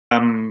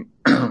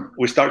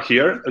we start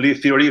here. Lead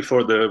theory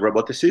for the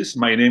roboticist.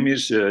 My name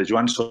is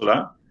Joan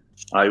Solà.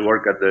 I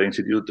work at the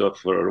Institute of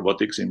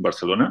Robotics in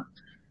Barcelona.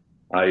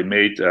 I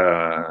made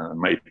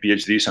my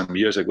PhD some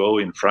years ago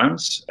in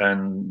France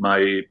and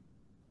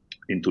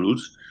in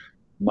Toulouse.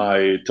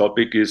 My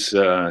topic is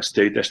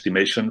state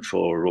estimation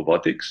for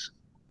robotics.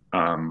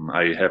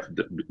 I have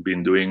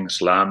been doing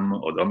SLAM,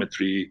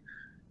 odometry,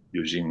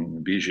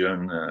 using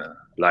vision,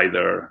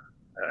 LiDAR,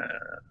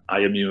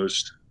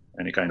 IMUs,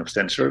 any kind of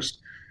sensors.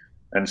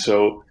 And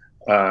so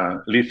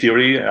lead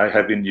theory, I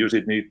have been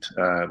using it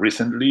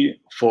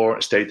recently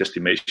for state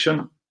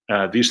estimation.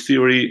 This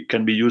theory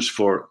can be used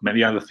for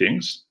many other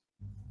things,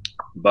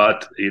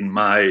 but in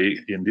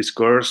this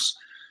course,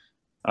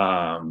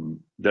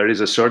 there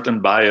is a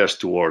certain bias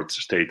towards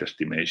state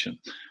estimation.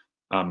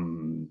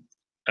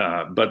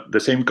 But the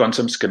same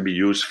concepts can be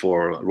used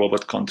for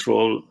robot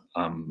control,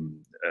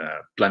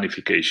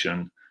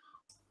 planification,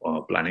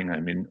 or planning, I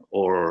mean,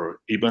 or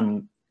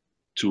even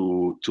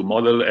to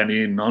model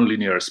any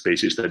nonlinear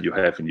spaces that you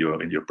have in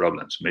your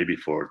problems. Maybe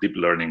for deep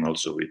learning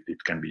also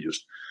it can be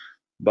used.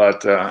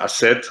 But as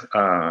said,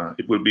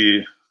 it will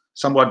be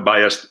somewhat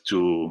biased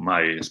to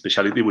my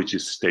specialty, which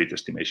is state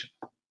estimation.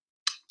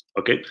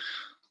 Okay,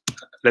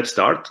 let's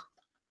start.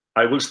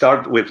 I will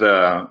start with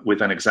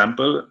an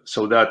example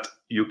so that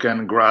you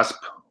can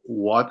grasp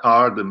what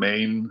are the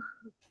main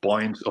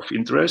points of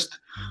interest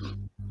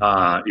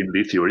in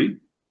lead theory.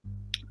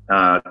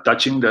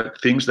 Touching the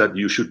things that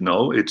you should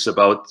know, it's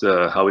about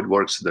how it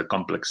works, the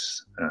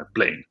complex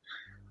plane.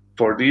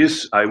 For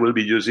this, I will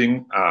be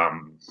using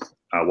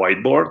a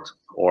whiteboard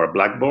or a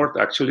blackboard,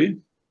 actually,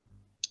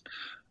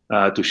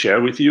 to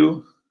share with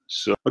you.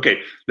 So,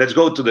 okay, let's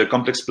go to the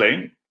complex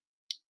plane.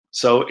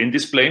 So in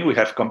this plane, we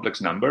have complex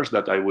numbers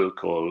that I will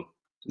call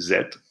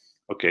Z,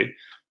 okay?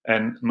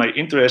 And my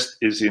interest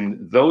is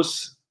in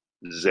those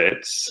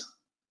Zs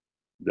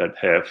that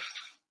have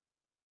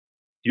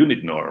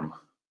unit norm.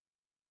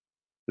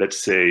 Let's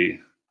say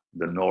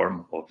the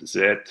norm of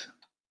Z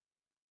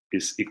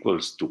is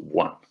equals to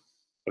 1,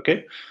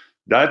 okay?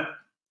 That,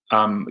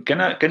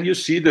 can you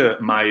see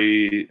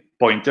my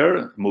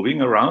pointer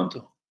moving around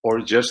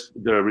or just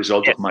the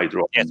result of my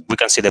drawing? Yes, we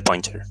can see the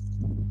pointer.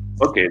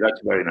 Okay, that's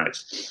very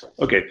nice.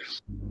 Okay,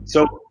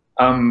 so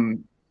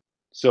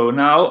so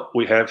now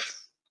we have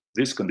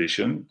this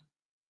condition,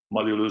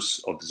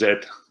 modulus of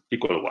Z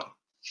equal 1.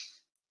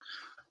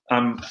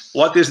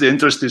 What is the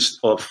interest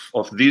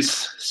of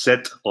this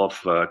set of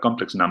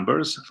complex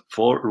numbers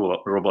for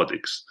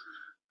robotics?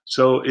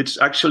 So it's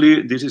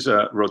actually, this is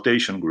a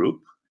rotation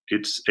group.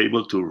 It's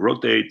able to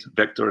rotate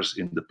vectors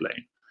in the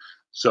plane.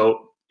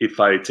 So if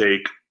I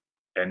take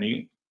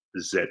any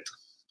Z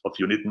of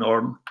unit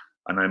norm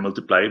and I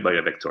multiply it by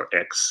a vector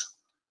X,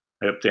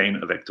 I obtain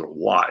a vector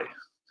Y.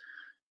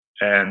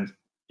 And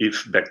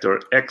if vector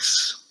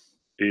X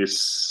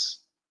is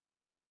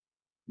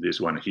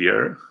this one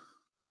here,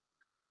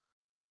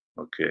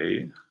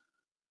 okay,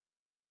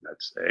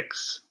 that's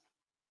X.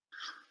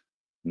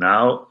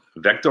 Now,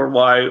 vector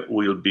Y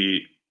will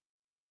be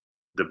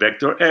the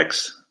vector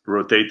X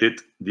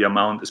rotated the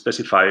amount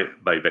specified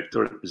by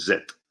vector Z.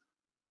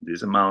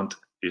 This amount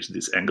is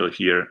this angle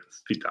here,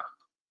 theta.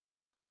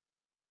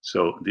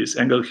 So this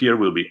angle here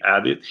will be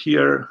added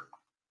here,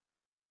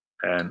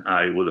 and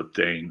I will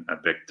obtain a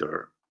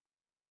vector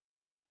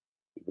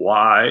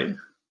Y.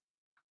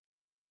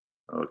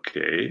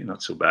 Okay,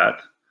 not so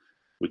bad,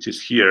 which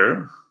is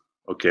here.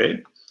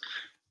 Okay,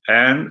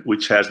 and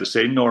which has the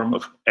same norm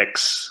of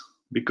X,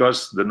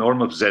 because the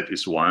norm of Z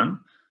is 1,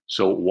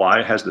 so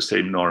Y has the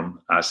same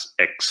norm as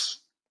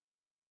X.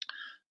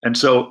 And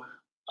so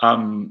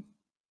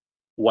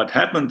what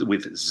happened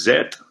with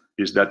Z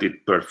is that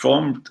it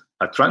performed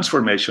a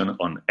transformation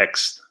on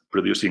X,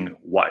 producing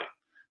Y.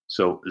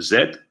 So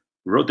Z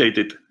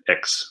rotated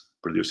X,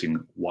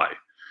 producing Y.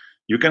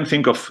 You can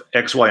think of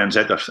X, Y, and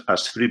Z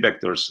as 3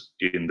 vectors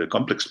in the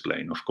complex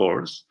plane, of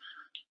course,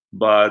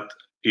 but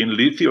in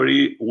lead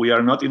theory, we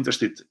are not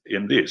interested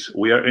in this.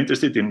 We are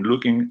interested in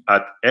looking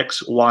at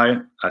X, Y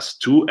as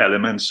 2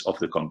 elements of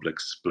the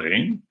complex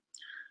plane,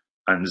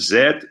 and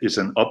Z is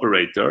an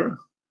operator,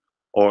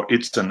 or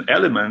it's an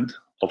element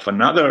of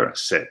another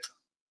set,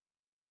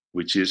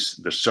 which is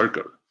the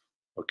circle,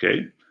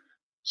 okay?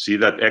 See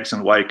that X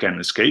and Y can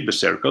escape the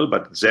circle,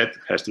 but Z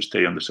has to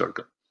stay on the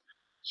circle.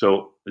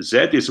 So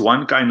Z is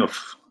one kind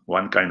of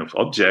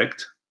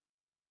object,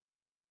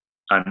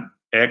 and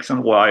X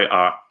and Y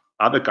are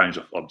other kinds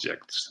of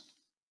objects.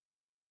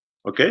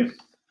 Okay?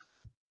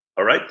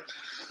 All right.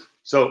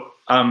 So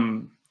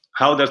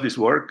how does this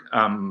work?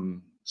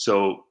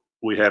 So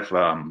we have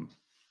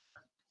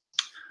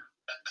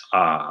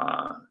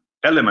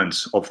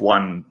elements of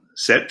one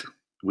set,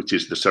 which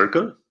is the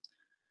circle,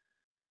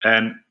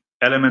 and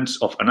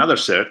elements of another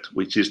set,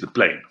 which is the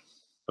plane.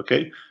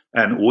 Okay?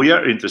 And we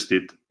are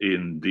interested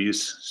in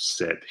this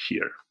set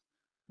here.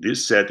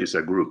 This set is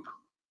a group.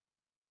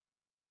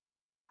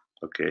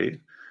 Okay?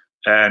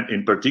 And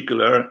in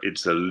particular,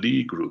 it's a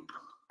Lie group.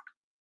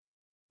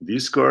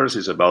 This course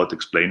is about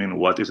explaining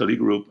what is a Lie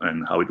group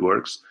and how it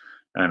works.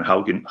 and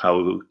how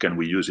can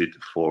we use it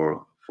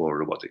for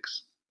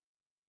robotics.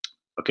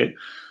 Okay,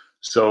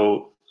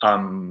 so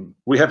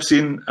we have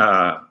seen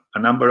a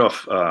number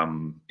of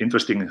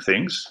interesting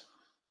things.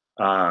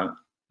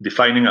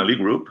 Defining a Lie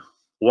group.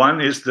 One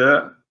is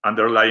the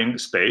underlying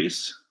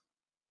space.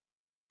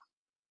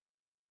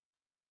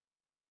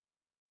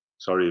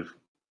 Sorry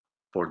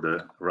for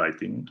the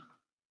writing.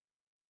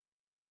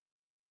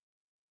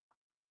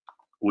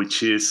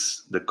 Which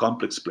is the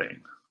complex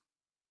plane.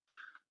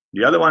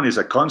 The other one is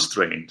a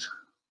constraint.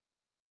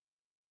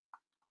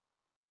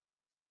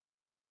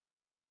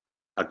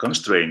 A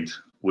constraint,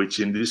 which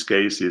in this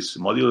case is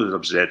modulus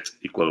of z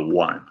equal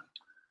 1.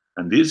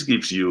 And this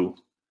gives you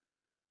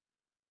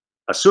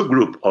a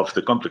subgroup of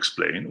the complex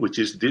plane, which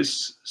is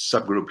this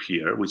subgroup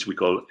here, which we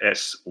call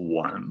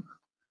S1.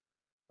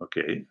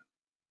 Okay,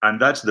 and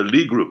that's the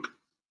Lie group.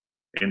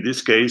 In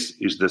this case,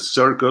 is the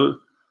circle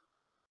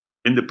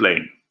in the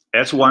plane.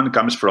 S1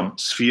 comes from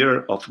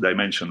sphere of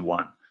dimension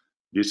 1.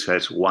 This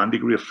has 1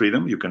 degree of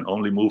freedom. You can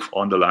only move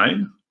on the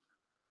line.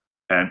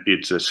 And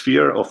it's a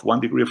sphere of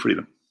 1 degree of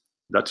freedom.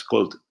 That's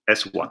called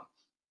S1.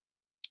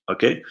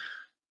 Okay?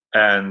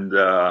 And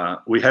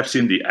we have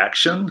seen the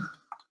action,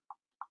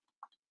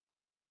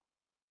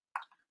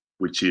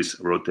 which is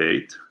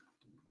rotate.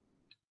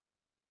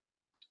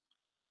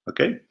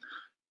 Okay?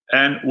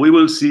 And we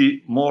will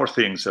see more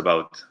things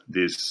about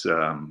this,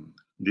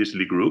 this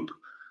Lie group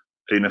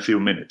in a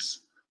few minutes.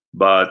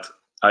 But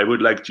I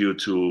would like you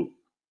to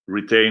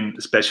retain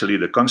especially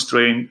the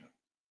constraint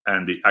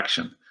and the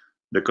action.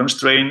 The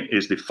constraint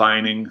is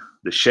defining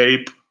the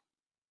shape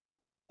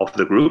of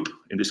the group.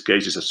 In this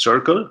case, it's a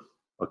circle,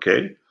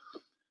 okay?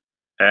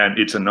 And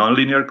it's a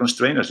nonlinear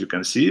constraint, as you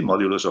can see.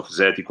 Modulus of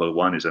z equal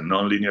 1 is a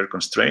nonlinear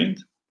constraint.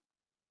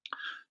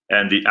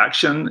 And the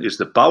action is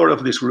the power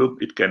of this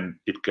group. It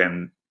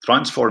can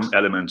transform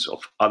elements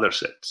of other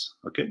sets,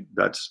 okay?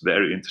 That's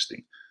very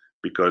interesting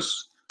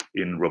because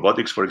in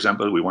robotics, for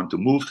example, we want to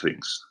move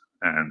things,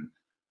 and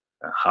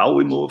how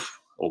we move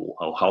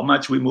or how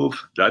much we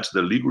move, that's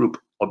the Lie group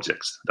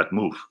objects that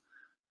move.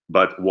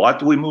 But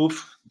what we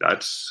move,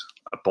 that's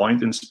a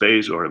point in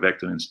space or a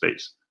vector in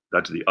space.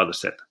 That's the other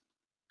set.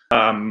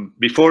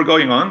 Before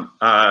going on,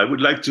 I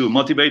would like to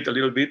motivate a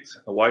little bit.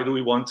 Why do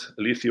we want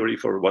Lie theory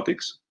for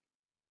robotics?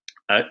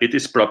 It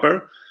is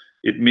proper.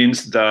 It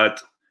means that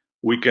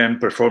we can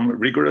perform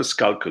rigorous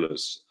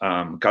calculus.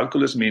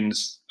 Calculus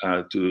means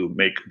to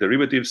make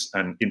derivatives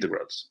and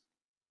integrals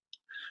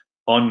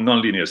on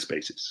nonlinear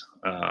spaces.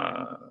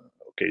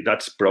 Okay,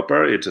 that's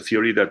proper. It's a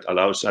theory that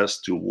allows us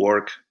to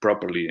work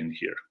properly in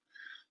here.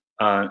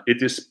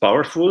 It is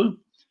powerful.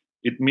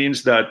 It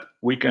means that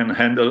we can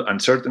handle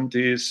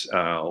uncertainties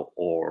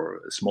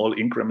or small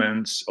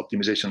increments,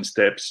 optimization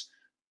steps,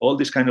 all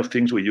these kind of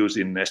things we use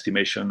in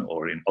estimation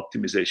or in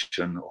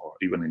optimization or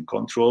even in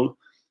control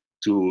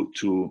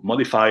to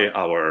modify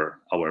our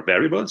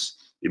variables.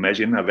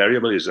 Imagine a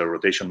variable is a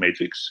rotation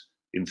matrix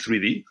in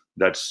 3D.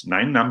 That's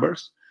 9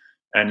 numbers.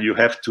 And you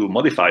have to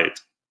modify it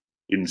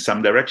in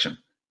some direction.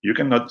 You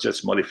cannot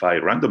just modify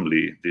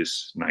randomly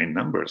these 9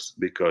 numbers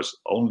because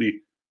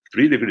only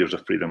 3 degrees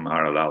of freedom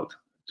are allowed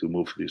to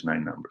move these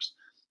 9 numbers.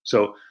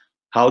 So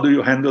how do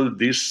you handle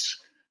this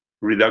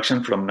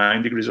reduction from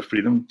 9 degrees of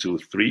freedom to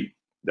 3?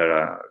 There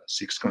are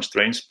 6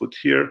 constraints put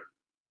here.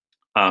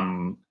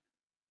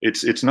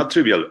 It's not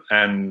trivial,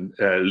 and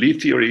Lie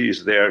theory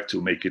is there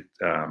to make it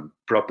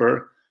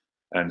proper,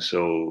 and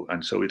so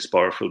it's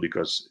powerful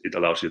because it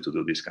allows you to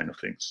do these kind of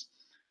things.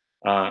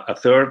 A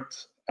third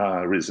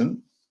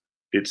reason,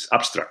 it's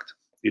abstract.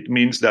 It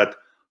means that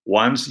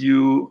once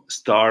you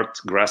start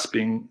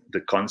grasping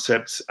the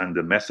concepts and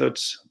the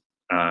methods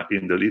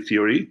in the Lie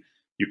theory,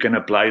 you can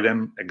apply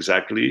them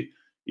exactly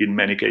in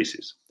many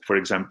cases. For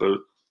example,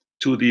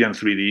 2D and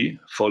 3D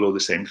follow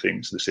the same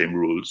things, the same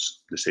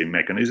rules, the same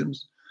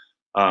mechanisms.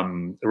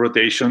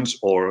 Rotations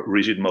or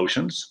rigid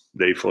motions,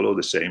 they follow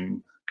the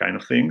same kind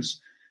of things.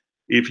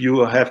 If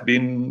you have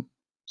been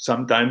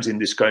sometimes in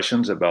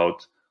discussions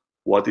about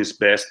what is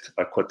best,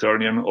 a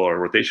quaternion or a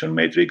rotation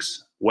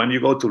matrix, when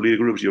you go to Lie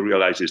groups, you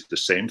realize it's the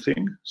same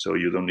thing, so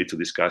you don't need to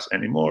discuss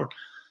anymore.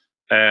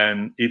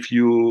 And if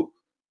you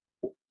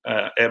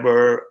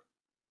ever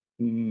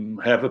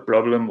have a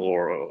problem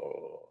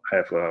or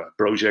have a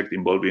project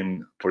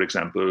involving, for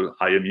example,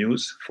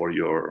 IMUs for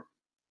your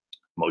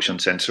motion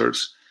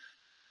sensors,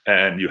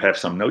 and you have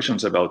some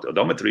notions about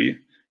odometry,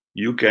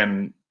 you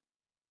can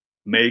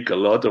make a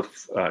lot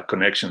of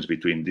connections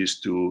between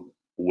these two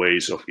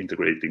ways of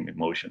integrating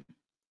motion.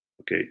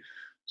 Okay,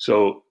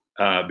 so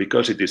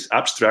because it is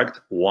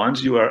abstract,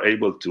 once you are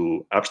able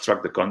to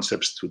abstract the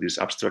concepts to this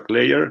abstract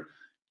layer,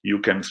 you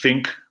can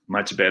think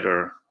much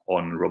better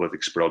on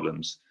robotics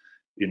problems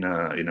in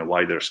a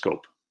wider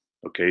scope.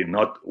 Okay,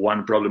 not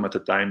one problem at a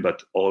time,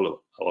 but all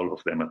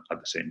of them at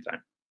the same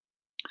time.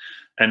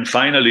 And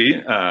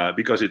finally,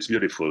 because it's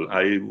beautiful,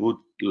 I would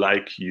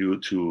like you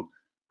to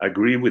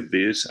agree with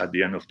this at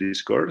the end of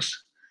this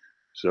course.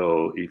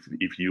 So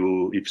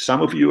if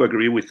some of you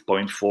agree with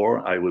point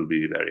 4, I will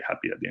be very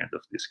happy at the end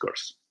of this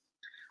course.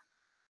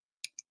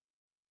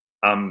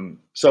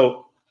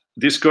 So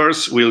This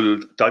course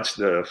will touch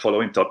the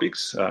following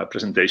topics.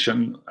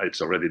 Presentation,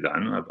 it's already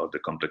done about the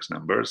complex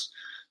numbers.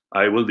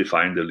 I will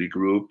define the Lie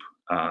group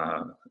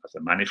as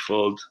a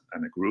manifold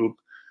and a group,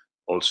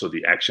 also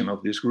the action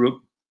of this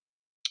group.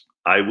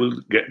 I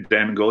will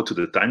then go to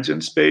the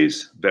tangent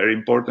space, very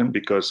important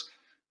because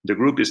the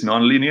group is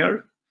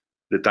nonlinear,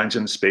 the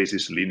tangent space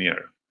is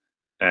linear.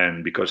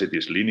 And because it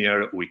is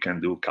linear, we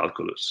can do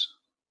calculus.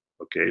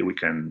 Okay, we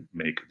can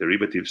make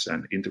derivatives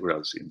and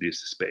integrals in this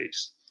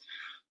space.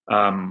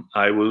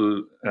 I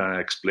will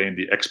explain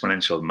the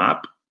exponential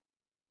map.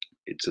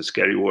 It's a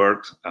scary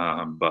word,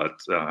 but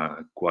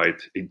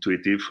quite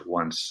intuitive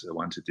once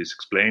it is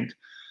explained.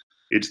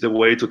 It's the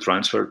way to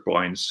transfer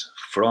points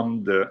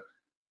from the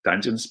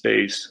tangent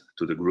space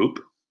to the group.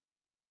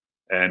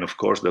 And of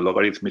course, the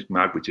logarithmic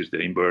map, which is the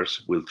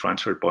inverse, will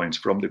transfer points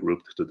from the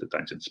group to the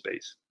tangent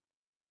space.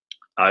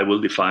 I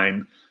will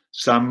define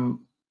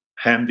some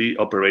handy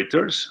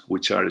operators,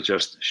 which are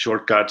just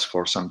shortcuts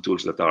for some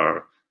tools that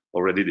are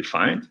already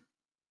defined,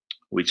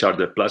 which are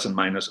the plus and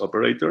minus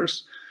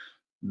operators.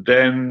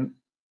 Then,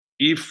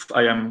 if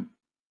I am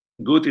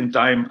good in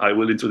time, I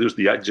will introduce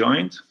the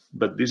adjoint,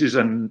 but this is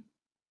a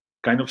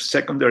kind of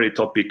secondary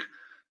topic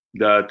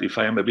that if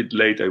I am a bit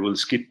late, I will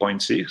skip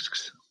point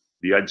 6,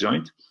 the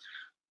adjoint.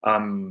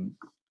 And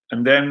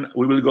then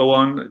we will go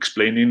on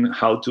explaining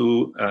how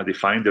to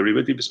define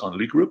derivatives on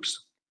Lie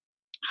groups,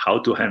 how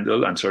to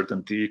handle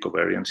uncertainty,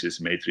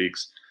 covariances,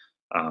 matrix,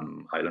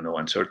 I don't know,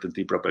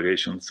 uncertainty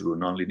propagation through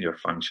nonlinear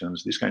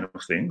functions, these kind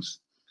of things.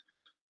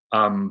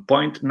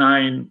 Point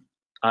 9,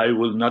 I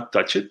will not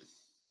touch it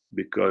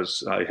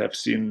because I have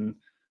seen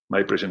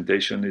my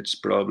presentation, it's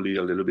probably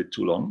a little bit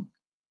too long.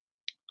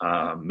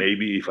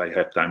 Maybe if I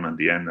have time at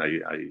the end,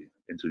 I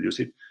introduce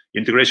it.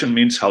 Integration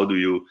means how do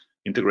you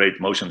integrate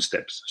motion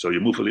steps. So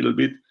you move a little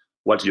bit,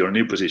 what's your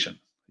new position?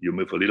 You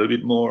move a little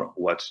bit more,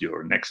 what's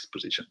your next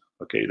position?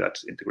 Okay,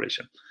 that's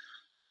integration.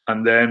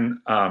 And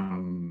then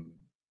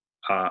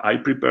I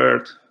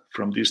prepared,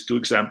 from these two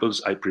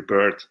examples, I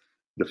prepared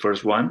the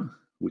first one,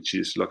 which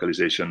is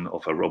localization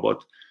of a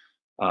robot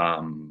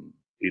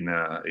in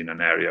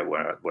an area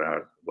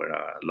where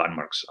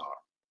landmarks are.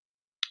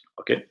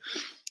 Okay.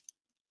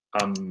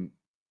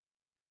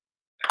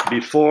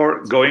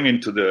 Before going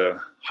into the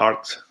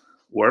hard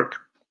work,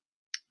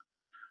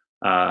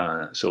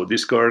 so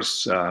this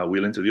course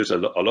will introduce a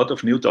lot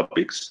of new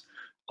topics.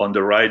 On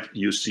the right,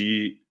 you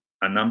see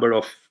a number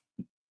of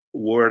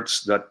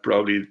words that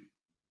probably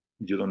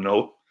you don't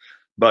know,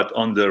 but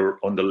on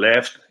the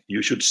left,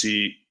 you should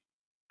see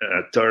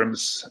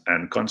terms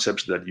and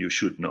concepts that you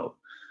should know.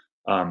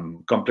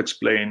 Complex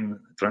plane,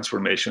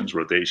 transformations,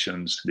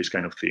 rotations, these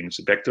kind of things.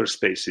 Vector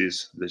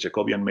spaces, the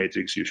Jacobian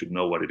matrix, you should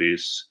know what it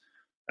is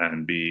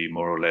and be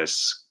more or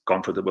less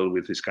comfortable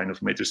with this kind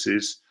of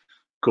matrices.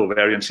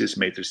 Covariances,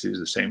 matrices,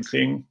 the same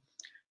thing.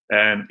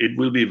 And it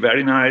will be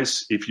very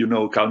nice if you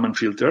know Kalman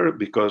filter,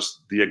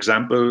 because the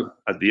example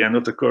at the end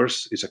of the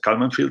course is a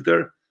Kalman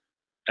filter.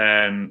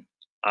 And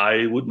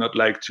I would not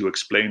like to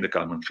explain the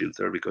Kalman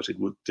filter because it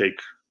would take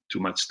too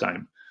much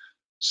time.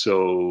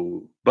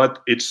 So,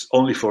 but it's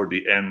only for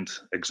the end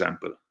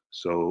example.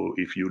 So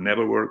if you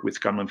never work with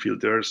Kalman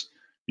filters,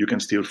 you can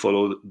still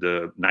follow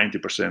the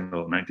 90%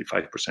 or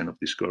 95% of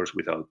this course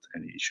without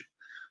any issue.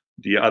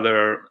 The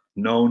other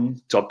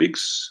known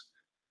topics,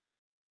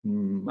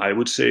 I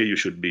would say you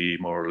should be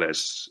more or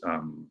less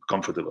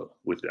comfortable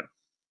with them.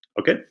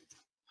 Okay?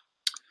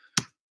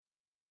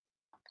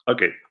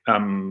 Okay.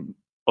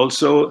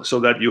 Also, so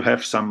that you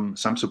have some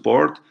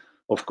support,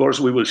 of course,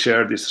 we will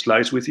share these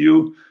slides with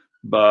you.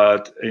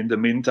 But in the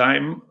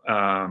meantime,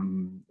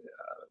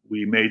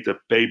 we made a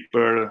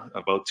paper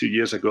about 2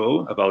 years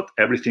ago about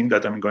everything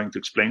that I'm going to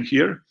explain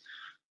here.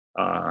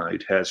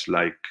 It has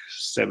like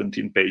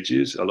 17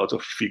 pages, a lot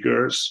of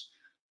figures,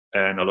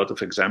 and a lot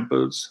of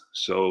examples.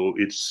 So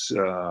it's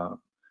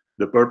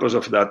the purpose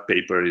of that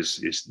paper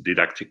is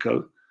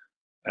didactical,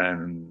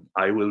 and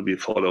I will be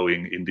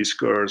following in this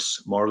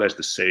course more or less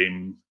the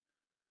same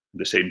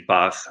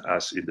path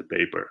as in the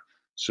paper.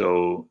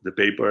 So the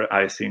paper,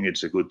 I think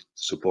it's a good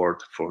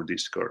support for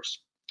this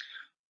course.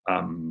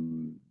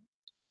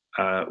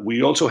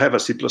 We also have a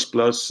C++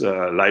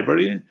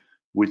 library,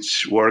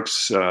 which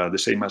works the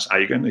same as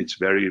Eigen. It's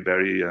very,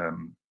 very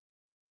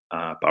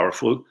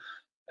powerful,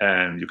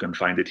 and you can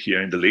find it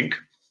here in the link.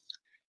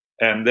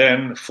 And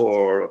then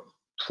for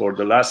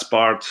the last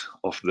part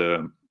of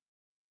the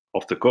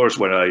course,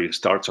 where I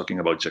start talking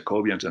about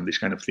Jacobians and these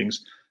kind of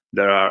things,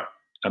 there are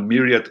a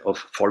myriad of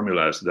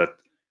formulas that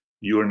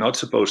you are not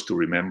supposed to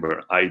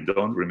remember. I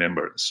don't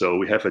remember. So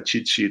we have a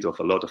cheat sheet of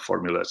a lot of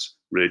formulas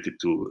related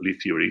to Lie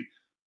theory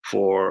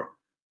for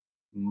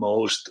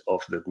most of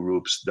the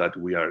groups that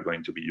we are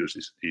going to be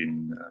using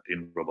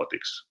in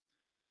robotics.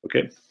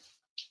 Okay.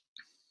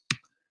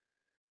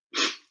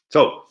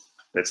 So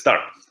let's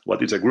start.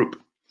 What is a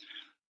group?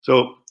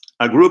 So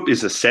a group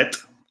is a set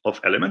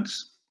of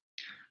elements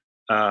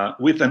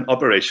with an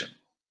operation.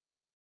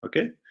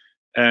 Okay.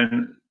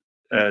 And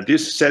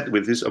this set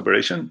with this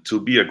operation, to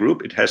be a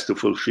group, it has to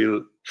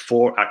fulfill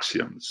 4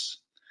 axioms.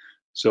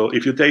 So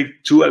if you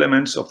take two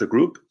elements of the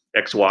group,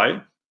 X,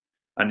 Y,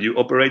 and you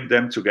operate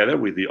them together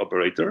with the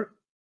operator,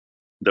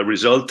 the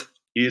result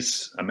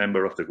is a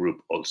member of the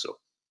group also.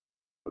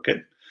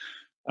 Okay.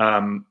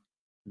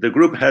 The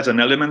group has an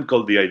element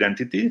called the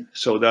identity,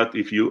 so that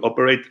if you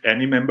operate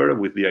any member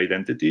with the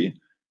identity,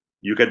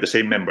 you get the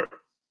same member.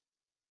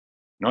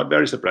 Not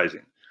very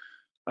surprising.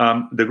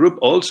 The group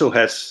also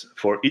has,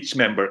 for each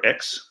member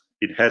X,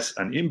 it has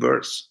an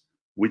inverse,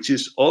 which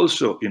is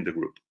also in the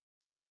group.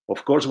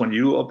 Of course, when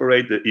you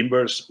operate the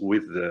inverse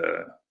with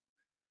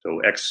so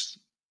X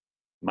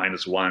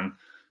minus 1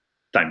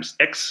 times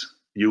X,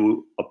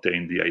 you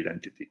obtain the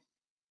identity,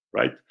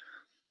 right?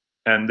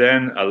 And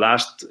then a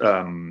last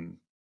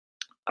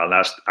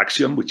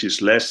axiom, which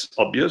is less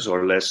obvious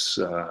or less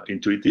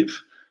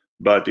intuitive,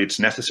 but it's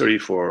necessary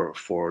for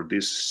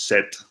this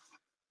set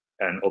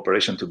and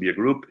operation to be a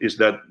group, is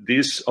that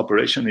this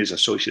operation is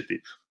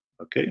associative.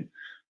 Okay,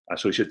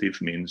 associative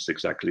means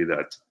exactly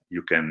that.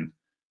 You can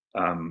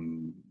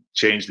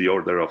change the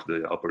order of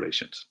the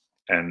operations,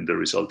 and the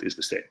result is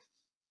the same.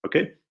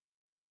 Okay.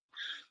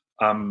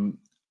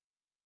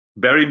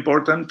 Very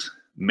important.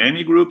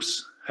 Many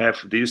groups have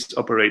this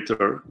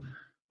operator,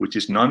 which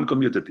is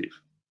non-commutative.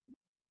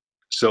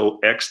 So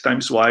X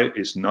times Y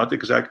is not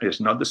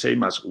the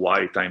same as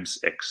Y times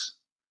X.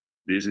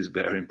 This is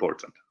very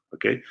important.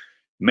 Okay.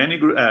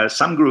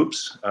 Some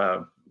groups,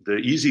 the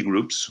easy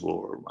groups,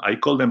 or I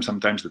call them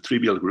sometimes the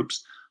trivial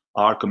groups,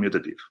 are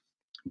commutative,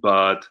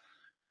 but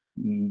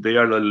they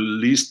are the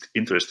least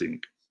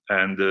interesting.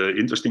 And the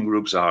interesting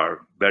groups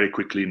are very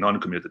quickly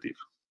non-commutative.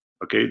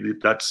 Okay,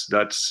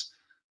 that's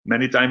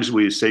many times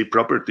we say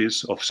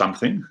properties of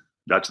something.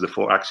 That's the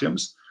 4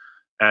 axioms,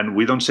 and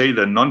we don't say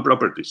the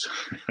non-properties.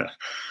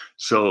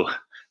 So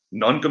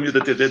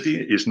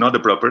non-commutativity is not a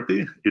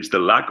property; it's the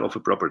lack of a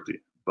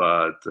property.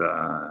 But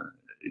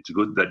it's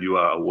good that you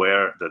are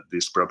aware that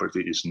this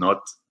property is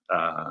not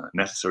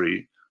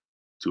necessary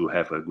to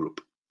have a group.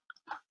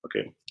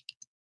 Okay.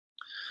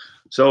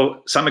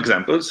 So some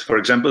examples. For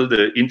example,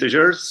 the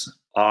integers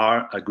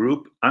are a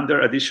group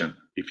under addition.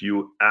 If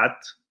you add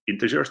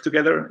integers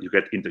together, you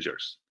get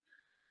integers.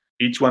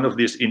 Each one of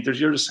these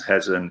integers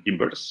has an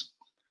inverse,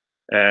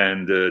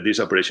 and this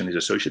operation is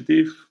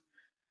associative,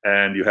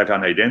 and you have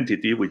an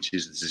identity, which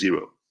is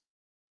 0.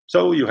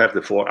 So you have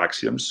the 4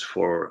 axioms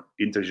for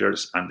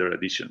integers under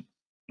addition.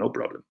 No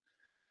problem.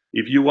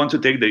 If you want to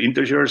take the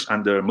integers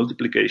under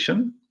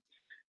multiplication,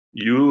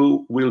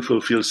 you will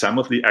fulfill some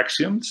of the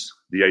axioms.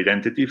 The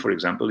identity, for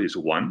example, is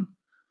 1,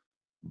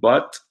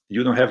 but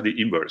you don't have the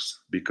inverse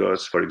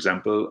because, for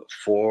example,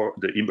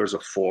 the inverse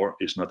of 4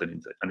 is not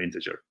an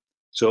integer.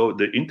 So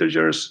the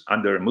integers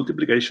under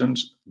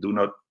multiplications do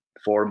not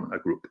form a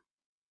group.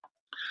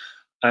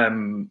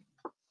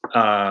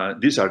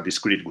 These are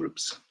discrete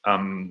groups.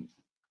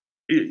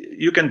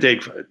 You can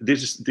take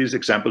this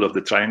example of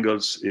the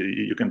triangles.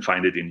 You can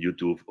find it in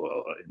YouTube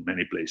or in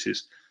many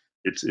places.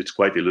 It's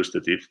quite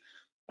illustrative.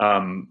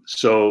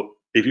 So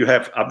if you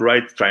have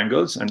upright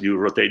triangles and you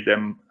rotate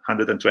them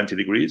 120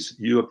 degrees,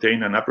 you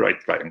obtain an upright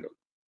triangle.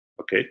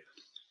 Okay.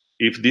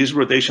 If this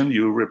rotation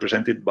you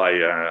represent it by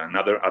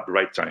another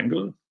upright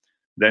triangle,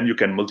 then you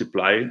can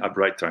multiply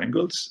upright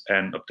triangles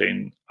and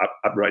obtain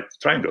upright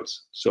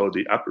triangles. So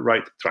the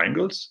upright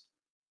triangles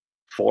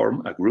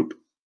form a group,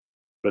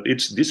 but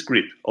it's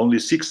discrete. Only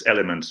 6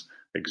 elements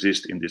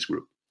exist in this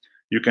group.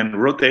 You can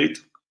rotate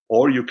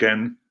or you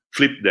can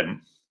flip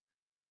them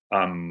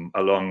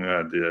along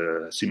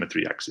the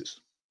symmetry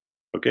axis.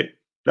 Okay,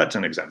 that's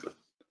an example.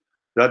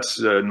 That's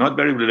not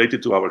very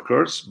related to our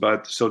course,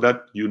 but so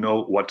that you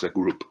know what's a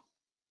group,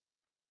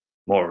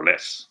 more or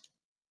less.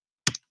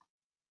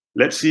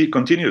 Let's see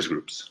continuous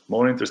groups,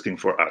 more interesting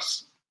for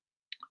us.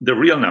 The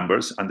real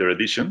numbers under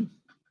addition,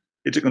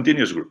 it's a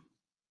continuous group.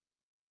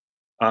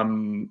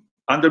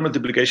 Under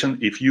multiplication,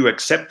 if you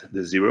accept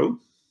the 0,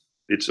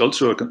 it's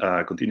also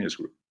a continuous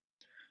group.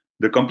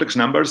 The complex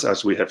numbers,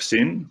 as we have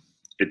seen,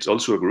 it's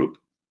also a group.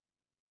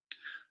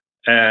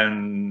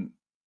 And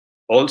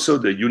also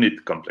the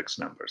unit complex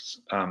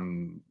numbers.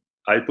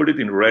 I put it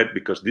in red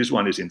because this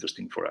one is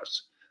interesting for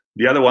us.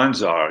 The other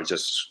ones are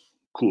just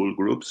cool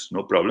groups,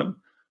 no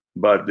problem,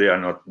 but they are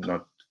not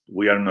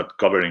we are not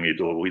covering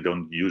it, or we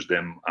don't use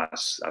them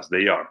as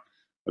they are.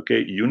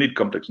 Okay, unit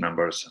complex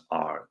numbers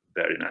are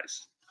very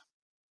nice.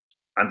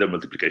 Under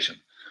multiplication.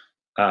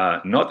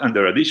 Not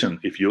under addition.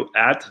 If you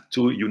add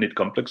 2 unit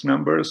complex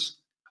numbers,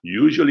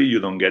 usually you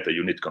don't get a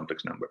unit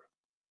complex number.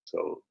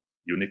 So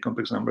unit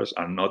complex numbers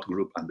are not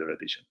grouped under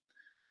addition.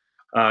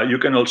 You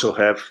can also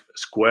have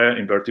square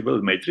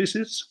invertible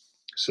matrices.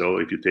 So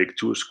if you take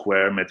 2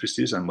 square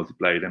matrices and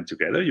multiply them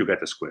together, you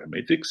get a square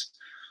matrix.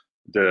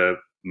 The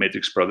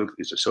matrix product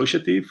is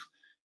associative.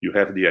 You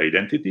have the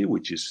identity,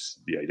 which is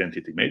the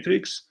identity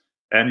matrix.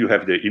 And you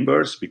have the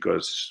inverse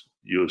because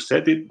you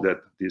set it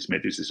that these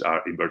matrices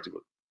are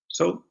invertible.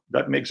 So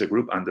that makes a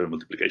group under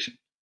multiplication.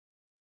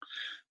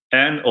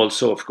 And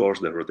also, of course,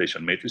 the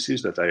rotation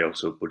matrices that I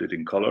also put it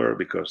in color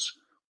because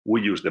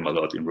we use them a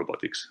lot in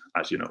robotics,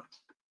 as you know.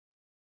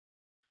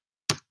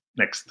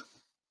 Next.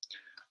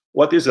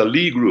 What is a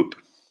Lie group?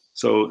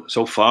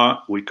 So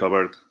far we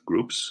covered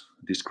groups,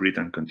 discrete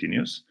and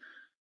continuous.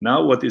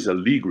 Now what is a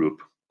Lie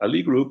group? A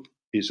Lie group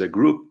is a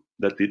group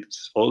that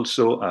is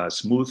also a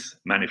smooth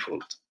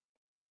manifold.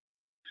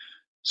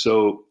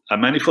 So a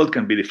manifold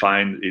can be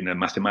defined in a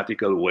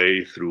mathematical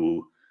way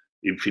through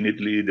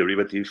infinitely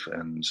derivative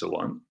and so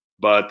on.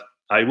 But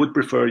I would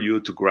prefer you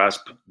to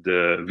grasp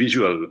the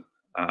visual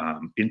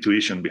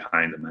intuition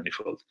behind a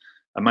manifold.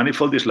 A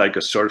manifold is like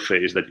a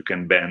surface that you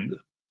can bend.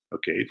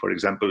 Okay, for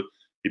example,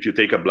 if you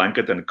take a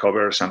blanket and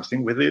cover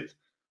something with it,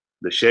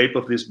 the shape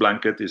of this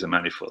blanket is a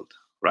manifold,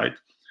 right?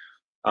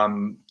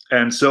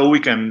 And so we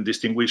can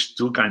distinguish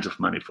two kinds of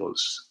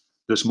manifolds,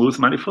 the smooth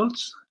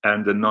manifolds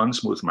and the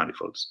non-smooth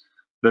manifolds.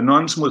 The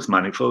non-smooth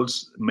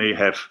manifolds may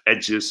have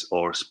edges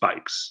or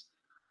spikes,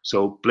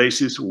 so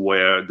places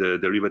where the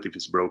derivative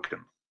is broken,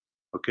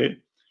 okay?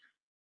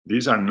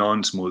 These are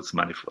non-smooth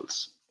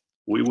manifolds.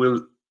 We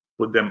will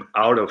put them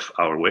out of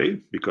our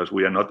way because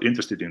we are not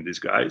interested in these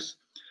guys,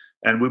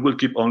 and we will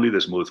keep only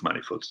the smooth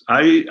manifolds.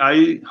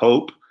 I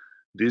hope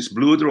this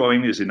blue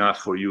drawing is enough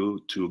for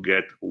you to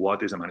get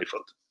what is a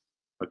manifold,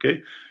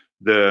 okay?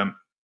 The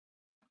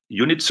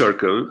unit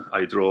circle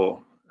I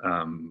draw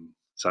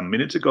some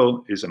minutes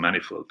ago is a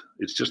manifold.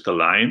 It's just a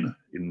line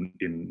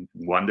in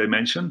one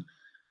dimension,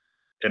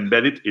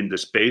 embedded in the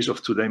space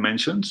of two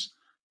dimensions.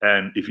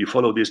 And if you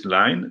follow this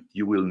line,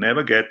 you will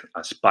never get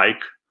a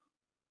spike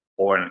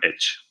or an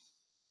edge.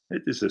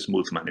 It is a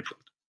smooth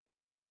manifold.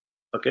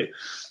 Okay.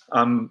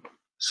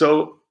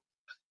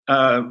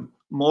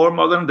 More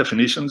modern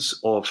definitions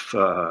of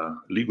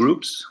Lie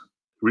groups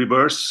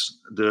reverse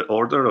the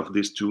order of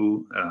these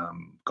two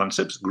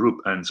concepts,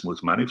 group and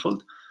smooth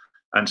manifold,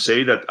 and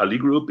say that a Lie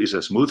group is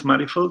a smooth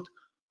manifold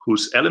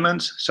whose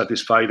elements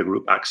satisfy the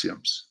group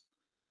axioms.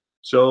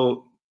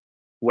 So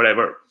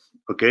whatever,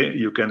 okay,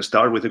 you can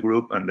start with a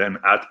group and then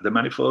add the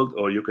manifold,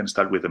 or you can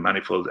start with the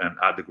manifold and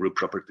add the group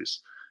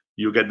properties.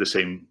 You get the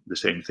same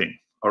thing,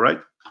 all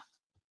right?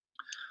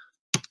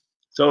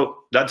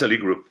 So that's a Lie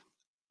group.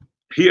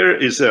 Here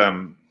is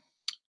a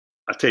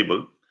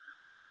table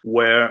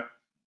where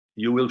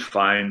you will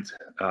find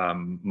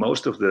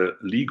most of the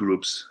Lie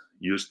groups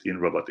used in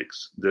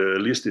robotics. The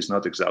list is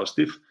not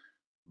exhaustive,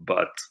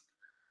 but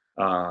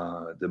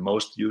the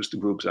most used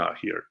groups are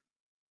here.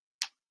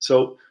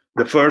 So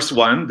the first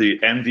one, the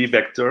ND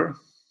vector.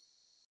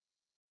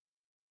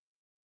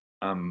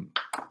 Can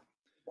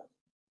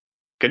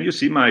you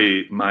see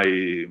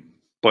my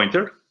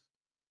pointer?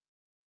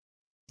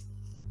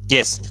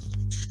 Yes.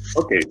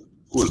 Okay,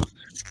 cool.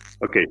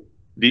 Okay,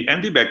 the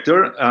ND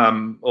vector,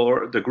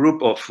 or the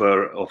group of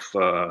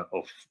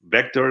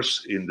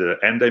vectors in the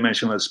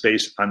n-dimensional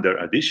space under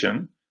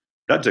addition,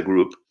 that's a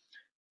group.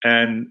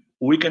 And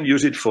we can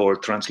use it for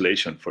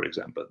translation, for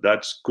example.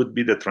 That could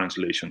be the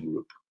translation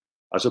group,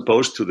 as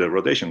opposed to the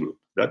rotation group.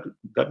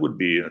 That would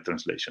be a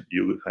translation.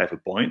 You have a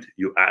point,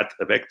 you add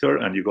a vector,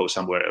 and you go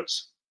somewhere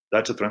else.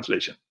 That's a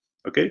translation,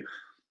 okay?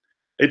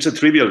 It's a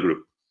trivial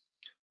group.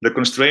 The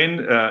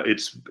constraint,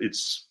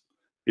 it's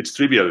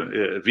trivial.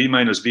 V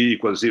minus V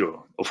equals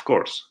 0, of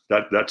course.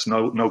 That's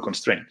no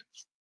constraint,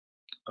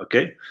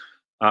 okay?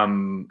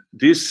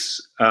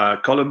 These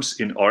columns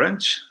in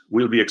orange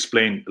will be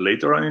explained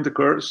later on in the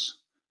course.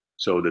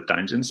 So the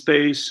tangent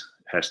space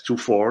has two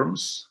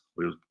forms.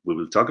 We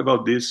will talk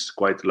about this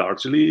quite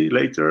largely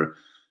later.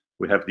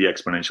 We have the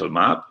exponential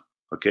map,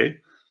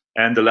 okay?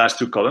 And the last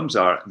two columns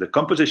are the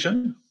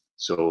composition,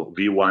 so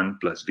V1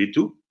 plus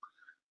V2,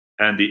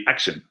 and the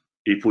action.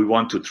 If we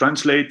want to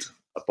translate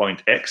a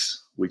point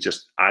X, we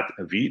just add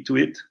a V to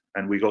it,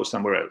 and we go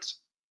somewhere else,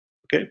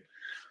 okay?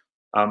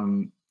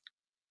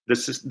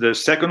 This is the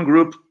second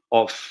group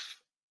of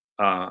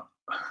Lie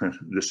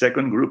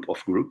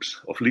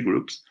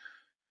groups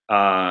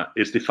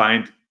is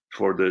defined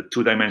for the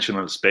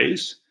two-dimensional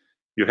space.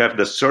 You have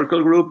the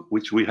circle group,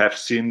 which we have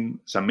seen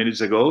some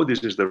minutes ago.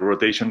 This is the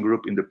rotation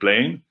group in the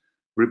plane,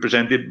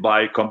 represented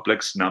by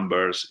complex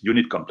numbers,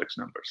 unit complex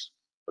numbers.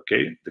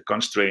 Okay, the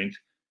constraint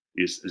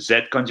is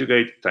Z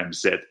conjugate times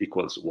Z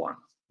equals 1.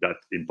 That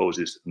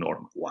imposes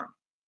norm 1.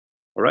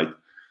 All right,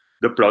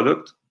 the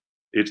product,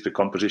 it's the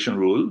composition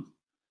rule.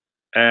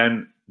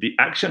 And the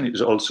action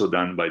is also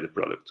done by the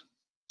product.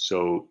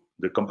 So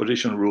the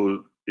composition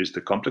rule is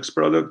the complex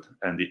product,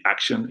 and the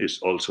action is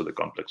also the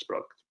complex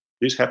product.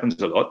 This happens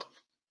a lot,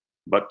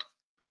 but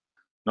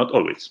not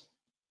always.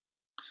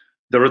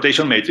 The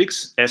rotation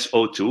matrix,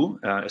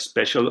 SO2, a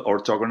special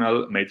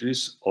orthogonal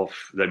matrix of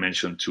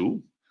dimension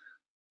 2.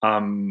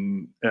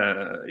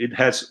 It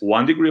has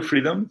 1 degree of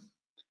freedom.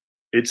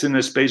 It's in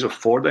a space of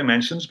 4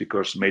 dimensions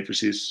because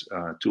matrices,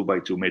 2 by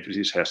 2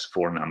 matrices has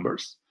 4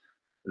 numbers.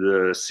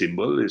 The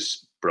symbol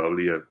is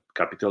probably a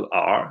capital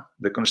R.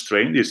 The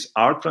constraint is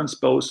R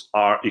transpose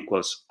R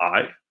equals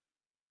I.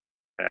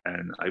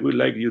 And I would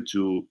like you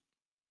to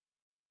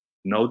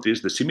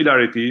notice the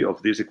similarity of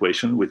this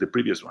equation with the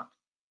previous one.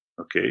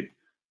 Okay,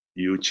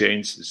 you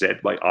change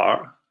Z by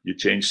R, you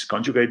change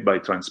conjugate by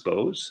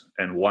transpose,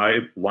 and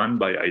Y1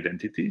 by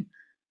identity.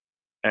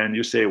 And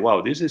you say,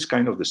 wow, this is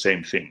kind of the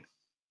same thing.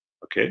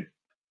 Okay.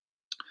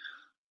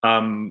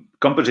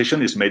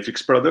 Composition is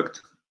matrix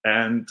product,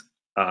 and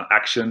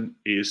action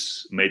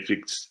is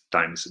matrix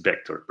times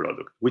vector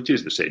product, which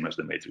is the same as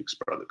the matrix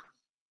product.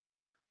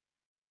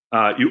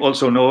 You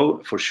also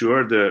know for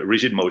sure the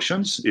rigid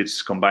motions.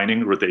 It's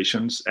combining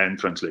rotations and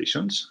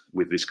translations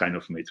with this kind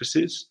of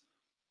matrices.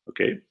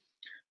 Okay.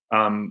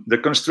 The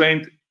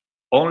constraint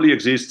only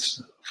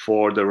exists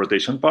for the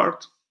rotation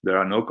part. There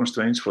are no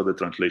constraints for the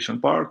translation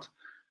part,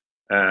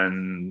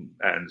 and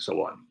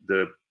so on.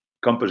 The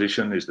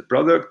composition is the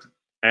product,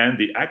 and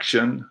the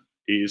action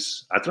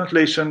is a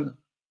translation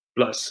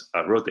plus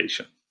a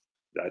rotation.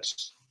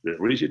 That's the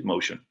rigid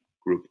motion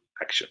group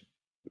action.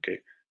 Okay,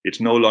 it's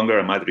no longer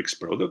a matrix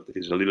product.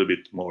 It's a little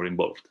bit more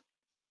involved.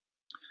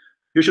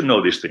 You should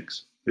know these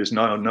things. There's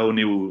no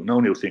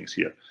new things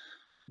here.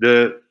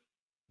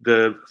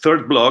 The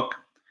third block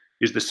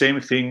is the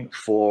same thing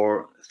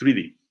for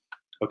 3D.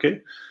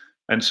 Okay,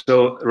 and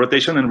so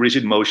rotation and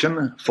rigid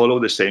motion follow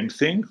the same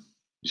thing.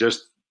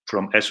 Just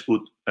from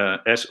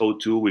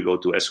SO2 we go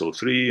to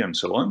SO3 and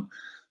so on.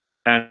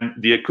 And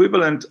the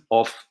equivalent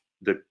of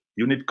the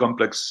unit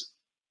complex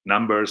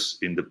numbers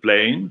in the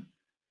plane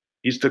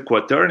is the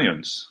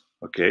quaternions.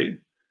 Okay,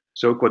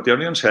 so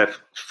quaternions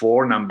have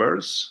 4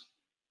 numbers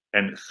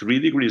and 3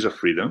 degrees of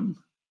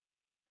freedom.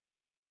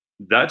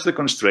 That's the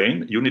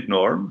constraint, unit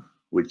norm,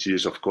 which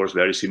is of course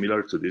very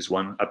similar to this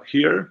one up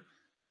here.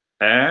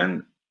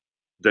 And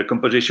the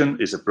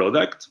composition is a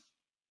product,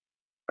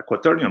 a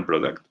quaternion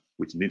product,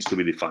 which needs to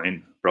be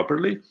defined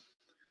properly.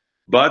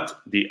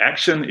 But the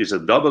action is a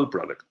double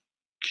product,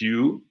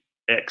 Q,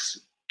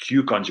 X,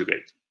 Q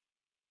conjugate.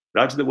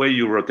 That's the way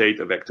you rotate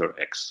a vector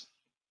X.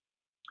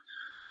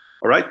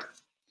 All right,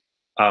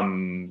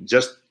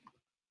 just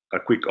a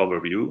quick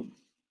overview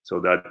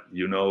so that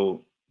you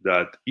know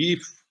that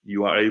if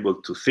you are able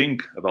to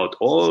think about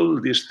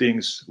all these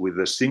things with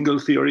a single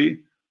theory,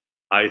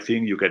 I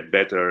think you get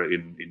better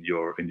in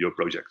your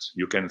projects.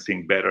 You can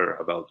think better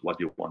about what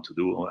you want to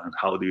do and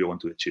how do you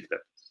want to achieve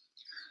that.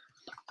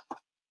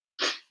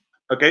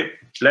 Okay,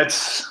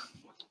 let's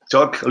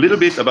talk a little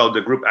bit about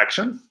the group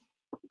action.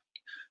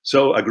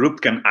 So a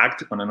group can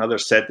act on another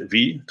set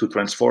V to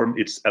transform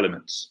its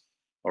elements.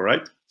 All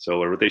right,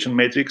 so a rotation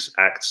matrix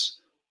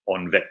acts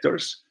on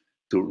vectors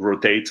to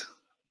rotate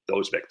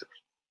those vectors,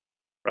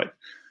 right?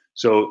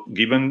 So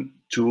given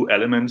 2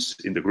 elements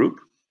in the group,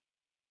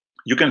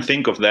 you can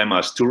think of them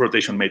as 2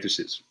 rotation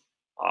matrices,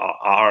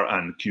 R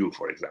and Q,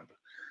 for example,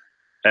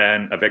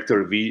 and a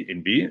vector V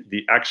in B.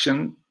 The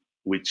action,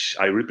 which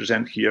I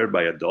represent here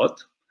by a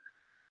dot,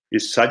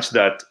 is such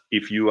that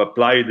if you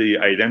apply the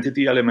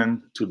identity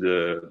element to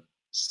the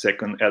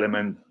second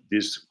element,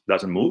 this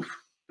doesn't move.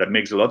 That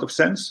makes a lot of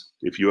sense.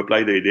 If you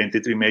apply the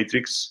identity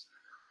matrix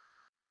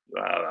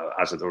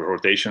as a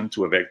rotation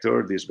to a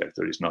vector, this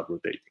vector is not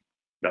rotating.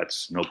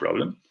 That's no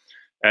problem.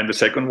 And the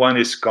second one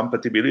is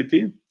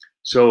compatibility.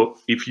 So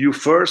if you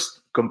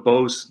first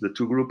compose the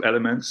 2 group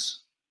elements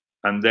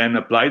and then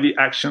apply the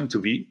action to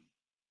V,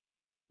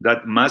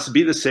 that must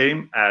be the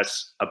same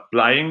as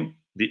applying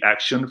the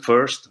action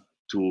first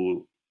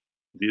to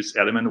this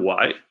element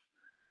Y,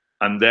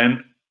 and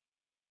then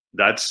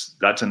that's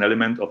an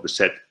element of the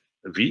set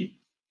V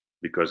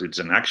because it's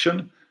an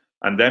action,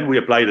 and then we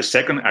apply the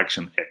second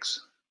action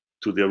X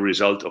to the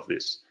result of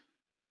this.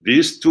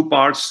 These 2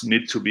 parts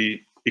need to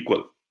be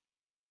equal.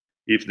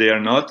 If they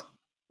are not,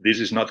 this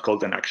is not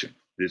called an action.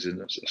 This is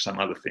some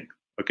other thing.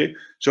 Okay,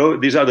 so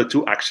these are the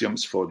 2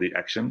 axioms for the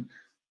action,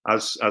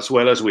 as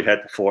well as we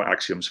had 4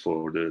 axioms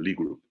for the Lie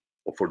group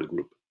or for the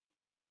group.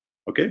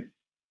 Okay,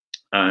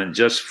 and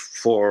just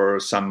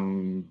for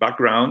some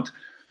background,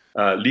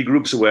 Lie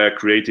groups were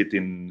created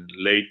in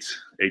late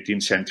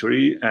 18th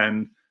century,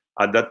 and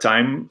at that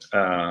time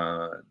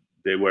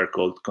they were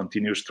called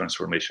continuous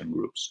transformation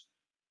groups.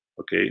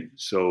 Okay,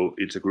 so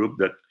it's a group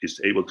that is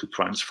able to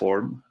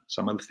transform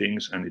some of the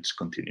things, and it's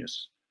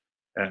continuous.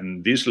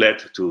 And this led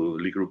to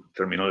Lie group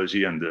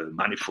terminology and the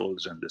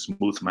manifolds and the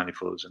smooth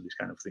manifolds and these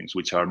kind of things,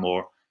 which are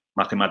more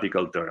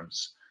mathematical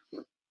terms.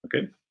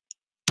 Okay.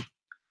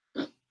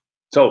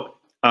 So,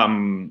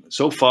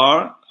 so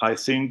far, I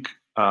think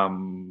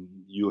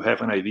you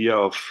have an idea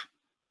of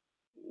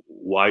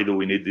why do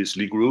we need these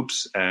Lie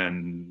groups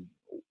and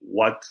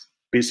what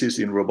pieces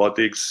in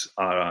robotics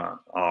are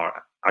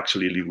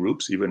actually Lie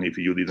groups, even if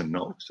you didn't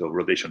know. So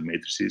rotation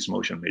matrices,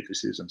 motion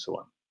matrices, and so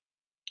on.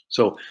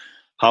 So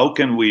how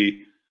can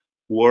we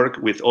work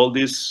with all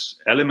these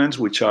elements,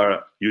 which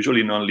are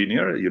usually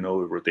nonlinear? You know,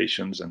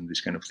 rotations and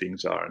these kind of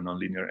things are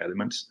nonlinear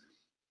elements.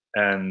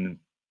 And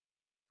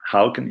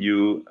how can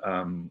you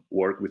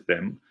work with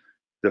them?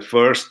 The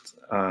first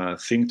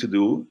thing to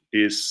do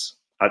is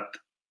at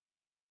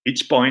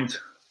each point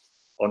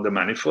on the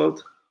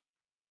manifold,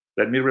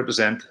 let me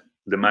represent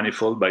the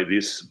manifold by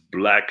this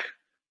black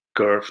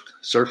curved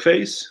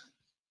surface.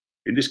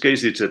 In this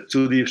case, it's a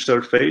 2D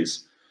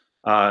surface.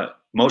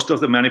 Most of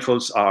the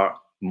manifolds are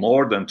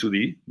more than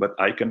 2D, but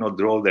I cannot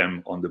draw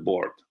them on the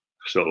board.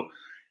 So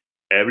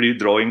every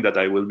drawing that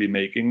I will be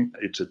making,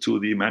 it's a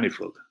 2D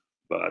manifold,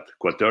 but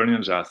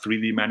quaternions are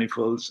 3D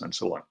manifolds and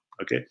so on,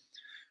 okay?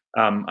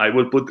 I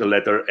will put the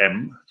letter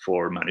M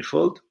for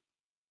manifold,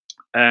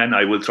 and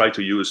I will try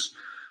to use,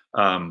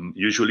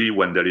 usually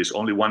when there is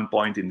only one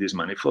point in this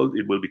manifold,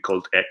 it will be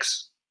called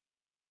X.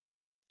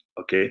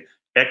 Okay,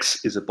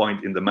 X is a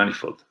point in the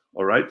manifold,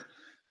 all right?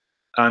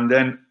 And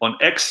then on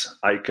X,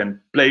 I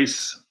can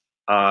place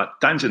a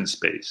tangent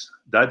space.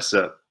 That's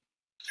a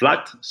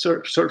flat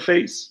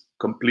surface,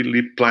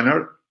 completely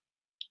planar,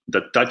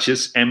 that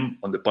touches M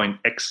on the point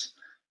X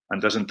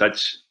and doesn't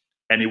touch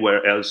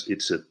anywhere else.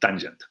 It's a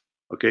tangent.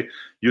 Okay,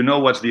 you know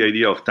what's the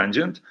idea of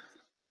tangent?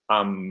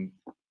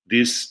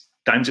 This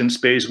tangent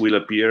space will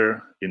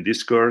appear in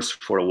this course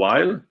for a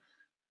while.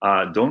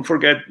 Don't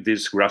forget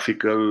this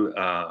graphical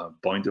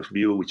point of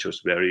view, which was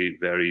very,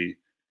 very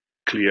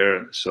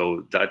clear.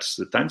 So that's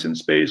the tangent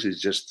space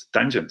is just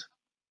tangent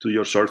to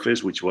your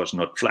surface, which was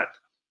not flat.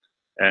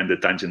 And the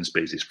tangent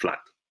space is flat.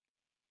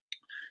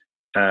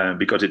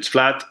 Because it's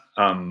flat,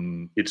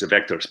 it's a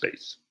vector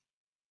space.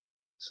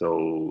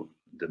 So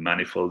the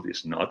manifold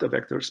is not a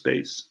vector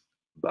space,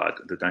 but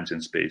the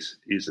tangent space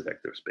is a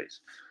vector space.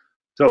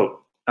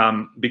 So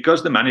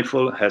because the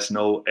manifold has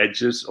no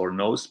edges or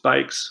no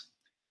spikes,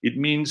 it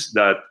means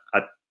that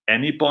at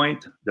any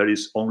point, there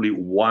is only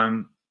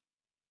one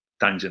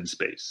tangent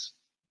space.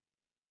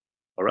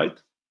 All right?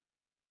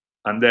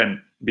 And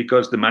then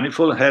because the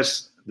manifold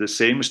has the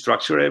same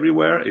structure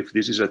everywhere, if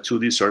this is a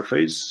 2D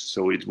surface,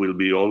 so it will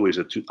be always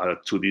a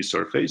 2D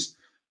surface,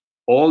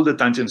 all the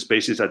tangent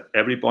spaces at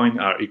every point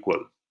are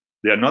equal.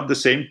 They are not the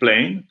same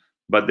plane,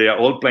 but they are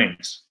all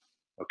planes,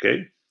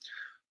 okay?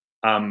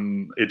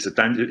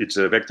 It's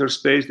a vector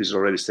space, this is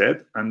already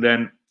said, and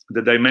then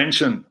the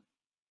dimension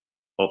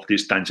of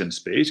this tangent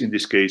space, in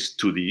this case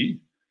 2D,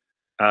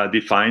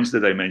 defines the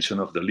dimension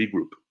of the Lie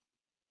group.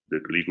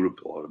 The Lie group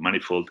or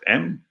manifold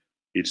M,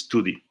 it's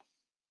 2D,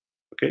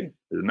 okay?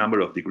 The number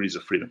of degrees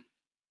of freedom.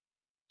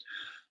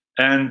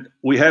 And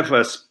we have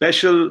a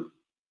special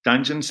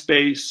tangent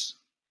space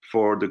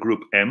for the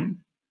group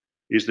M,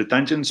 is the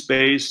tangent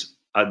space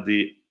at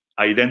the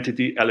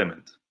identity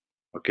element,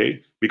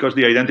 okay? Because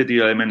the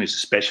identity element is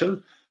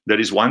special, there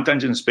is one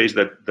tangent space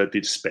that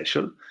is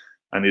special,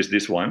 and is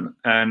this one,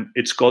 and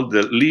it's called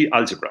the Lie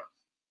algebra,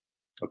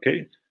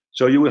 okay?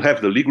 So you will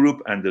have the Lie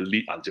group and the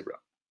Lie algebra,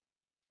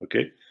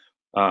 okay?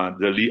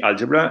 The Lie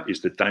algebra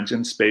is the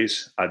tangent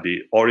space at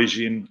the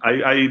origin.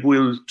 I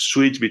will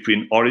switch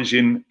between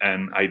origin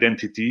and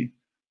identity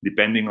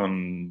depending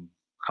on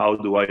how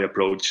do I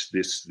approach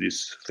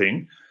this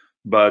thing,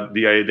 but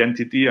the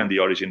identity and the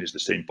origin is the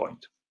same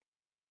point.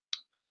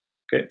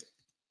 Okay.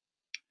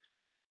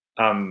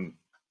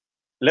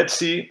 Let's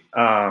see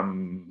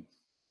how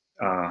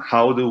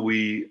do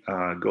we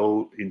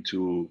go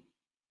into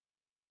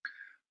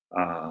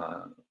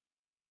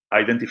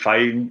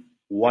identifying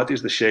what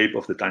is the shape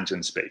of the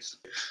tangent space.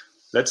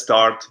 Let's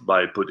start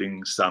by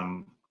putting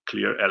some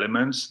clear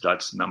elements.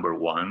 That's number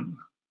one.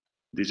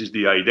 This is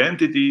the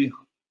identity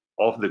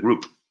of the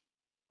group,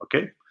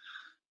 okay?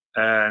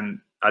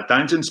 And a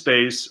tangent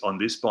space on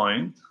this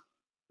point,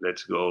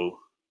 let's go.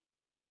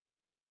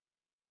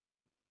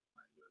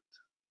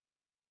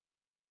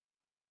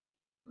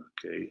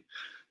 Okay,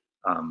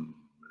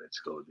 let's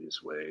go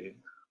this way.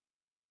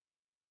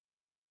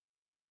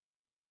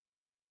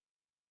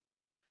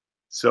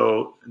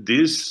 So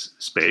this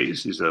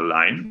space is a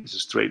line, it's a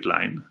straight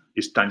line,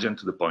 is tangent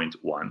to the point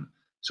 1.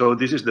 So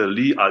this is the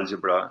Lie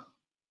algebra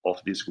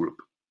of this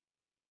group,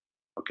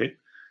 okay?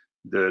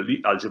 The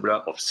Lie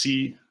algebra of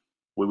C,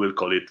 we will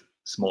call it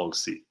small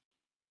c.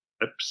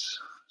 Oops,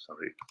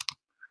 sorry,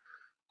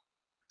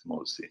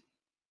 small c,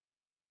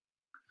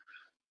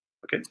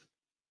 okay?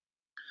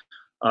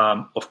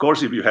 Of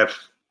course, if you have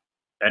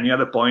any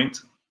other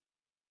point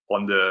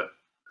on the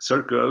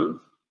circle,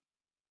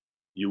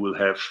 you will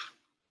have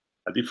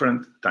a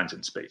different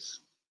tangent space,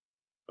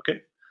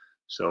 okay?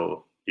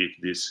 So if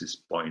this is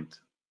point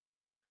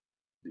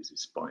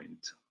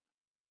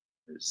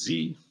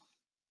Z,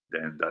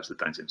 then that's the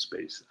tangent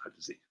space at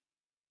Z,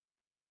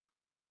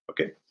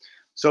 okay?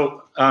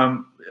 So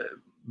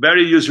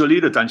very usually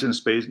the tangent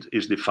space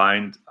is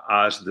defined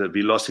as the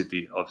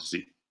velocity of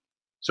Z.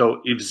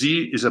 So if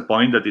Z is a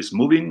point that is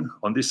moving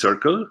on this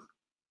circle,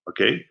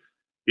 okay,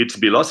 its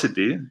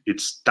velocity,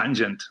 it's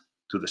tangent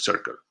to the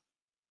circle,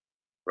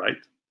 right?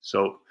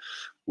 So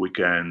we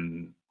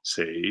can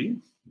say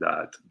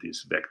that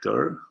this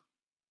vector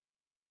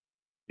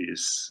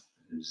is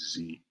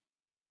Z.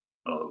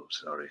 Oh,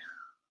 sorry.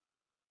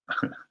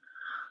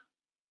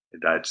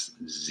 That's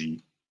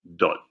Z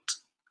dot.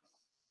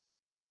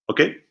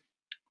 Okay,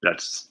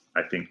 that's,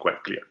 I think,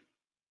 quite clear.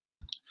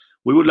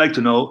 We would like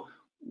to know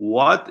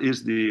what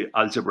is the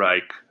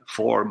algebraic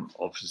form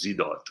of Z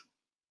dot.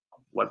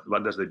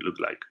 What does it look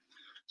like?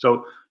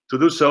 So to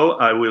do so,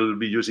 I will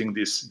be using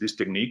this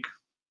technique,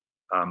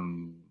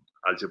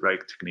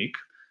 algebraic technique.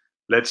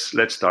 Let's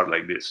start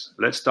like this.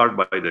 Let's start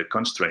by the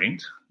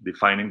constraint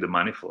defining the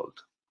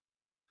manifold.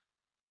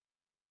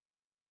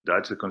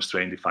 That's the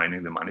constraint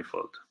defining the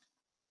manifold.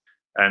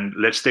 And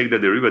let's take the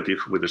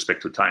derivative with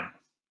respect to time.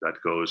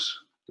 That goes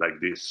like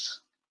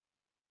this.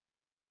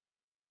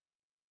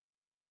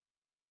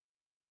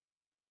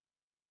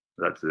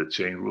 That's the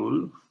chain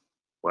rule.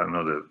 Well,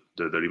 no,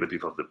 the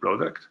derivative of the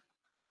product.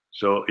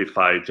 So if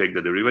I take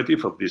the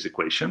derivative of this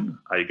equation,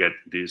 I get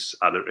this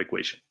other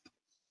equation.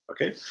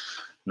 Okay.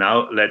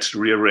 Now let's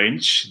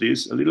rearrange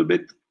this a little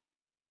bit.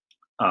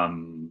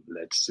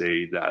 Let's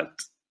say that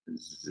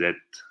Z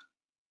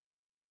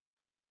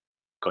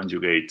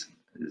conjugate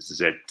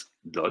Z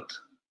dot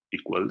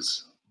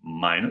equals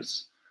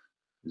minus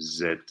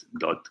Z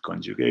dot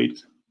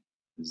conjugate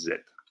Z.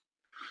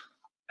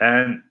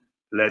 And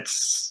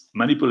let's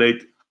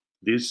manipulate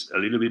this a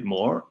little bit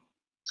more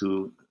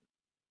to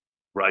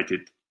write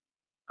it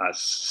as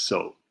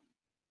so.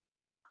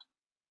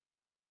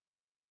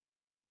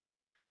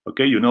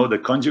 Okay, you know the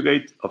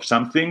conjugate of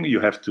something, you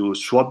have to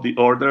swap the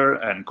order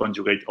and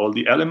conjugate all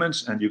the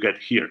elements, and you get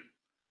here.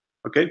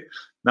 Okay,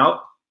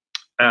 now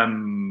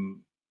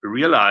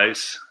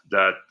realize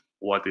that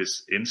what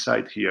is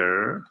inside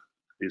here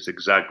is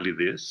exactly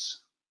this.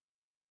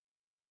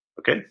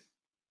 Okay,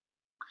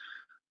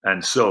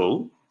 and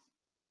so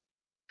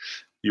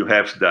you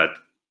have that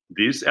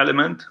this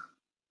element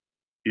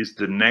is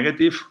the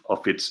negative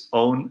of its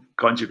own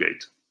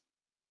conjugate.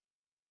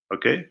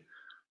 Okay,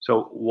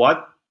 so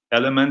what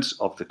elements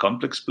of the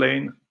complex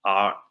plane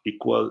are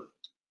equal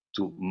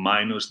to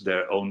minus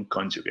their own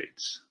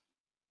conjugates?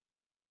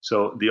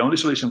 So the only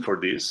solution for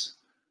this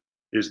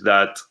is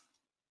that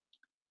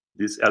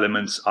these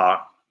elements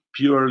are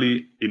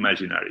purely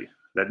imaginary.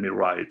 Let me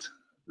write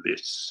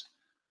this.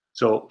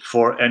 So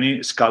for any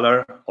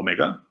scalar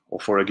omega, or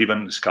for a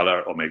given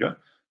scalar omega,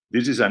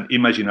 this is an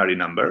imaginary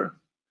number.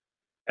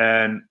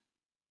 And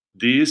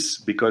this,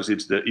 because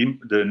it's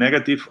the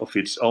negative of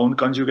its own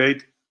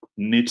conjugate,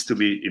 needs to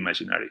be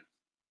imaginary.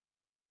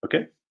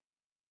 Okay?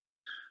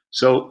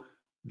 So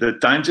the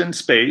tangent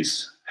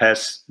space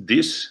has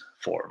this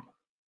form.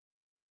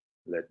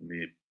 Let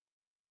me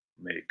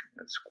make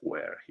a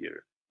square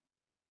here.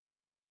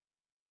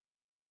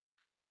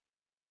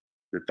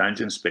 The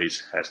tangent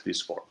space has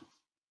this form.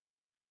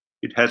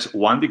 It has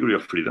 1 degree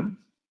of freedom.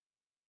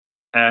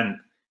 And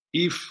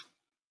if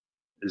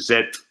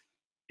Z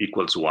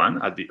equals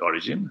 1 at the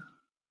origin,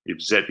 if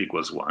Z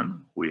equals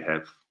 1, we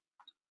have,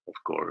 of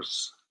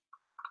course,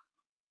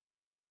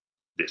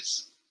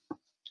 this.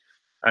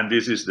 And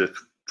this is the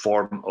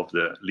form of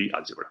the Lie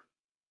algebra.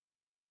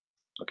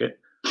 Okay.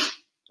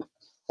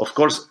 Of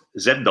course,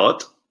 Z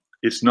dot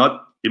is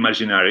not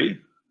imaginary,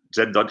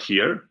 Z dot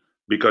here,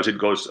 because it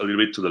goes a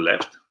little bit to the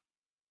left.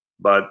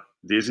 But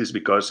this is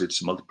because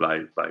it's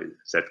multiplied by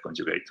Z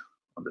conjugate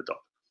on the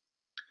top.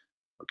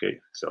 Okay,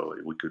 so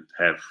we could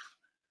have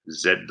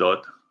Z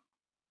dot.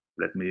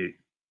 Let me.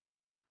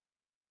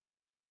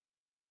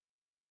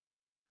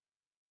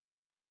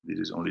 This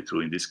is only true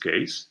in this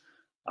case.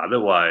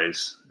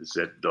 Otherwise,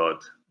 Z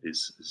dot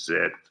is Z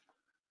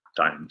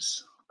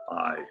times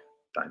I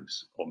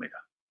times omega.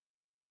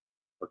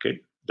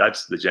 Okay,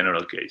 that's the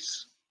general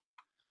case.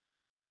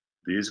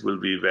 This will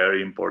be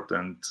very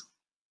important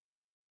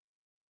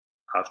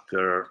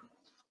after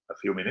a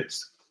few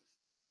minutes,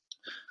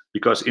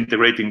 because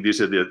integrating this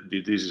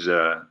is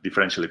a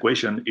differential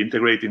equation.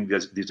 Integrating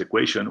this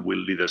equation will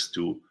lead us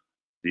to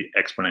the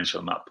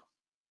exponential map.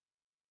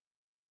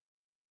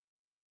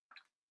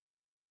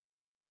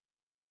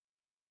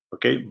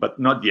 Okay, but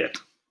not yet.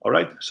 All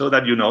right, so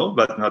that you know,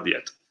 but not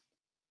yet.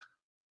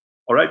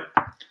 All right,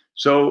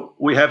 so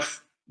we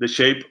have the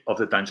shape of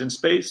the tangent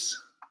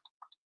space,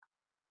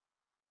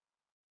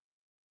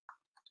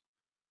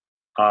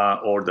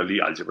 or the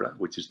Lie algebra,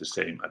 which is the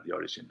same at the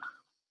origin.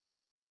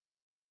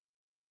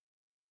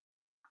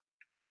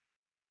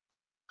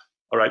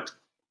 All right,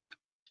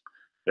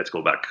 let's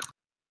go back.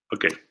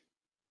 Okay,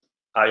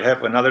 I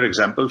have another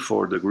example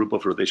for the group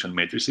of rotation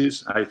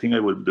matrices. I think I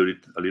will do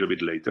it a little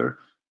bit later.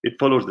 It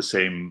follows the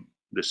same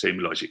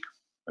logic.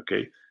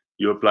 Okay,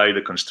 you apply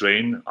the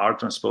constraint R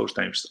transpose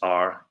times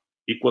R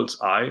equals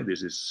I.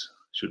 This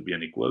should be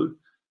an equal,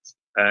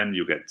 and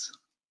you get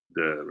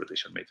the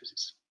rotation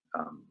matrices.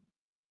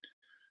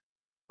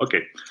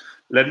 Okay,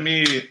 let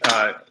me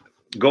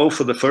go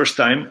for the first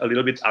time a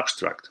little bit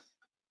abstract.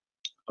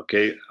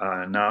 Okay,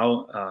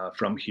 now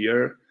from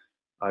here,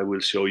 I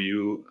will show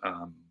you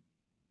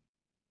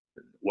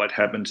what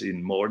happens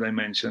in more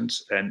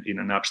dimensions and in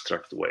an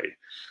abstract way.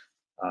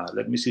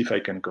 Let me see if I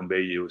can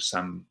convey you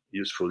some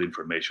useful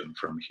information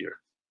from here.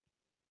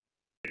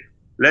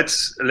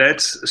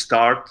 Let's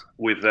start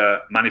with a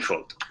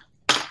manifold.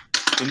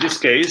 In this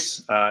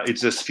case,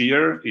 it's a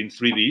sphere in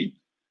 3D.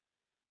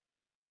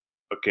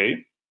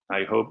 Okay,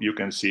 I hope you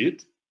can see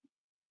it.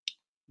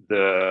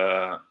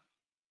 The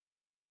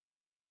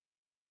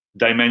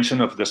dimension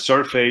of the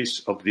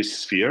surface of this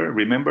sphere,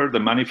 remember the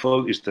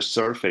manifold is the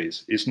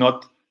surface, it's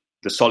not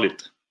the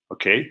solid,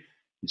 okay?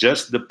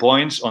 Just the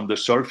points on the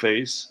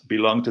surface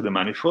belong to the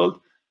manifold,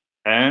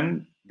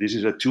 and this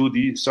is a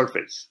 2D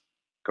surface,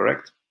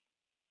 correct?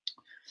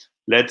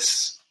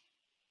 Let's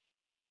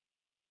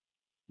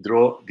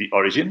draw the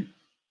origin.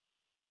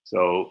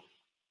 So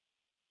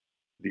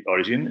the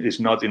origin is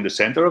not in the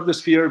center of the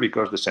sphere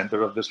because the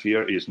center of the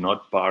sphere is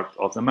not part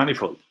of the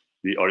manifold.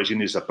 The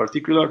origin is a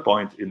particular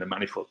point in the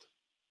manifold.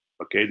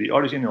 Okay, the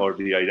origin or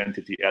the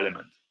identity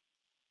element.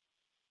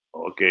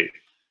 Okay,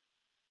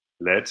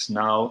 let's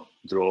now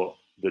draw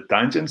the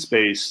tangent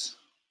space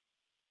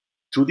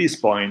to this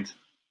point,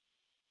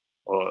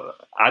 or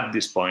at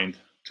this point,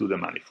 to the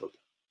manifold.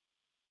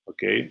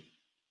 Okay,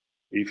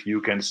 if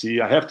you can see,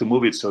 I have to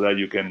move it so that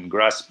you can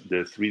grasp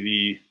the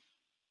 3D,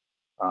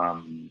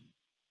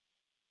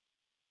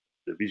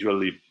 the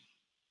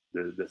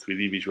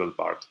 3D visual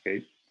part.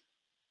 Okay,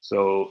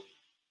 so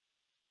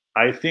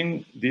I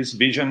think this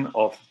vision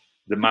of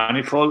the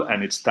manifold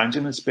and its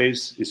tangent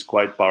space is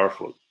quite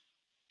powerful.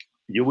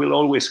 You will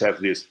always have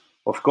this.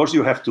 Of course,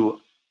 you have to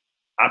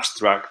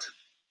abstract.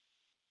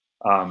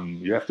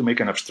 You have to make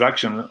an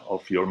abstraction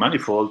of your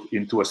manifold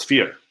into a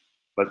sphere,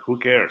 but who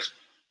cares?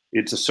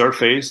 It's a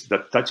surface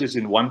that touches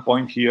in one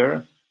point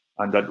here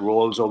and that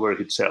rolls over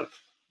itself.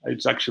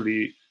 It's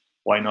actually,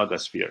 why not a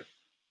sphere?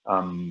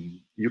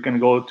 You can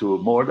go to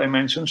more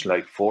dimensions,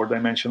 like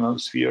 4-dimensional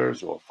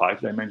spheres or 5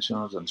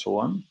 dimensionals and so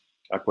on.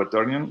 A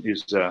quaternion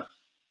is,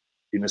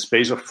 in a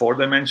space of 4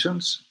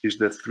 dimensions, is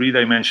the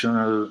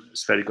 3-dimensional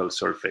spherical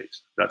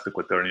surface. That's the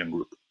quaternion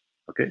group,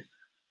 okay?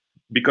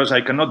 Because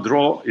I cannot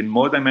draw in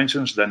more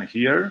dimensions than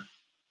here,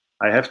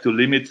 I have to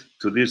limit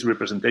to this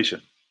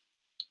representation.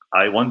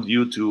 I want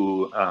you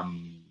to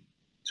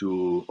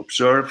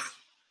observe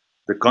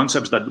the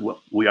concepts that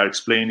we are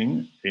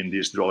explaining in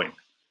this drawing.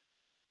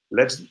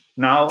 Let's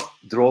now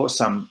draw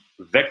some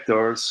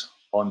vectors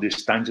on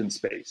this tangent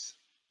space,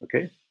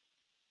 okay?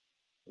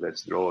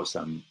 Let's draw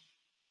some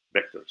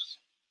vectors.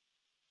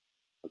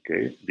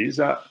 Okay, these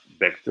are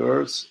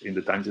vectors in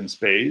the tangent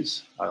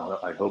space.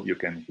 I hope you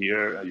can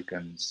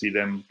see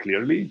them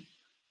clearly.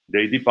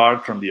 They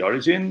depart from the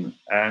origin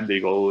and they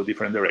go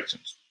different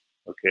directions.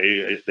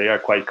 Okay, they are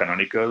quite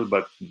canonical,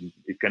 but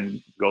it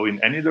can go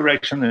in any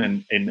direction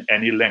and in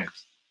any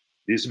length.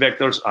 These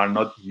vectors are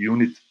not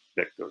unit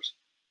vectors.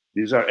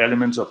 These are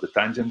elements of the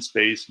tangent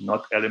space,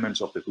 not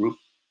elements of the group.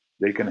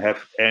 They can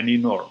have any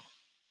norm,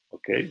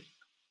 okay?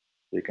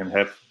 They can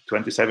have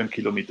 27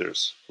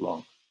 kilometers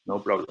long, no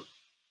problem.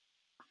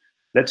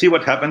 Let's see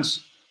what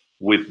happens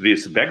with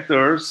these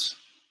vectors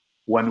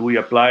when we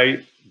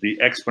apply the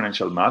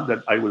exponential map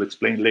that I will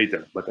explain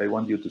later, but I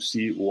want you to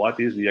see what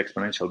is the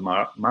exponential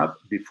map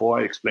before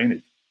I explain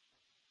it.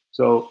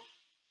 So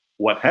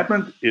what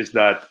happened is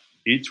that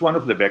each one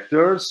of the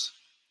vectors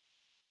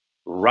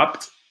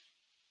wrapped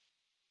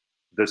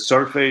the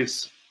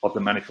surface of the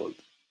manifold.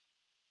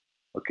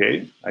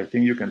 Okay, I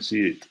think you can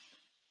see it.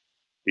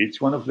 Each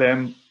one of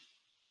them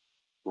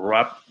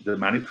wrapped the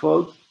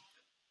manifold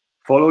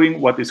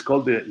following what is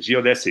called the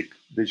geodesic.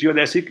 The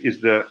geodesic is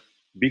the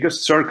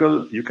biggest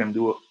circle you can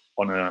do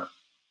on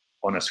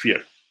a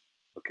sphere,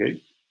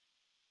 okay?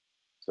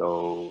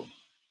 So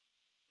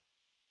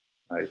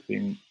I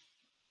think it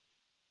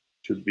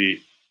should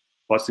be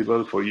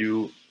possible for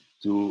you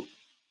to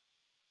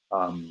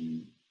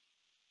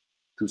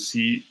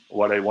see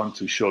what I want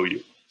to show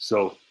you.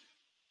 So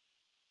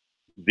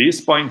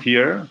this point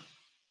here,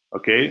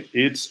 okay,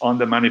 it's on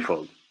the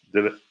manifold.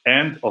 The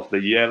end of the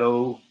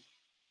yellow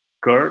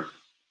curve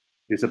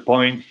is a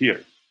point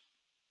here,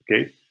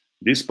 okay?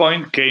 This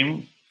point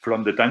came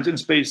from the tangent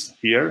space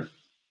here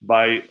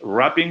by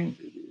wrapping.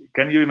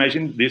 Can you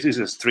imagine this is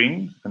a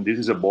string and this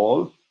is a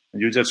ball,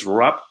 and you just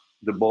wrap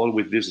the ball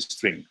with this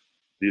string.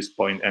 This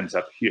point ends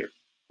up here,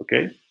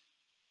 okay?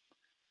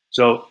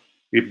 So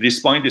if this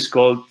point is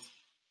called,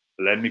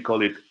 let me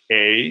call it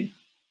A,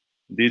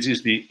 this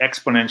is the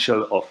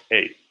exponential of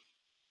A.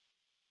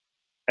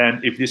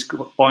 And if this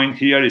point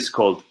here is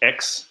called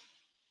X,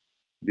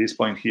 this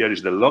point here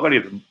is the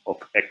logarithm of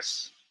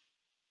X.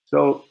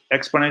 So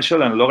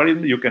exponential and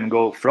logarithm, you can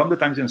go from the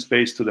tangent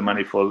space to the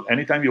manifold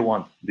anytime you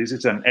want. This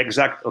is an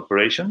exact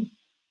operation.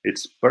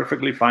 It's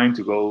perfectly fine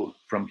to go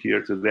from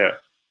here to there.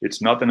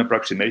 It's not an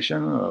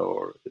approximation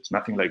or it's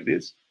nothing like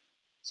this.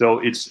 So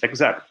it's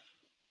exact.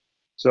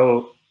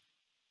 So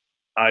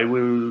I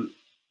will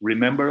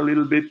remember a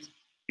little bit.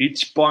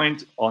 Each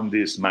point on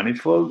this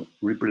manifold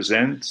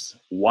represents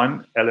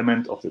one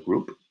element of the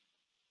group.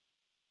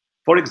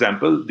 For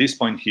example, this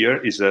point here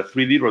is a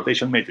 3D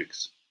rotation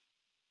matrix.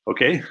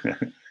 Okay,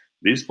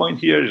 this point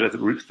here is a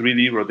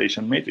 3D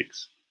rotation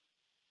matrix.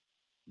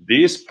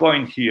 This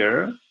point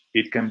here,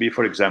 it can be,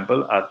 for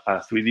example,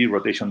 a 3D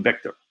rotation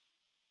vector.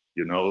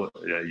 You know,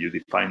 you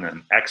define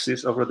an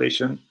axis of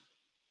rotation,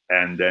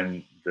 and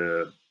then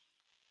the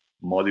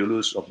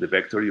modulus of the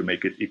vector, you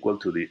make it equal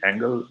to the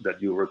angle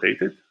that you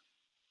rotated.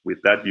 With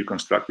that, you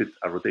constructed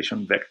a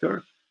rotation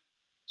vector.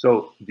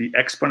 So the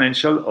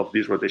exponential of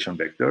this rotation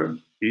vector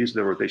is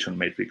the rotation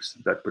matrix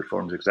that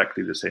performs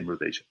exactly the same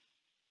rotation.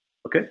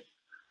 Okay?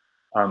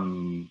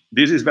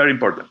 This is very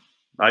important.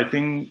 I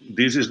think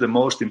this is the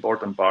most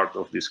important part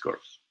of this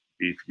course.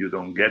 If you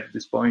don't get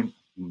this point,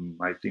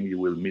 I think you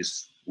will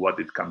miss what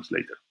it comes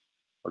later.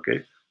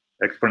 Okay?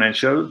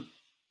 Exponential,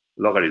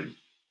 logarithm.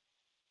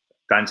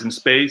 Tangent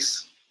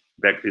space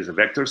is a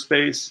vector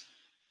space.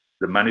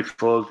 The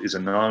manifold is a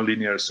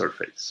nonlinear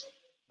surface.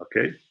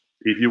 Okay?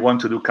 If you want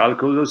to do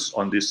calculus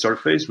on this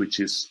surface, which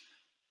is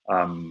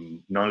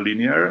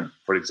nonlinear.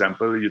 For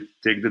example, you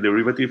take the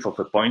derivative of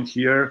a point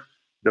here,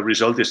 the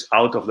result is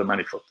out of the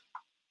manifold.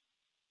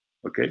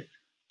 Okay,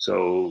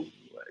 so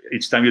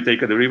each time you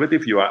take a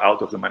derivative, you are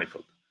out of the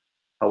manifold.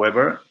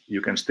 However,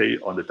 you can stay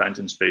on the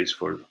tangent space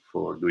for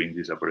doing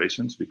these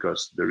operations,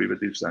 because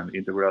derivatives and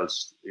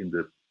integrals in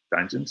the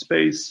tangent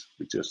space,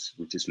 which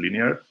is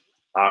linear,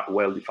 are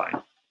well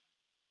defined.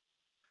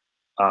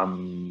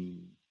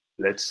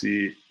 Let's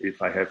see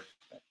if I have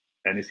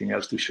anything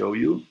else to show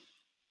you.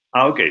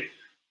 Okay.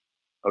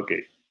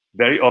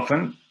 Very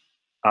often,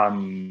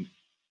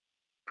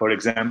 for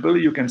example,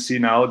 you can see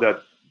now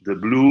that the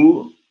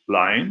blue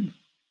line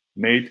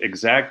made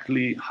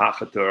exactly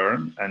half a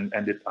turn and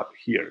ended up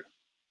here,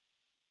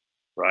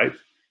 right?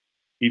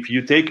 If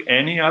you take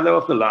any other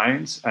of the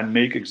lines and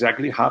make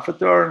exactly half a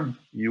turn,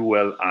 you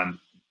will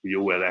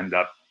end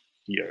up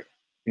here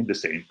in the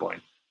same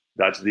point.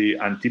 That's the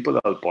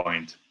antipodal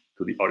point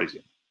to the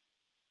origin.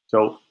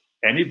 So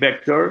any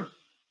vector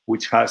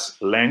which has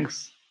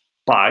length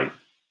pi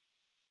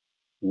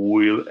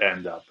will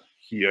end up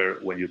here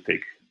when you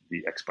take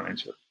the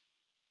exponential,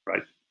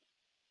 right?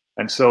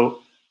 And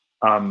so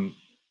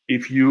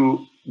if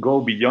you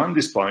go beyond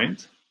this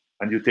point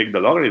and you take the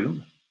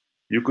logarithm,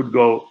 you could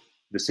go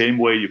the same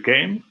way you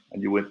came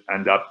and you would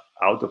end up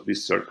out of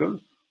this circle,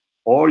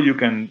 or you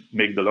can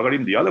make the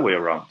logarithm the other way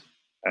around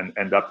and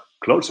end up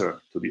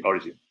closer to the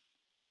origin.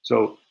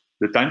 So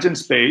the tangent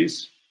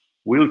space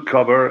will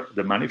cover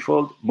the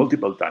manifold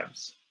multiple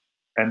times.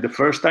 And the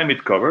first time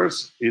it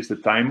covers is the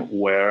time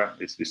where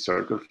it's this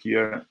circle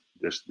here,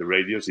 the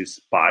radius is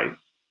pi.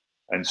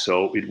 And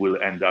so it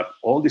will end up,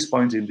 all these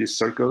points in this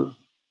circle,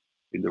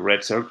 in the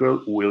red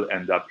circle, will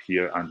end up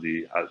here at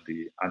the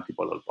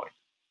antipodal point.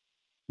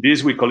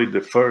 This, we call it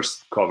the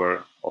first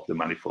cover of the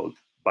manifold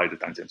by the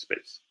tangent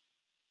space.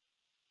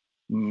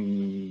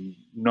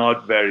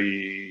 Not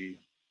very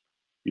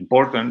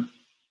important.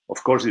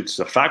 Of course, it's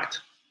a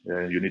fact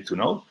you need to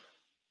know,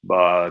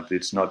 but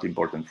it's not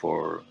important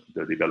for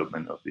the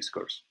development of this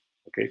course,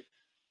 okay?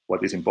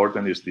 What is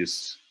important is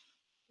this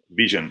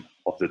vision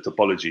of the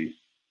topology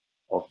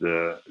of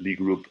the Lie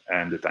group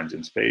and the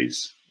tangent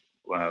space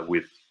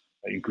with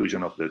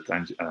inclusion of the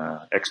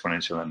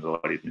exponential and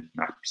logarithmic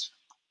maps.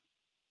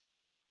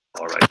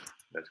 All right,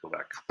 let's go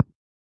back.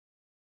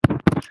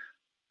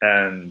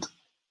 And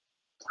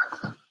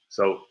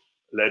so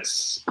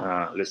let's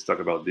talk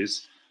about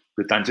this.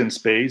 The tangent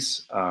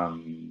space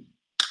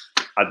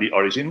at the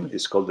origin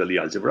is called the Lie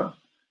algebra,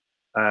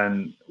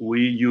 and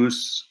we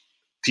use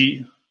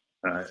T.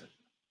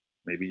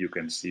 Maybe you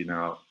can see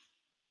now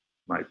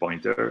my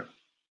pointer.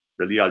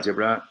 The Lie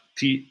algebra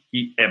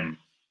TEM.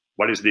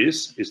 What is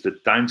this? It's the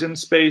tangent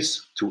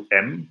space to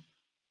M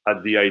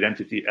at the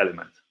identity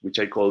element, which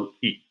I call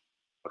E.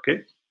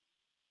 Okay,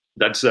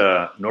 that's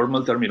a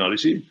normal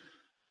terminology,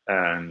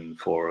 and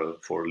for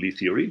Lie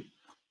theory,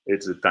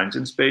 it's the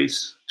tangent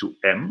space to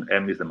M.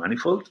 M is the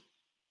manifold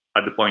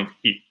at the point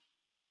E.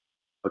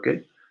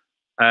 Okay,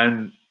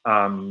 and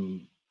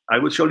I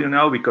will show you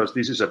now, because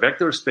this is a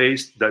vector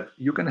space, that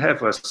you can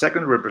have a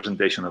second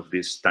representation of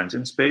this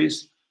tangent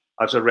space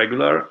as a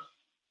regular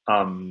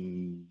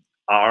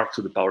R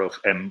to the power of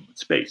M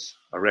space,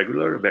 a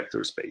regular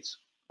vector space,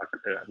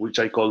 which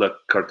I call a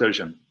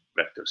Cartesian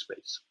vector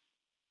space.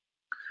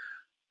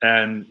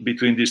 And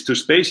between these two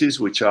spaces,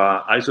 which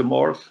are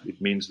isomorph,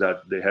 it means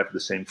that they have the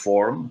same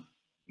form.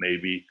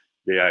 Maybe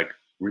they are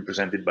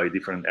represented by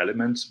different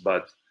elements,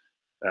 but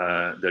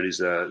there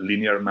is a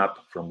linear map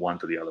from one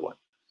to the other one.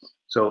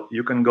 So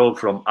you can go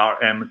from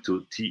Rm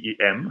to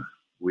TEM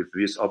with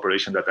this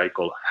operation that I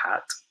call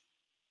hat.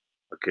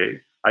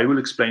 Okay, I will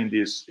explain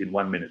this in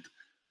 1 minute,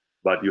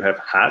 but you have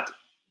hat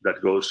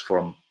that goes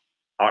from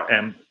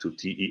Rm to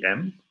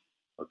TEM,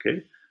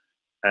 okay,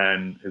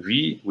 and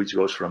V, which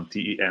goes from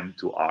TEM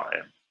to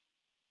Rm.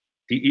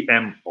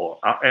 TEM or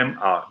Rm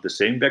are the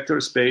same vector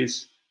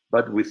space,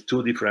 but with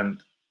two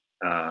different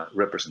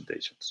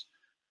representations.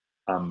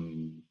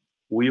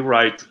 We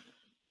write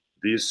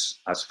this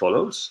as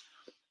follows.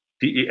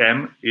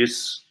 TEM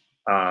is,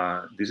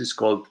 this is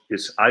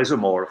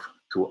isomorph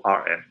to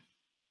Rm,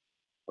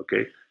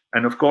 okay?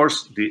 And of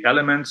course, the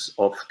elements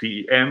of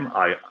TEM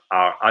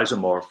are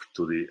isomorph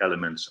to the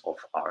elements of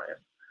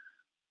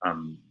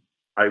Rm.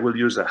 I will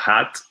use a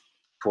hat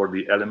for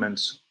the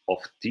elements of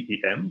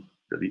TEM,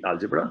 the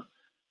algebra,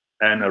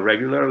 and a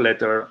regular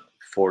letter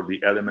for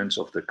the elements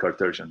of the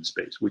Cartesian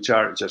space, which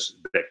are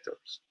just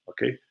vectors,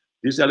 okay?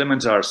 These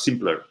elements are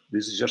simpler.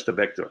 This is just a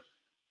vector.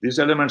 These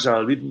elements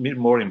are a little bit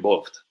more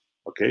involved,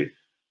 okay?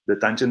 The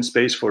tangent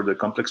space for the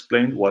complex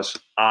plane was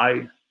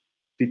I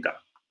theta,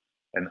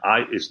 and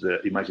I is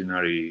the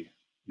imaginary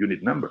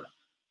unit number.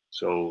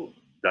 So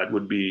that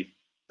would be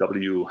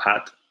W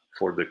hat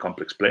for the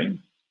complex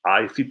plane,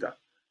 I theta.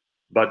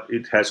 But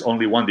it has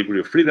only 1 degree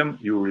of freedom.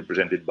 You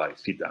represent it by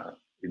theta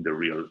in the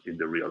real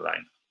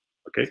line,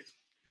 okay?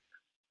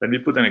 Let me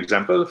put an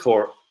example.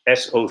 For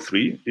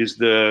SO3 is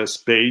the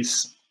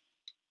space,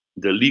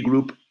 the Lie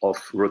group of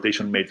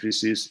rotation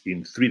matrices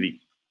in 3D,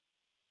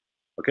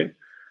 okay?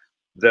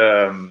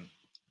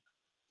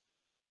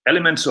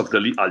 elements of the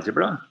Lie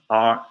algebra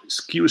are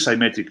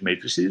skew-symmetric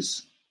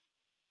matrices,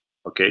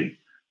 okay?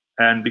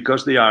 And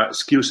because they are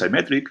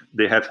skew-symmetric,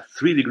 they have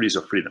 3 degrees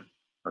of freedom,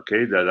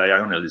 okay? The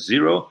diagonal is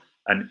 0,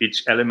 and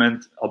each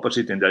element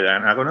opposite in the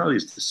diagonal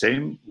is the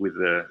same with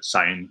the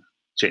sign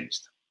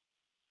changed,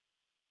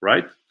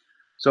 right?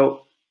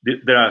 So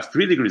there are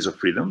 3 degrees of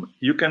freedom.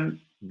 You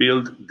can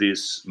build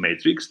this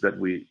matrix that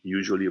we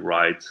usually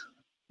write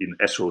in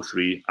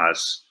SO3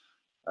 as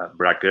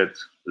bracket,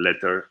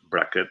 letter,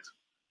 bracket,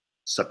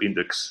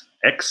 subindex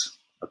x,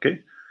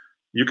 okay?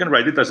 You can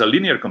write it as a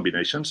linear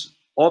combinations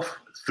of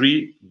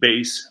 3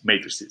 base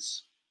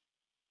matrices,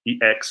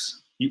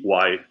 EX,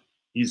 EY,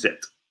 EZ,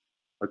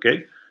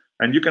 okay?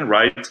 And you can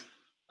write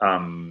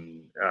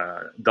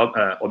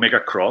omega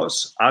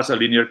cross as a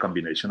linear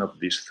combination of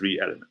these 3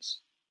 elements,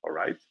 all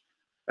right?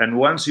 And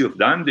once you've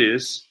done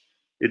this,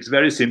 it's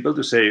very simple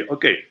to say,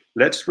 okay,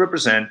 let's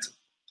represent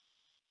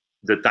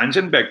the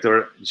tangent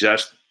vector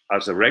just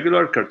as a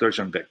regular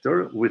Cartesian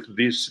vector with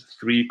these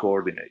 3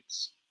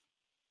 coordinates.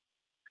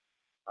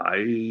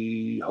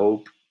 I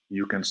hope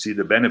you can see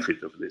the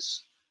benefit of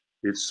this.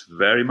 It's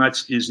very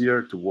much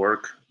easier to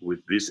work with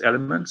these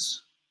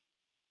elements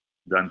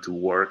than to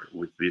work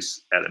with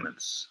these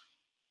elements,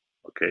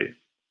 okay?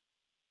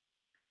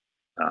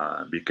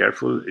 Be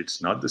careful,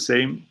 it's not the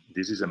same.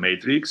 This is a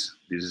matrix,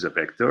 this is a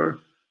vector.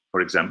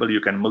 For example, you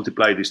can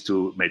multiply these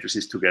 2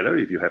 matrices together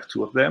if you have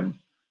 2 of them.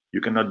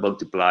 You cannot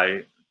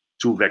multiply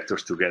 2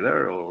 vectors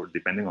together, or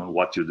depending on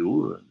what you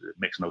do, it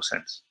makes no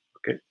sense,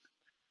 okay?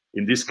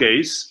 In this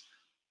case,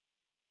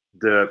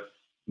 the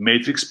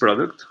matrix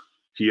product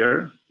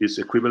here is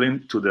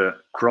equivalent to the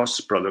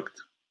cross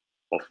product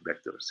of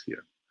vectors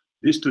here.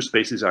 These 2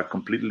 spaces are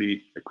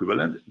completely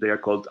equivalent. They are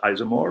called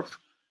isomorph,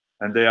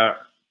 and they are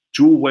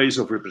 2 ways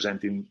of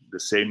representing the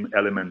same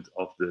element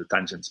of the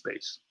tangent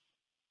space.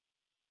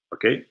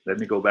 Okay, let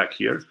me go back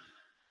here.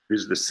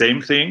 This is the same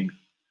thing,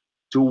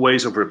 2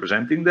 ways of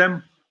representing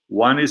them.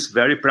 One is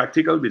very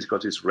practical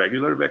because it's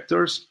regular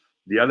vectors.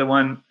 The other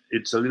one,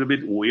 it's a little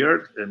bit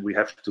weird, and we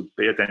have to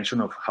pay attention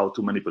of how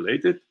to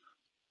manipulate it.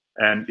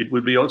 And it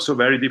will be also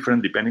very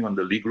different depending on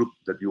the Lie group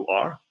that you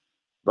are.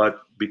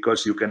 But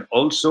because you can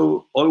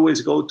also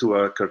always go to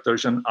a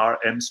Cartesian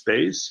Rm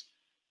space,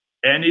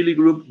 any Lie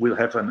group will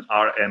have an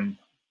Rm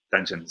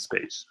tangent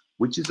space,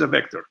 which is a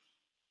vector,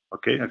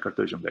 okay, a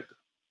Cartesian vector.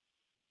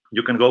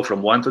 You can go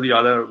from one to the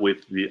other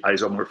with the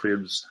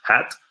isomorphisms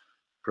hat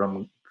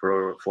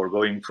for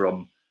going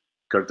from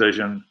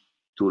Cartesian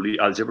to Lie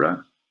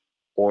algebra,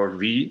 or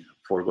V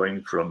for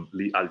going from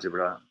Lie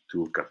algebra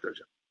to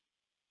Cartesian.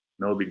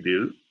 No big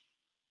deal,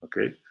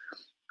 okay?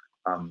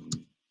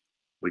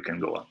 We can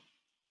go on.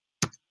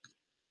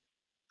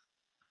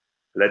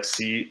 Let's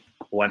see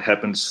what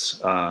happens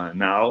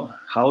now.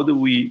 How do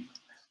we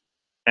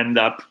end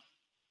up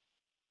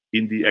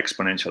in the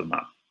exponential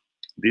map?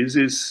 This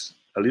is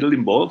a little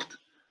involved,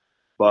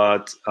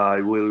 but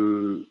I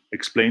will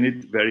explain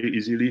it very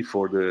easily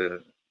for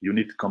the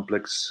unit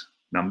complex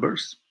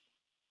numbers.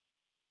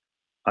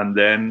 And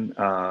then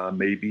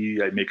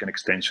maybe I make an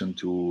extension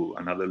to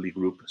another Lie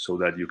group so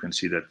that you can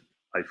see that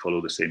I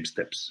follow the same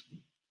steps.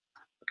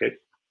 Okay,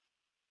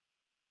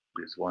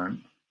 this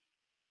one.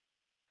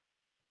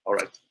 All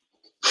right,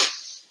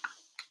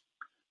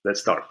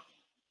 let's start.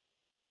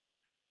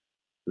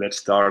 Let's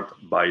start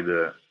by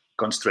the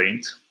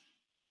constraint.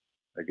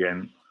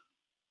 Again,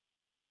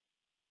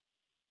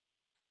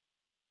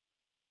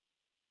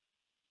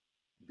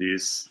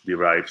 this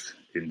derived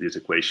in this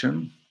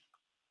equation.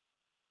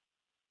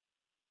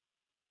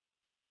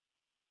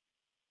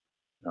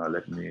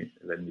 Let me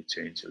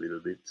change a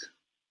little bit.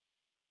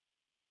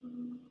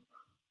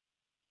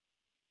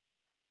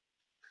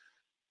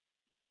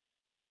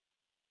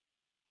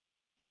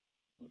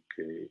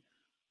 Okay.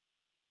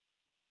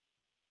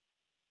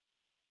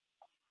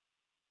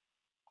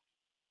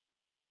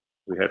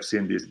 We have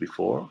seen this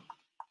before.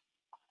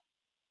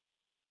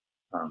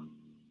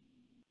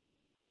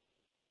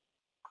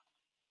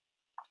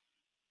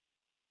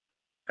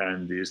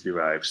 And this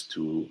derives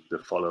to the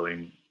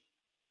following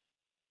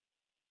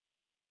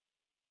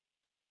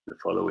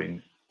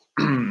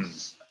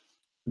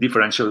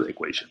differential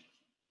equation.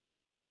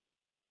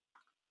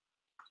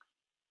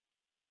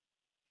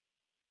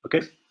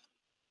 Okay.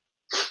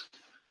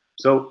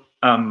 So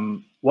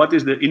what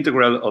is the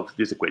integral of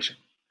this equation?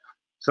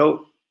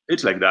 So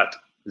it's like that.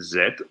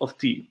 Z of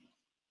t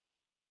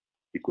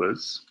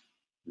equals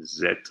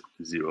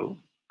z0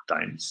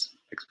 times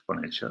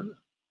exponential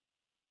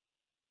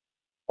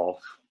of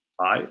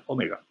I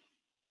omega.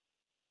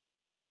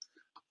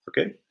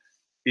 Okay.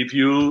 If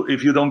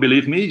you don't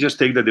believe me, just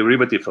take the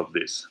derivative of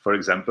this. For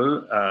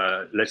example,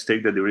 let's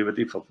take the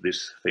derivative of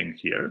this thing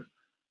here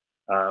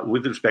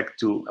with respect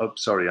to. Oh,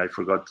 sorry, I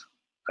forgot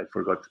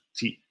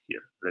t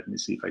here. Let me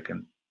see if I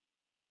can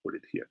put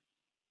it here.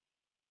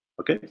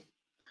 Okay.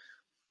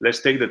 Let's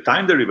take the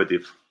time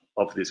derivative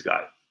of this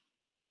guy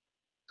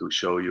to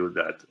show you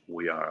that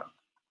we are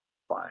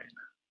fine.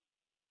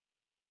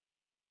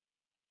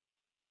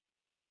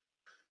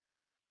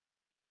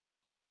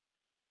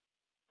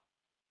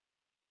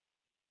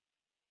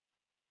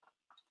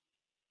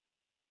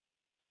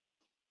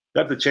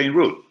 That's the chain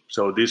rule.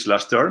 So this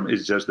last term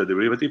is just the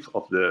derivative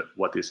of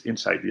what is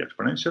inside the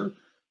exponential,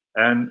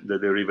 and the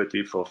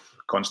derivative of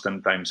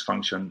constant times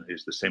function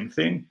is the same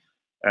thing,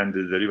 and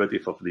the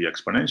derivative of the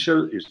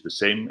exponential is the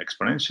same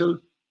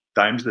exponential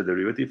times the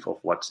derivative of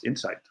what's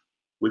inside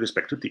with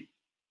respect to t.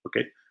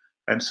 Okay,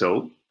 and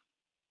so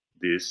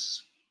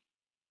this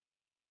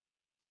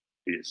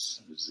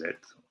is z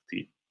of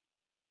t,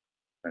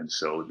 and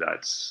so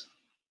that's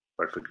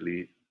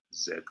perfectly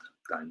z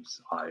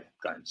times I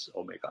times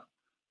omega,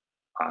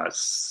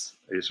 as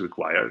is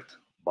required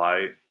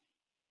by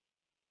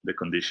the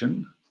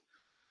condition.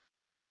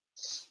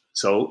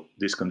 So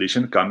this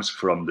condition comes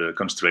from the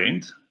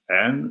constraint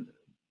and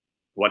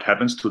what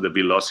happens to the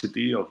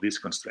velocity of this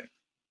constraint.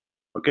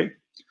 Okay,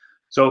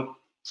 so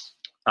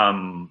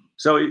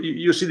so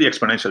you see the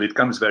exponential. It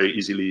comes very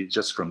easily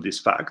just from this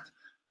fact.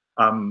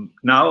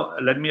 Now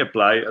let me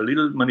apply a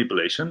little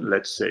manipulation.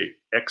 Let's say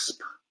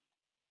exp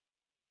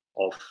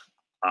of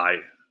I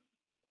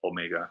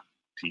omega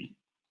t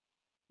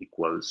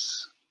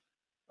equals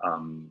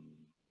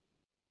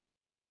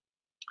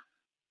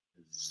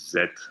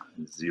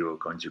z0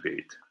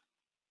 conjugate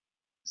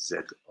z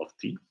of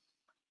t,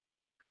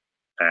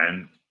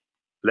 and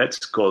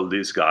let's call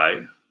this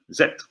guy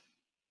z.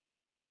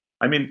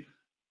 I mean,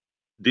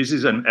 this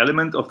is an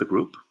element of the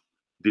group.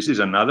 This is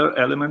another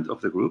element of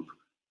the group.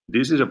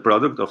 This is a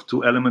product of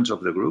two elements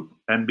of the group.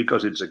 And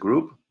because it's a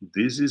group,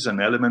 this is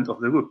an element of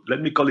the group. Let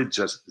me call it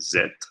just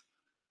z.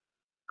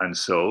 And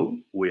so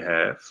we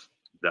have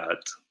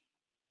that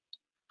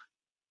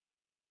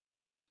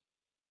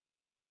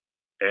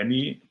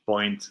any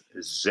point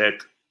z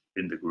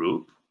in the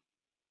group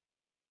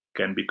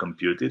can be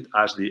computed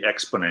as the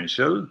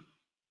exponential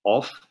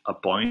of a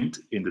point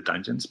in the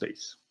tangent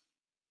space.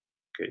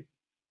 Okay,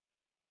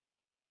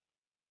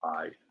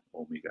 I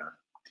omega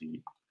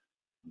t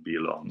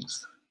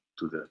belongs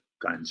to the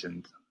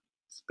tangent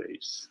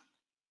space.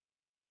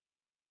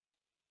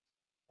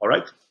 All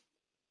right.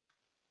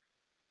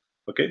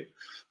 Okay.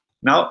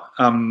 Now,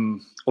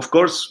 of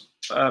course,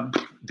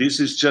 this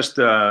is just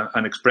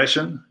an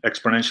expression.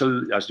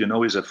 Exponential, as you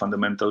know, is a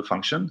fundamental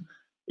function.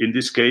 In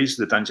this case,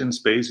 the tangent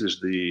space is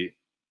the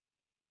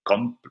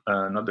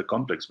not the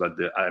complex, but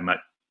the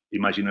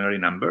imaginary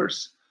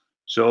numbers.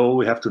 So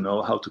we have to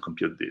know how to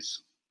compute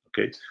this.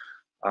 Okay.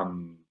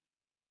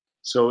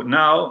 So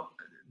now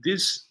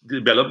this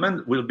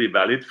development will be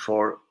valid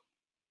for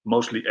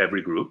mostly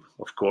every group.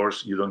 Of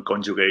course, you don't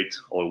conjugate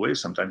always.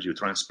 Sometimes you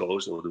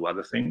transpose or do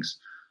other things,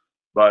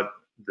 but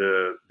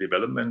the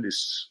development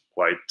is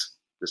quite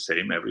the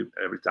same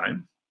every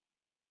time.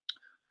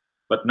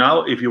 But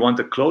now, if you want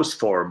a closed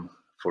form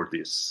for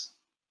this,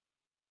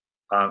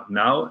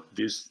 now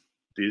this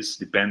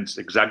depends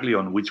exactly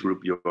on which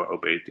group you are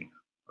operating.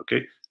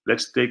 Okay,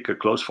 let's take a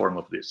closed form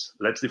of this.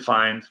 Let's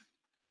define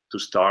to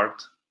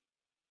start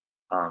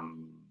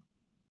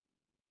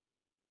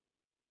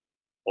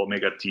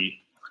omega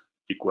t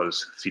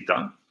equals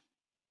theta.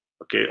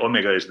 Okay,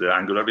 omega is the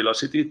angular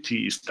velocity,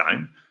 t is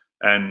time,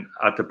 and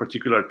at a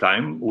particular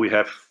time we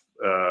have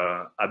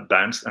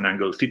advanced an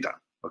angle theta.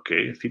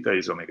 Okay, theta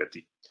is omega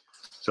t,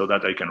 so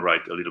that I can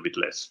write a little bit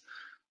less.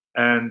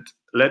 And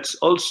let's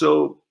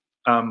also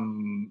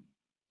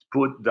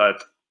put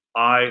that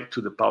I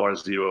to the power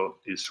 0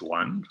 is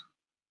 1,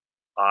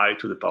 I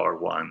to the power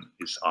 1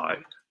 is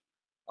I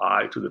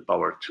to the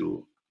power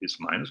 2 is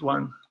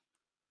 -1,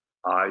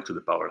 I to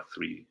the power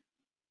 3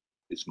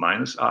 is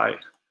 -I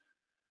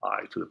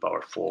to the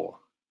power 4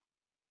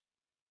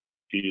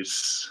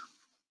 is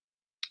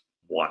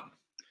 1.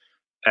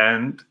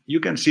 And you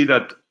can see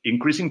that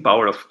increasing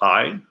power of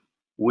I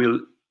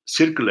will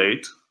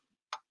circulate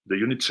the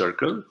unit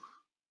circle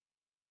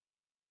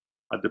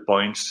at the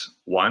points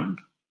 1,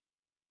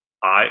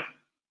 I,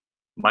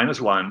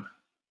 -1,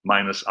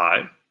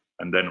 -I,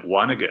 and then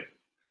 1 again.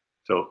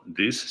 So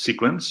this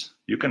sequence,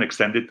 you can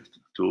extend it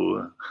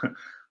to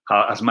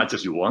as much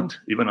as you want,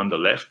 even on the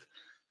left.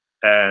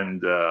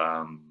 And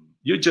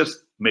you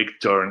just make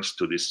turns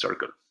to this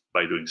circle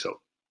by doing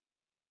so.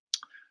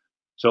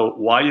 So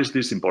why is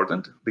this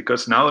important?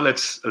 Because now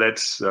let's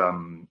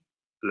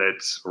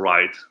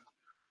write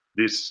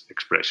this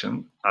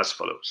expression as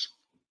follows.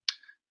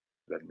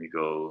 Let me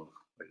go,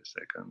 wait a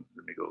second,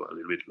 let me go a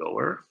little bit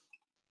lower.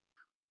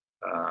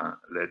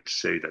 Let's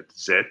say that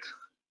z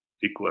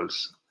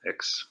equals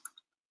x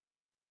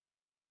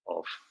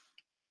of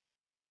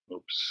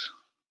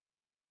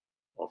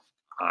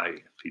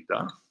I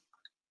theta.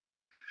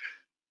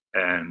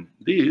 And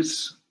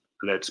this,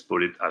 let's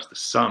put it as the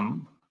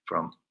sum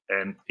from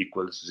n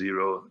equals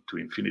 0 to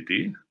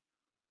infinity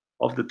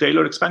of the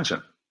Taylor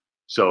expansion.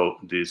 So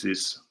this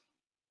is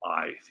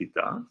I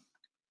theta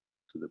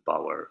to the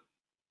power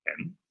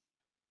n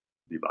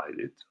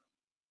divided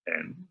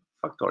n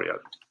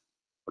factorial.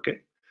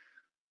 Okay.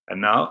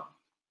 And now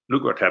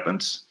look what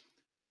happens.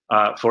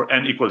 For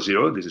n equals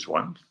 0, this is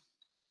 1.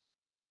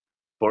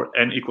 For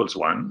n equals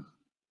 1,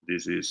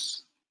 this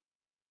is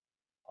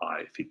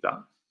I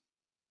theta.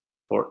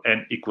 For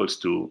n equals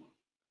 2,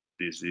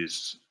 this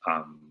is,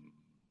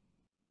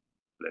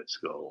 let's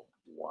go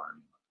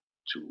 1,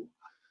 2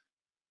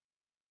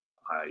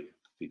 I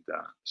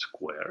theta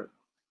square.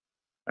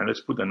 And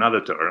let's put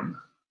another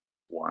term,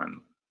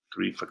 1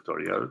 3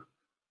 factorial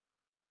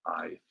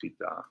I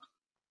theta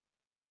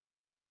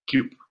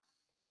cube.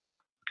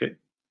 Okay,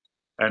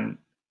 and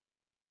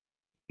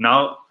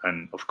now,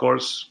 and of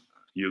course,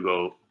 you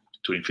go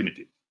to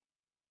infinity.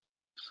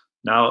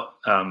 Now,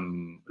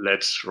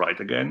 let's write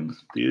again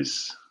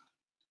this.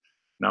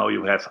 Now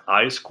you have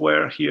I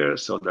square here,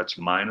 so that's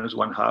minus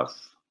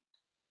 1/2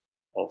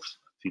 of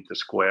theta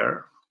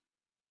square.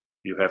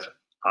 You have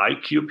I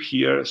cube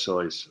here, so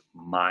it's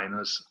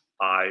minus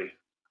I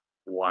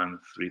 1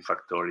 3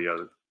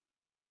 factorial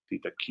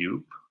theta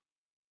cube.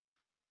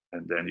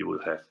 And then you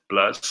will have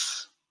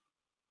plus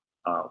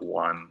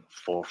 1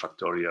 4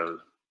 factorial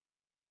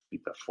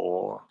theta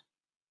 4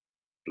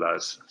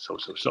 plus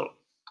so.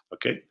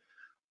 Okay,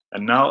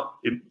 and now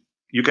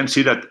you can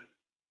see that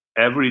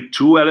every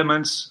 2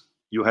 elements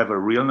you have a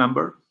real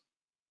number,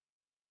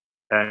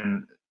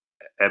 and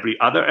every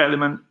other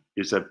element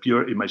is a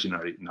pure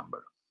imaginary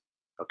number.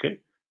 Okay,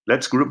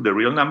 let's group the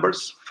real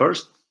numbers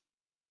first.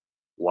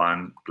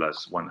 1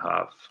 plus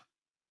 1/2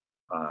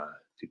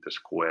 theta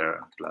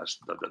square plus ...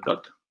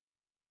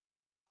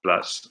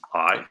 plus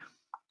I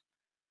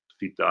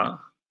theta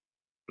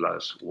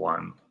plus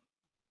 1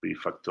 3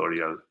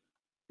 factorial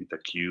theta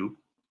cube.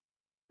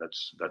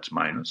 That's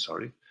minus,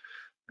 sorry,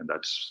 and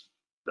that's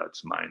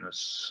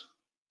minus,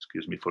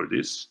 excuse me for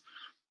this,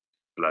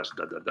 plus ...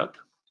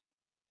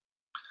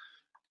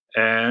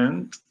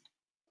 And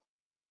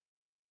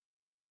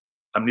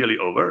I'm nearly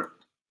over.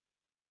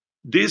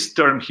 This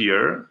term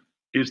here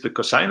is the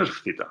cosinus of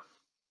theta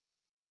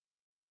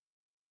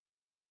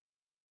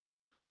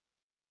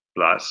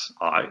plus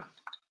I,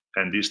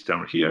 and this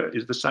term here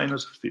is the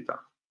sinus of theta.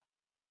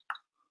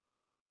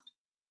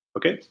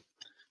 Okay,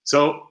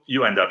 so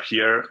you end up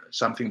here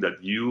something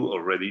that you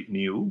already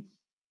knew,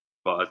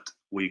 but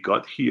we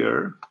got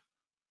here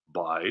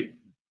by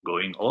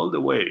going all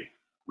the way,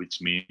 which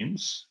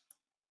means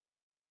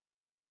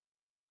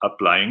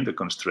applying the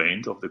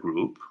constraint of the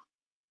group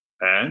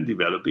and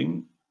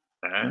developing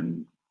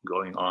and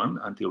going on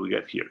until we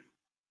get here.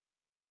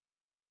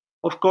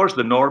 Of course,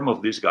 the norm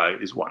of this guy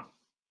is 1.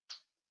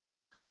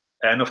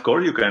 And of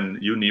course,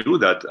 you knew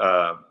that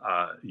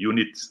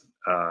unit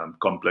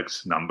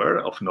complex number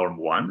of norm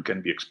 1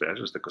 can be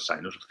expressed as the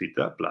cosinus of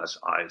theta plus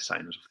I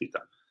sinus of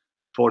theta.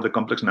 For the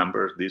complex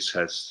number, this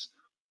has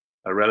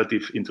a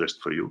relative interest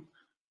for you,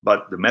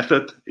 but the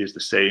method is the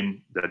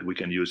same that we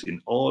can use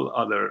in all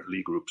other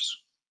Lie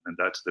groups, and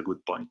that's the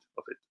good point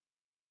of it.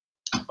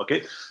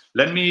 Okay,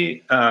 let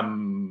me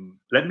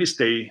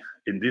stay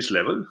in this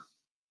level.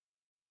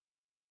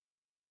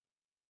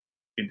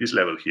 In this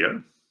level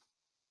here.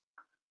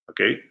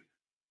 Okay,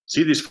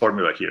 see this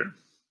formula here.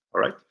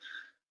 All right,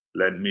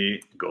 let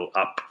me go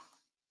up.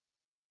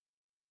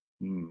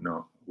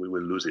 No, we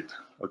will lose it.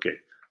 Okay,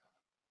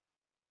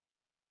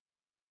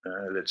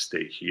 let's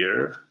stay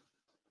here.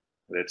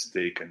 Let's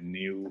take a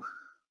new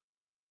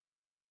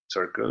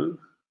circle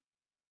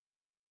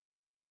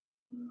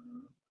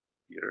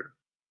here.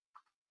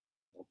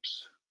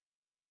 Oops,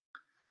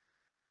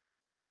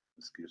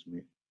 excuse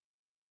me.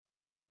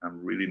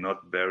 I'm really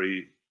not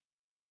very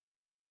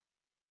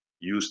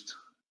used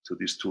to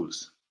these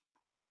tools.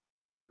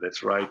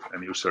 Let's write a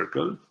new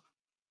circle.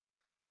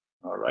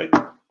 All right.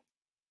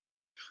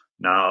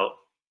 Now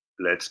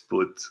let's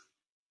put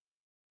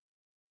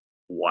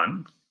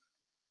 1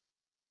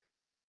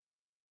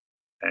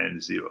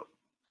 and 0.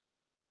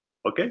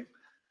 Okay,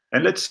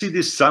 and let's see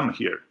this sum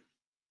here.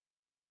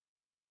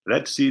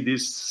 Let's see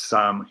this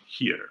sum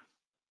here,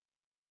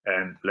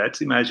 and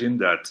let's imagine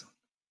that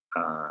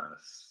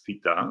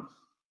theta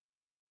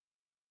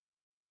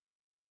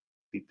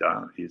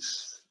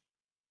is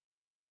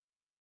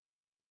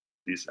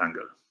this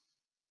angle,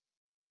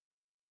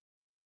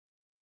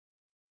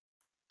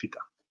 theta.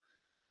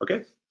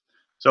 Okay,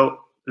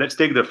 so let's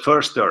take the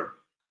first term.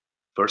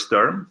 First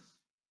term,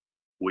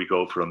 we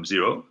go from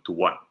 0 to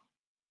 1.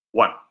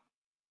 1.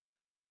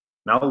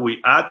 Now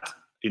we add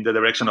in the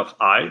direction of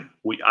I,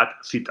 we add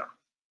theta.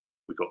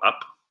 We go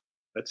up.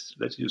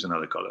 Let's use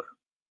another color,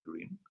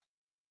 green.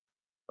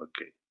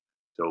 Okay,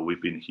 so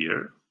we've been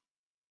here.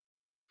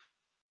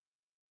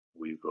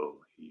 We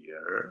go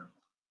here.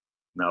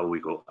 Now we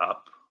go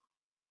up,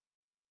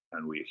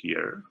 and we're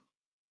here.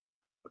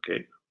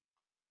 Okay.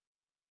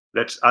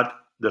 Let's add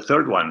the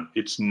third one.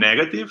 It's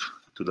negative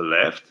to the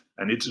left,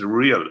 and it's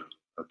real.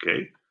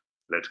 Okay.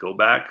 Let's go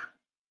back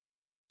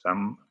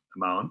some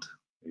amount.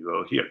 We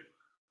go here.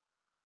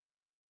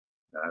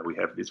 We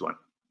have this one.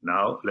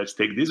 Now let's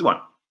take this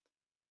one.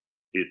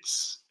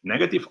 It's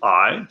negative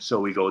I, so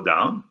we go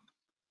down,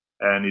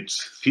 and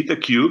it's theta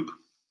cube,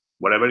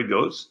 whatever it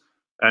goes,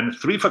 and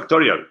 3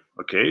 factorial.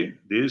 Okay,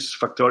 this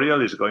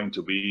factorial is going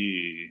to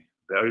be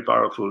very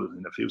powerful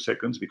in a few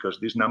seconds because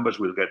these numbers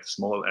will get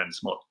small and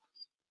small.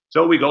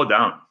 So we go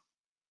down.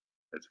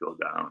 Let's go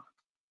down.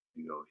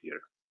 We go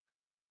here.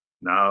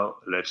 Now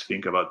let's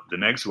think about the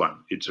next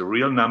one. It's a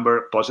real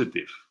number,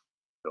 positive.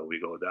 So we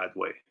go that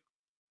way.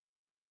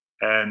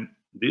 And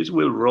this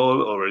will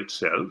roll over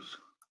itself,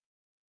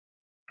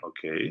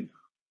 okay,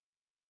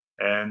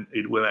 and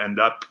it will end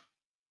up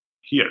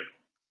here.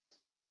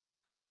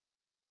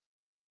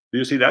 Do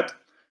you see that?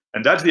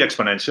 And that's the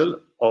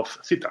exponential of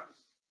theta.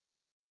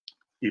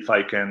 If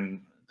I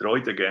can draw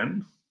it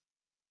again,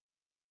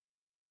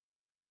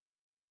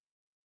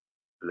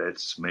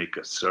 let's make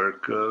a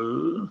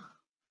circle.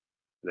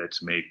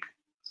 Let's make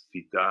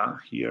theta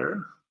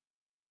here.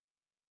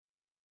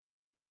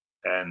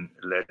 And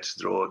let's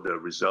draw the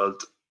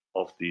result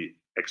of the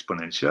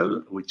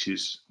exponential, which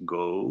is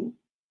go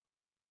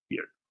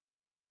here.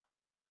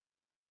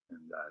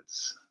 And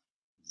that's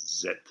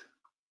z.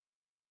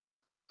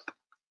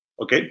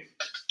 Okay.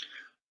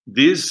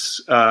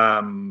 This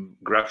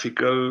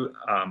graphical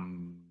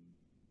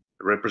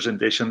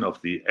representation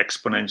of the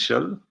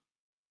exponential,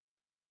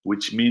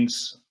 which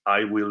means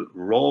I will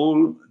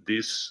roll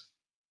this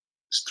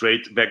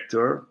straight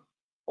vector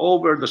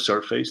over the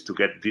surface to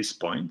get this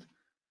point.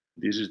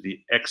 This is the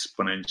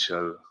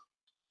exponential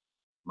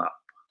map.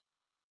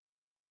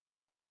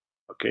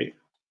 Okay,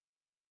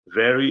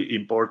 very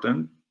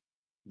important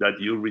that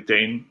you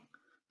retain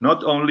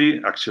not only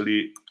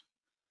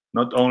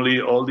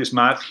all this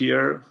math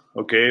here.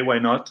 Okay, why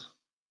not?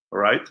 All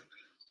right.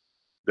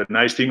 The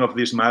nice thing of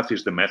this math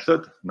is the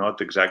method,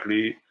 not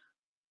exactly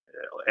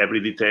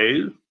every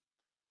detail.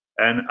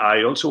 And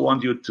I also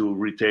want you to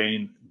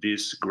retain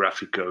this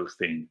graphical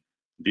thing.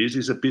 This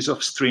is a piece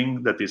of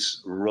string that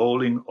is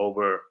rolling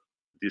over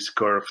this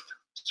curved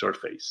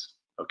surface,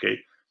 okay?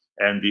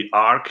 And the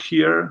arc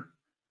here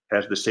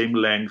has the same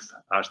length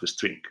as the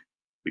string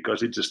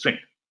because it's a string,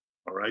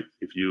 all right?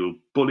 If you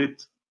pull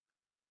it,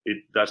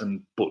 it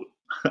doesn't pull.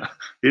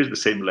 It's the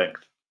same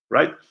length,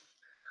 right?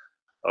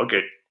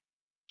 Okay.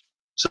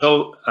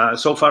 So,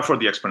 so far for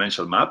the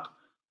exponential map.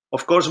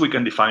 Of course, we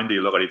can define the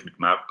logarithmic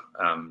map.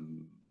 I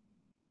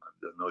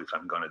don't know if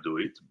I'm going to do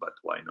it, but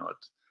why not?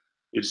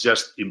 It's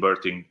just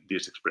inverting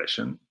this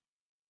expression.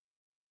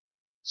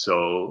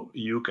 So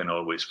you can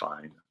always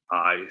find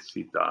I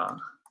theta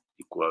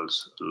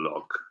equals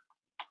log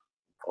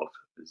of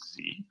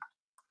z.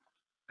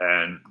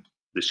 And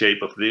the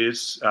shape of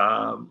this,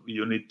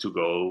 you need to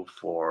go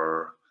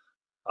for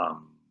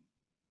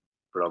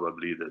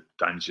probably the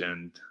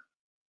tangent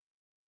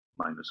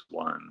minus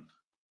 1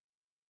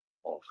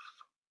 of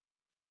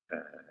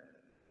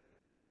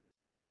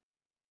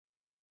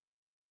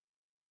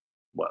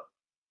well,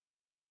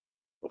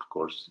 of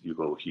course, you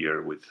go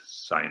here with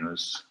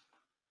sinus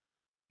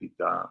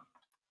theta,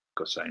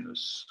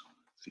 cosinus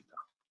theta.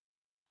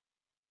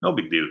 No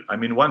big deal. I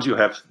mean, once you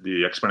have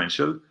the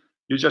exponential,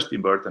 you just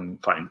invert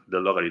and find the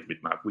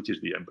logarithmic map, which is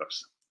the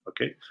inverse,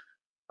 okay?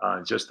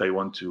 Just I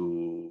want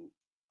to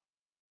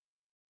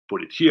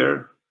put it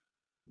here,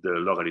 the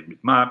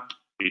logarithmic map.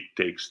 It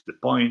takes the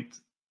point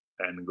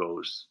and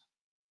goes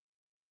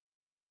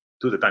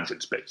to the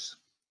tangent space,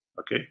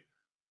 okay?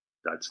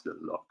 That's the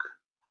log.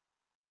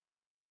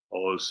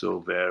 Also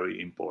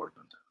very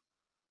important.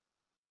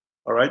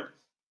 All right,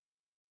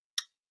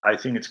 I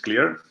think it's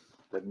clear.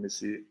 Let me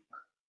see.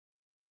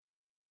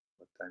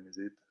 What time is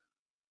it?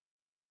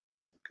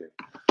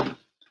 Okay,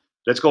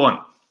 let's go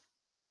on.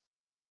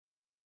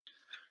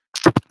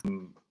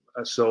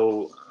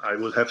 So I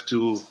will have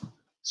to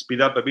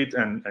speed up a bit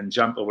and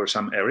jump over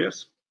some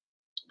areas.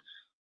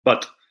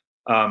 But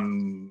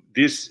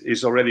this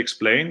is already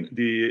explained.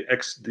 The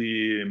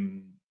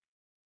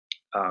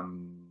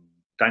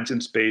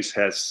tangent space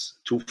has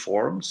two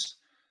forms.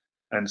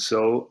 And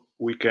so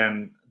we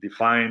can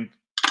define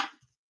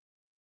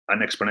an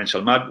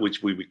exponential map,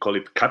 which we call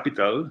it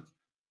capital,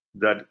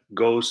 that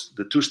goes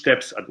the two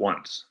steps at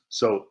once.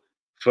 So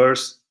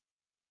first,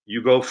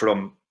 you go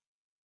from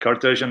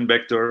Cartesian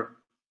vector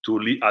to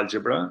Lie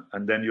algebra,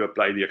 and then you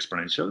apply the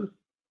exponential.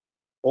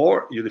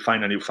 Or you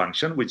define a new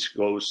function, which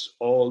goes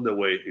all the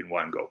way in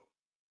one go.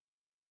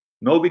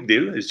 No big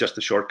deal, it's just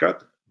a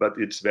shortcut, but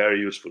it's very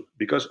useful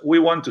because we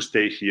want to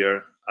stay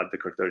here at the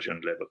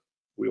Cartesian level.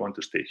 We want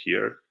to stay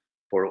here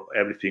for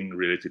everything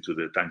related to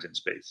the tangent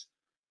space.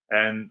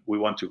 And we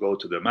want to go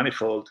to the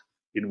manifold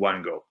in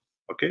one go,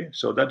 okay?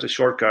 So that's a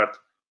shortcut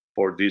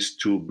for these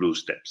two blue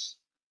steps.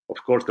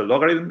 Of course, the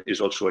logarithm is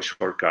also a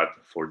shortcut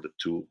for the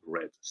two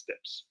red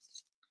steps.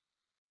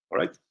 All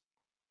right?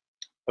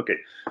 Okay,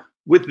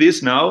 with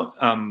this now,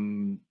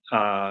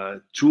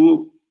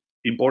 two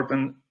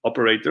important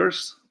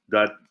operators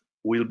that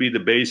will be the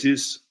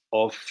basis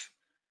of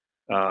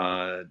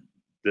the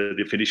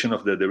definition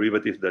of the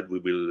derivative that we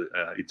will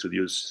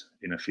introduce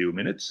in a few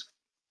minutes.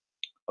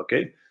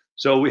 Okay,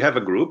 so we have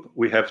a group.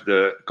 We have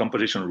the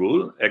composition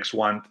rule.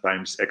 x1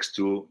 times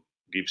x2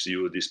 gives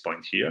you this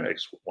point here,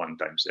 x1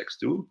 times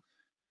x2.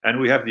 And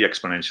we have the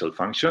exponential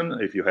function.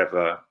 If you have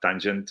a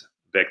tangent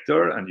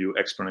vector and you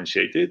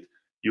exponentiate it,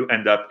 you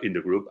end up in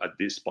the group at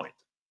this point.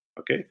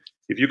 Okay,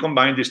 if you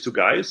combine these two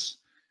guys,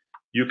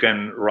 you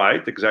can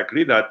write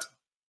exactly that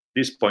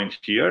this point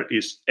here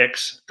is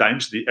x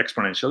times the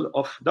exponential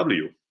of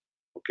w.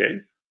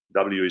 Okay,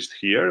 w is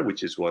here,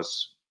 which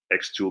was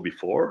x2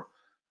 before,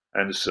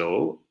 and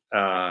so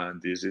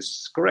this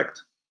is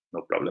correct,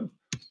 no problem.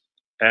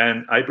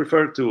 And I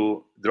prefer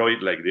to draw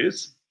it like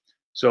this.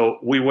 So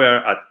we were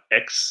at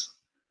x,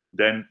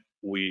 then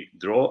we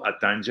draw a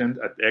tangent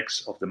at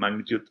x of the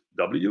magnitude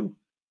w,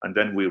 and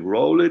then we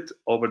roll it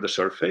over the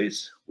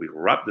surface, we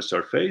wrap the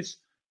surface,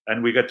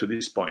 and we get to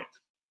this point.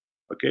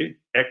 Okay,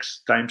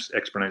 x times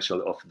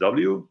exponential of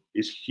w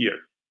is here.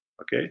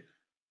 Okay,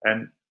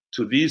 and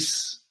to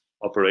this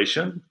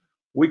operation,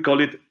 we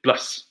call it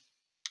plus.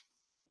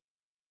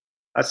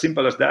 As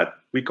simple as that,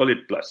 we call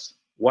it plus.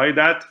 Why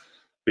that?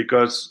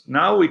 Because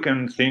now we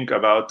can think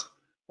about,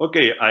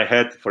 okay, I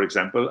had, for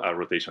example, a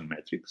rotation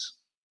matrix,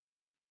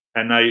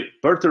 and I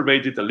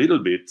perturbate it a little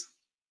bit,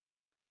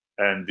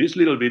 and this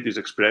little bit is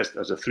expressed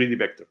as a 3D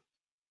vector.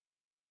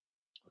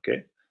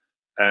 Okay,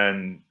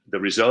 and the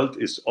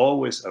result is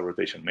always a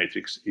rotation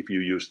matrix if you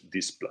use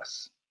this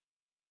plus.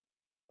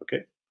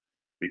 Okay,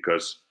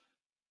 because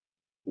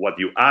what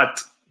you add,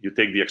 you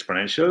take the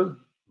exponential,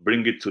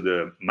 bring it to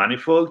the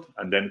manifold,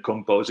 and then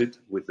compose it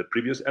with the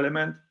previous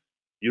element,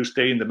 you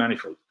stay in the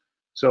manifold.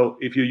 So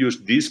if you use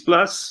this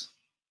plus,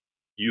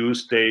 you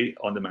stay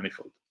on the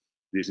manifold.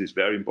 This is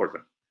very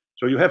important.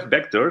 So you have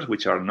vectors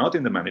which are not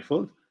in the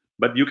manifold,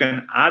 but you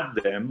can add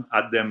them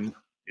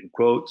in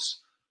quotes,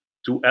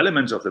 to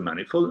elements of the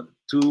manifold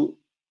to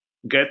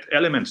get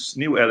elements,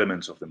 new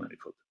elements of the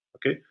manifold.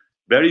 Okay,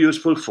 very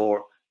useful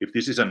for if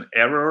this is an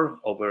error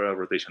over a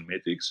rotation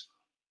matrix,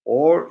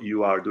 or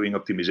you are doing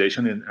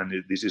optimization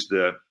and this is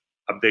the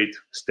update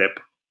step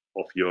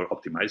of your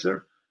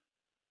optimizer.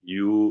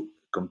 You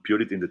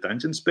compute it in the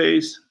tangent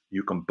space,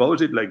 you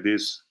compose it like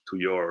this to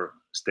your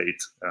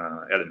state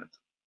element.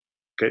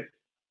 Okay,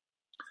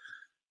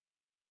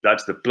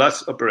 that's the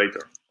plus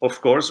operator.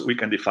 Of course, we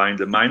can define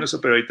the minus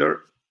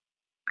operator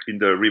in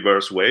the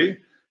reverse way.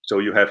 So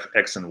you have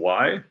x and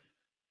y,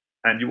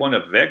 and you want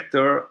a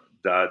vector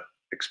that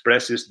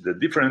expresses the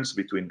difference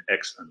between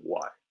x and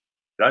y.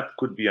 That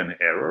could be an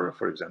error.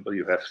 For example,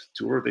 you have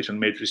two rotation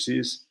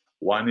matrices.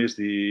 One is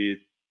the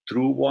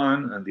true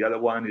one, and the other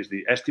one is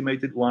the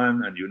estimated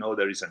one, and you know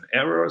there is an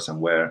error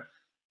somewhere.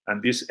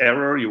 And this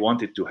error, you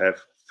want it to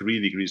have 3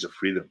 degrees of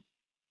freedom,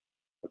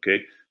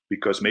 okay?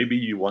 Because maybe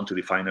you want to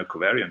define a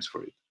covariance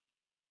for it.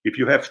 If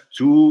you have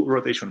two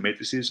rotation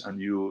matrices and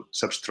you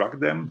subtract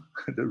them,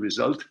 the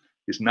result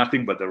is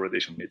nothing but a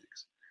rotation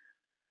matrix.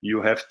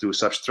 You have to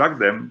subtract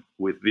them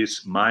with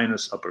this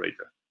minus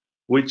operator,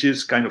 which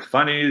is kind of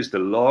funny, is the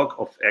log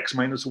of x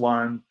minus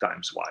 1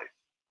 times y.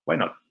 Why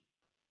not?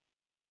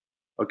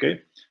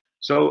 Okay,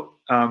 so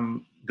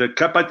the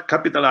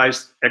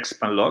capitalized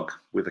expan log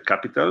with a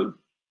capital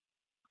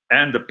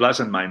and the plus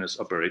and minus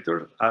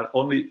operator are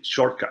only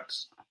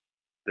shortcuts.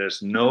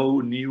 There's no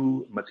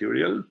new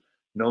material,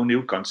 no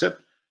new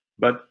concept,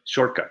 but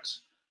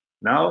shortcuts.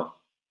 Now,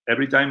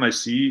 every time I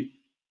see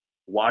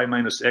y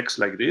minus x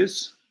like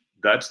this,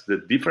 that's the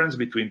difference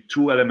between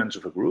two elements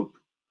of a group.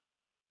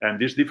 And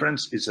this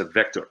difference is a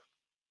vector.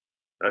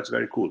 That's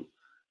very cool.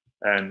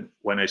 And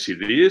when I see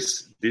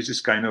this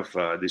is kind of,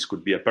 this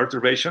could be a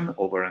perturbation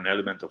over an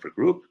element of a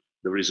group.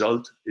 The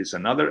result is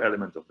another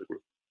element of the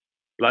group.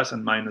 Plus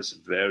and minus,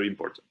 very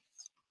important.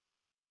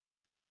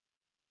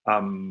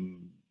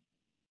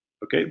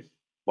 Okay,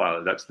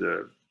 well, that's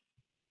the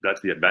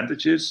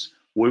advantages.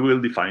 We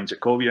will define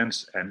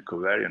Jacobians and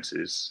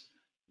covariances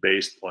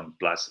based on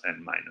plus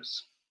and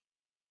minus.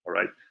 All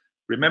right.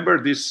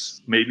 Remember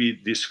this, maybe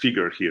this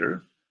figure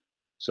here,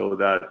 so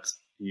that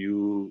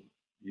you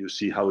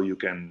see how you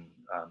can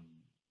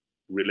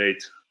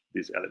relate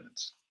these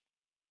elements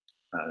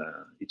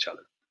each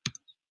other.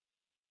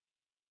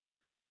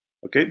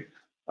 Okay.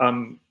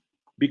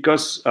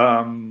 Because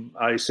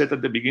I said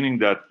at the beginning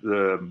that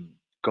the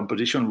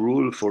composition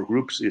rule for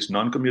groups is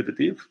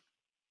non-commutative,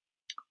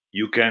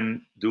 you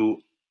can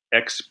do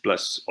x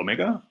plus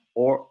omega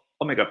or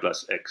omega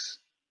plus x,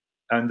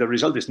 and the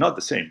result is not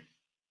the same.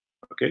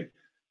 Okay,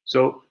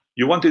 so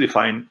you want to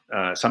define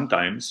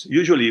sometimes,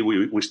 usually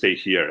we stay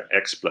here,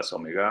 x plus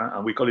omega,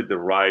 and we call it the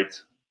right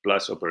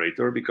plus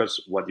operator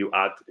because what you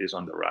add is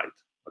on the right.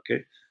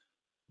 Okay,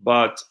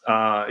 but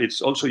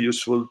it's also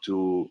useful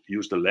to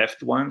use the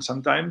left one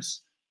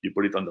sometimes. You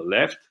put it on the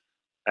left,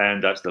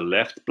 and that's the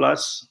left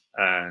plus,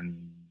 and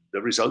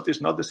the result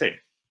is not the same.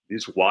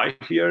 This y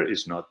here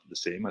is not the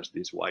same as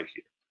this y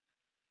here.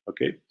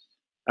 Okay,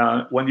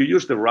 when you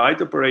use the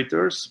right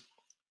operators,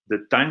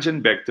 the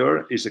tangent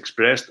vector is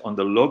expressed on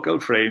the local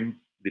frame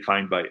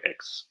defined by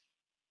x.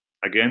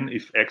 Again,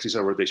 if x is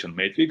a rotation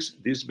matrix,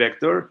 this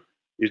vector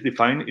is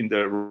defined in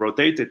the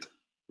rotated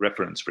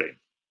reference frame.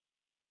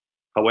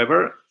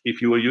 However,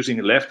 if you are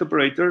using left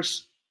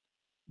operators,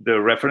 the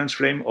reference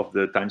frame of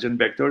the tangent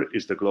vector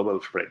is the global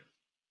frame.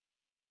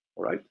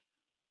 All right?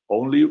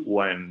 Only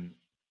when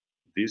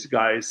these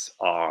guys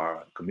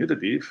are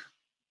commutative,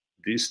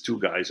 these two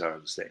guys are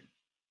the same.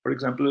 For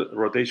example,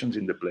 rotations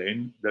in the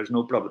plane, there's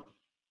no problem.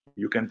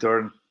 You can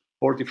turn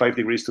 45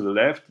 degrees to the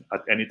left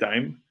at any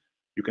time.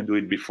 You can do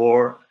it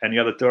before any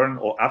other turn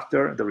or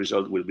after, the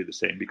result will be the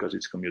same because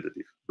it's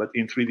commutative. But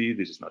in 3D,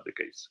 this is not the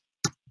case.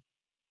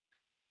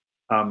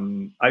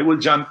 I will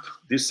jump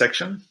this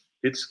section.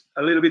 It's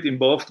a little bit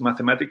involved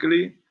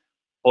mathematically,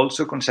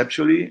 also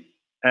conceptually,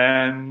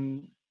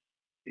 and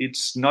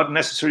it's not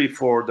necessary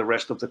for the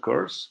rest of the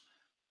course.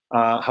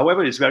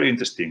 However, it's very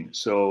interesting.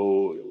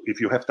 So if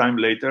you have time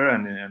later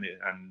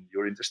and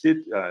you're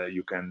interested,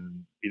 you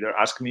can either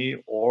ask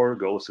me or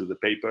go through the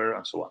paper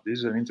and so on. This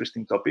is an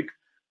interesting topic,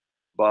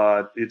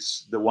 but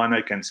it's the one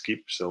I can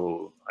skip.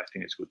 So I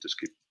think it's good to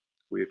skip.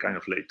 We're kind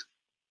of late.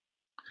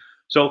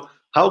 So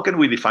how can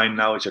we define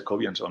now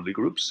Jacobians only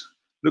groups?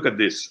 Look at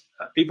this.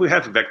 If we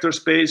have vector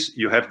space,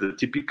 you have the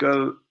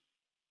typical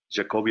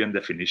Jacobian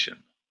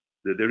definition.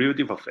 The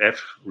derivative of f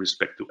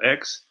respect to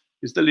x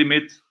is the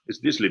limit,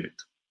 is this limit.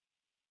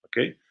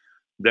 Okay,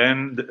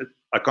 then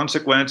a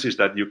consequence is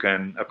that you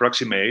can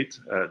approximate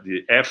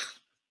the f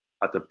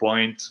at a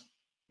point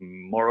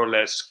more or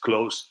less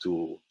close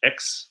to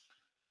x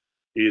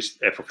is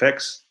f of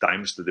x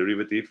times the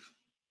derivative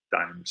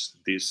times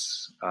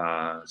this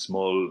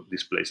small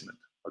displacement.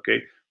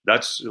 Okay,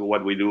 that's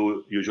what we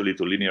do usually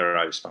to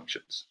linearize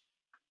functions.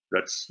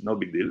 That's no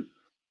big deal.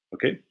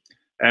 Okay,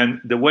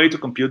 and the way to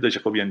compute the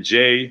Jacobian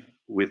J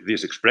with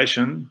this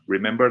expression,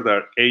 remember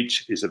that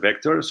h is a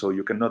vector, so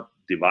you cannot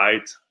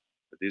divide.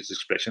 This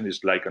expression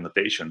is like a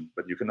notation,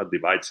 but you cannot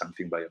divide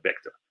something by a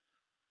vector.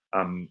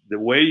 The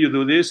way you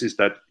do this is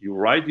that you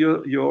write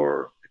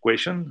your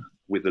equation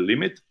with the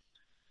limit,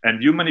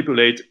 and you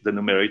manipulate the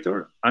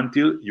numerator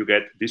until you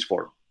get this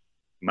form,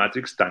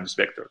 matrix times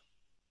vector.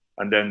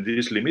 And then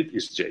this limit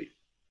is J,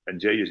 and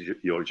J is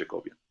your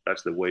Jacobian.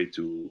 That's the way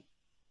to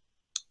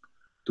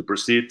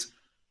proceed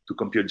to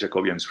compute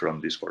Jacobians from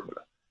this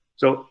formula.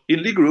 So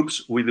in Lie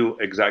groups, we do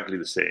exactly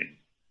the same.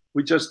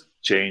 We just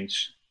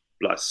change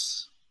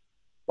plus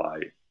by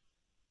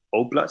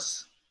O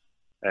plus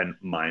and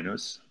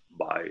minus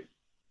by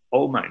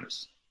O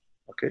minus,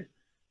 okay?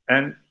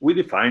 And we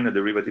define a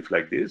derivative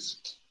like this.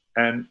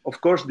 And of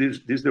course,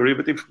 this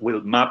derivative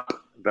will map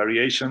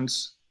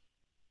variations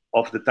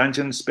of the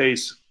tangent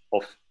space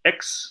of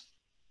x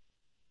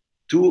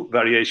to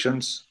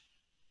variations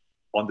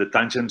on the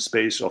tangent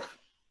space of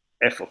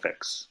f of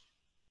x,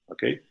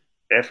 okay?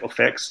 F of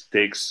x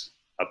takes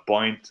a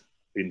point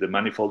in the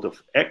manifold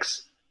of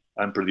x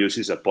and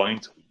produces a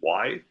point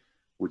y,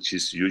 which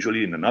is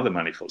usually in another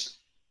manifold,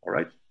 all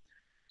right?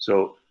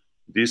 So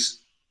this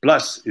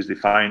plus is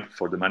defined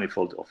for the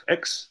manifold of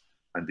x,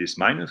 and this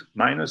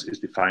minus is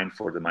defined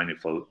for the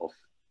manifold of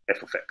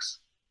f of x,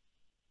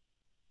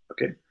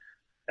 okay?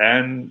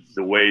 And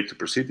the way to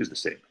proceed is the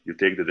same. You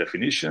take the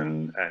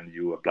definition and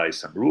you apply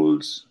some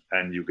rules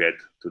and you get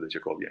to the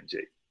Jacobian J.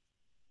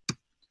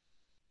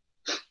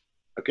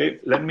 Okay,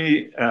 let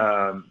me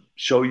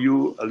show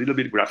you a little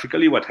bit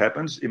graphically what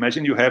happens.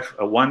 Imagine you have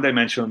a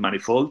one-dimensional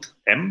manifold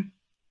M,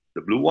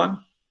 the blue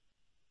one,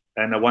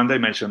 and a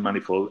one-dimensional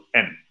manifold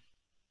N.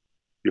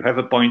 You have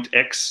a point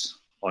X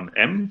on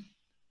M,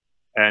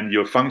 and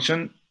your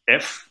function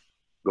F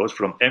goes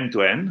from M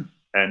to N,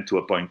 and to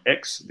a point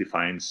X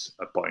defines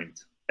a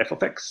point F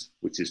of X,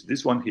 which is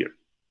this one here.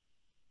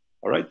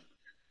 All right?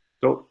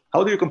 So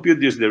how do you compute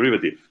this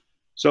derivative?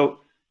 So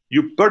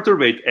you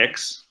perturbate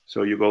X,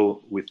 so you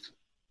go with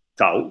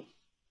tau.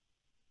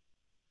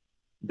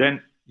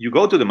 Then you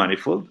go to the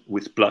manifold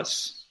with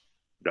plus,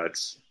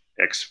 that's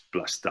X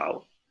plus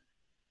tau.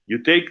 You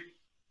take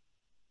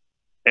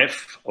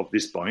F of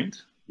this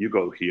point, you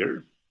go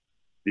here.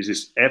 This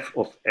is F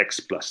of X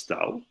plus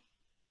tau.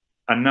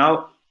 And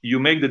now you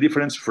make the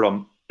difference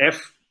from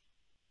F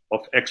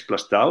of X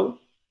plus tau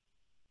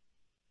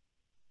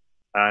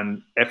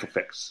and F of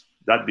X.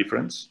 That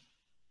difference,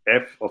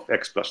 F of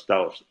X plus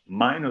tau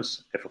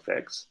minus F of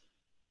X,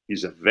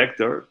 is a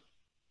vector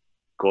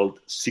called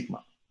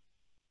sigma,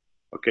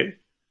 okay?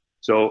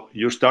 So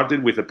you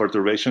started with a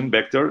perturbation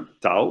vector,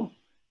 tau.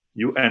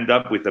 You end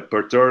up with a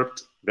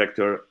perturbed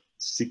vector,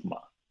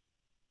 sigma.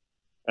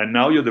 And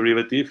now your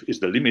derivative is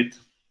the limit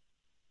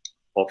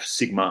of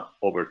sigma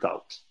over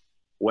tau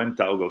when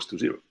tau goes to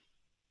 0,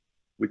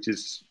 which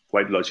is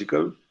quite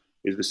logical.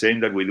 It's the same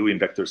that we do in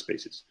vector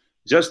spaces.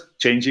 Just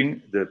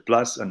changing the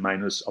plus and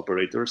minus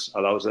operators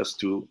allows us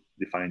to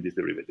define these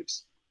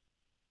derivatives.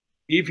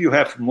 If you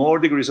have more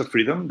degrees of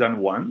freedom than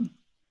 1,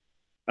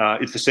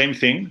 it's the same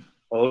thing,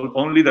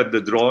 only that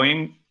the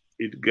drawing,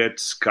 it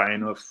gets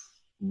kind of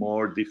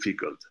more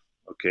difficult,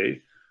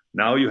 okay?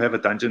 Now you have a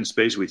tangent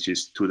space which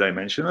is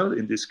two-dimensional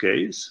in this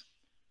case.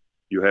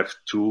 You have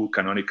two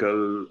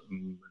canonical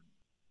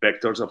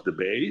vectors of the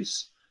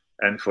base,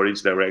 and for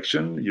each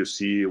direction, you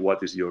see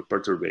what is your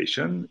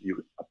perturbation.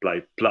 You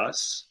apply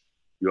plus,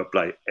 you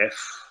apply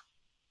F,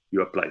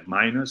 you apply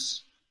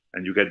minus,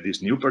 and you get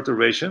this new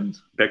perturbation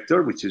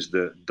vector, which is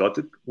the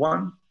dotted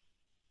one.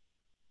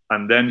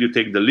 And then you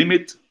take the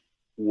limit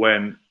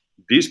when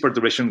this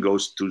perturbation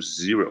goes to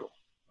 0,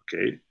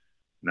 okay?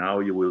 Now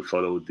you will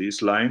follow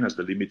this line as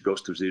the limit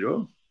goes to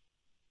 0.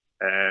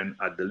 And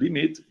at the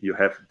limit, you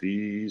have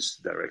this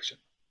direction.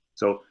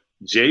 So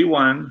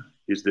J1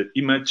 is the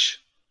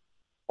image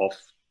of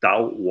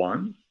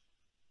tau1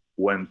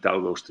 when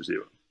tau goes to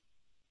 0.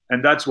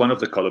 And that's one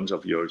of the columns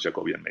of your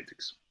Jacobian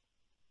matrix.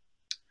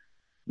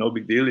 No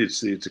big deal.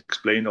 It's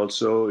explained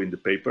also in the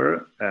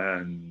paper,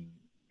 and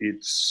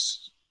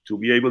it's to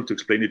be able to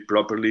explain it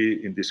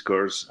properly in this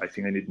course, I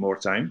think I need more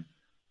time.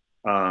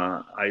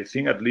 I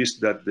think at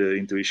least that the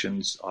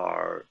intuitions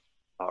are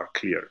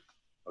clear.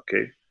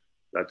 Okay,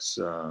 that's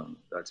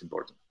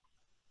important.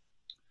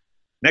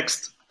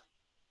 Next,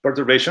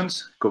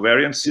 perturbations,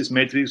 covariances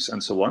matrix,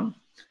 and so on.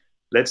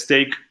 Let's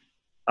take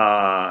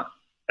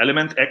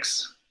element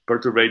X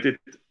perturbated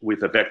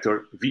with a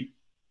vector V.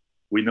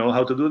 We know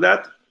how to do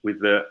that with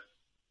the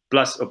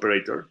plus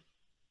operator.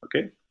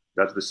 Okay,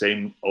 that's the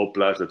same O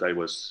plus that I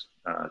was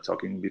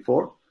talking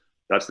before.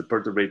 That's the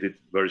perturbated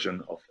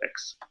version of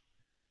X.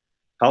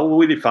 How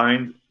we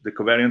define the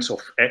covariance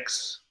of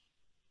X?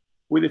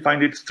 We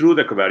defined it through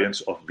the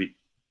covariance of V.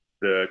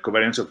 The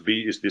covariance of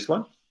V is this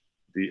one,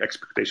 the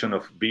expectation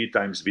of V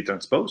times V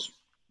transpose.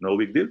 No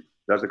big deal.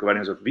 That's the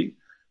covariance of V.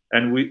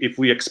 And if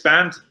we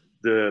expand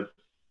the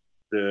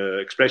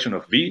expression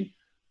of V,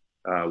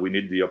 we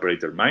need the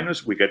operator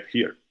minus, we get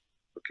here.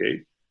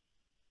 Okay.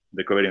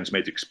 The covariance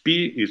matrix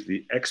P is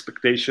the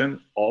expectation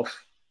of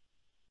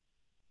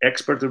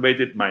X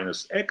perturbated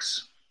minus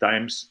X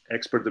times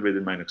X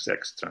perturbated minus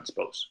X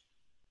transpose.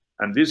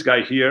 And this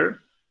guy here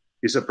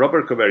is a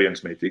proper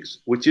covariance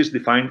matrix, which is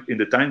defined in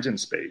the tangent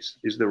space,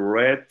 is the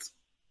red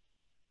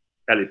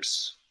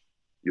ellipse.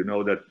 You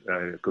know that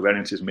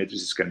covariance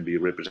matrices can be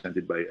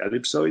represented by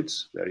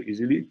ellipsoids very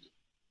easily.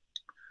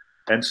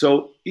 And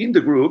so in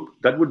the group,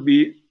 that would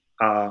be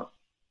a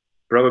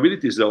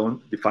probability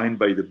zone defined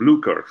by the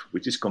blue curve,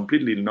 which is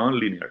completely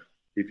nonlinear.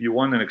 If you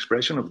want an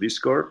expression of this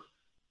curve,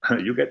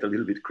 you get a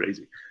little bit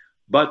crazy.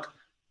 But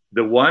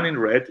the one in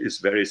red is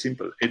very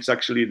simple. It's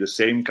actually the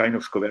same kind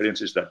of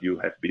covariances that you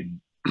have been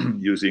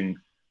using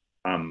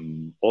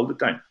all the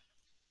time.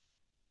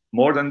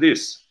 More than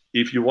this,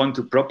 if you want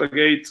to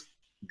propagate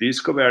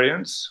this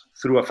covariance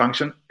through a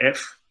function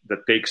f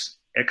that takes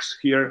x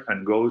here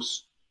and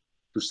goes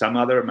to some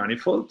other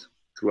manifold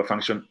through a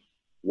function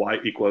y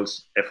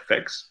equals f of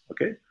x,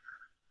 okay?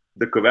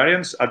 The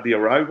covariance at the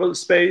arrival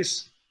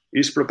space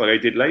is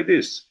propagated like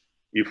this.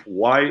 If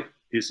y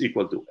is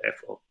equal to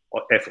f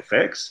of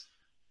x,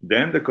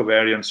 then the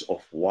covariance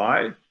of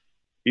y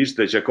is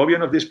the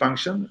Jacobian of this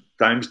function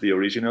times the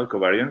original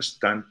covariance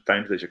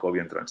times the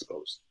Jacobian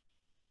transpose.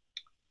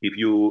 If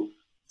you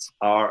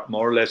are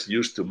more or less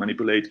used to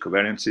manipulate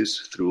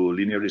covariances through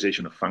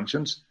linearization of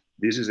functions,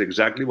 this is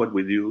exactly what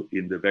we do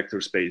in the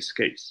vector space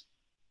case,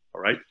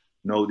 all right?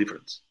 No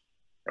difference,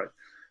 right?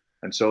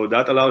 And so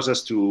that allows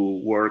us to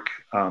work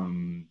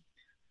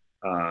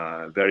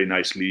very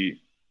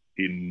nicely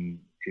in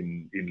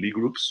Lie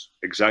groups,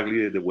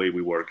 exactly the way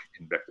we work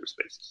in vector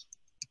spaces.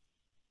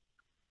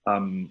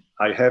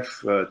 I have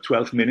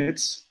 12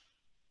 minutes.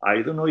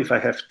 I don't know if I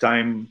have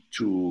time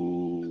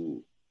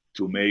to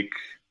make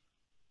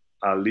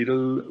a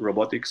little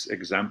robotics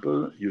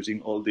example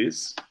using all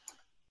this,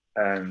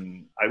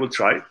 and I will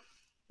try.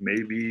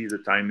 Maybe the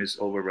time is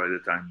over by the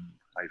time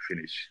I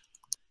finish.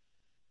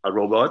 A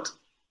robot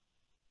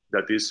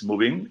that is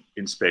moving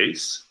in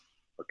space,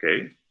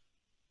 okay?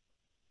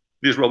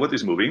 This robot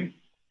is moving,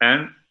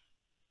 and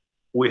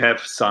we have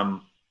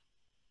some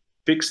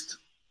fixed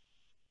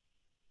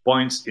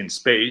points in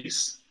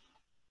space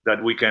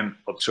that we can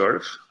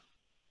observe.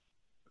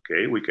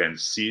 Okay, we can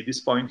see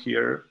this point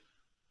here.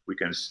 We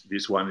can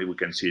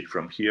see it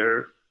from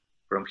here.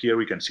 From here,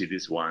 we can see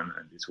this one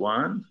and this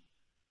one.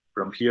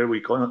 From here, we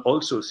can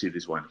also see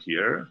this one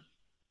here.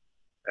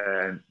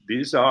 And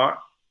these are,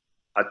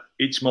 at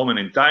each moment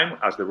in time,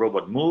 as the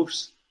robot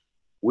moves,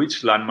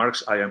 which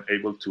landmarks I am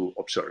able to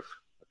observe.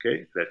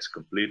 Okay, let's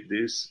complete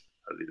this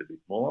a little bit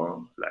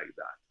more like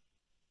that.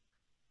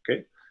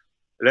 Okay,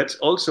 let's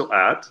also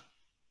add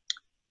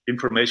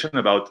information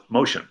about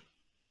motion.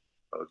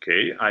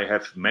 Okay, I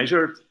have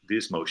measured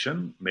this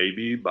motion,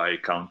 maybe by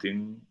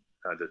counting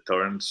the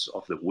turns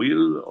of the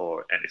wheel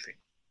or anything.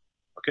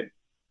 Okay,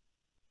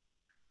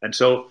 and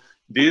so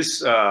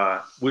this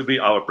will be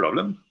our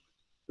problem.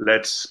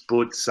 Let's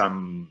put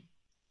some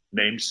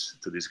names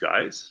to these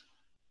guys.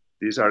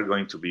 These are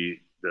going to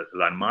be the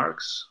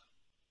landmarks,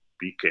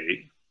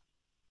 pk,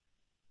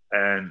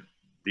 and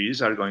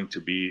these are going to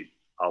be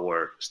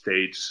our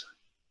states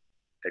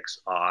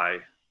xi,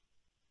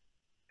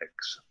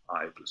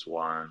 xi plus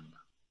 1,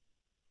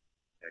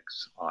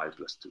 xi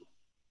plus 2.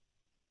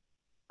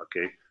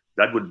 Okay,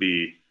 that would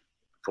be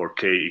for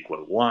k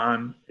equal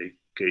 1,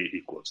 k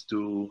equals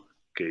 2,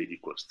 k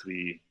equals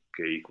 3,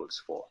 k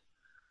equals 4.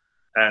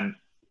 And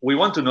we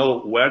want to know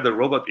where the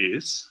robot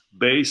is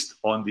based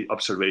on the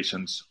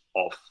observations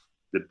of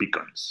the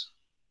beacons.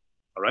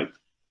 All right?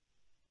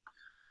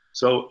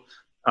 So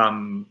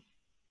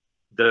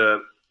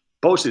the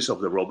poses of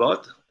the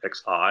robot,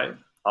 xi,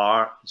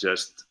 are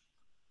just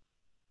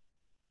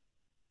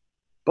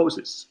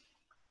poses.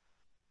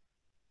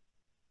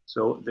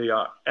 So they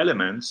are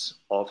elements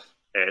of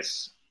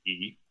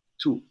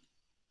SE2.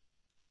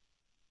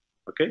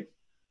 Okay?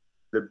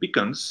 The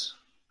beacons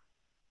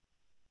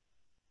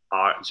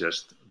are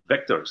just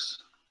vectors,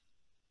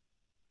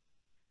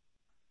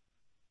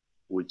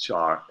 which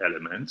are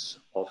elements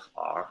of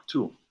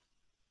R2.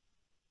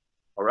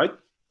 All right?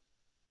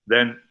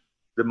 Then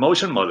the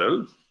motion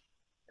model,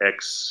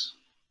 X,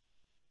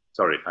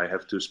 sorry, I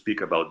have to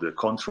speak about the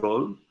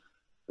control.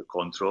 The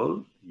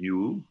control,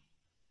 U,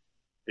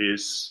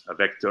 is a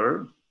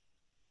vector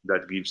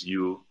that gives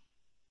you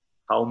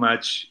how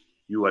much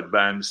you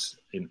advance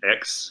in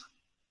X.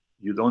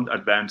 You don't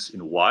advance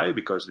in Y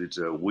because it's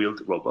a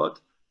wheeled robot.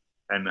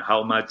 And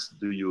how much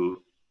do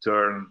you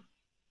turn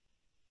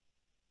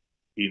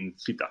in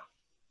theta?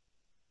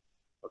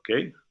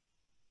 Okay.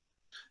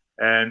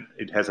 And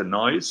it has a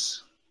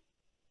noise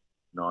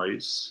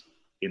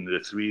in the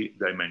 3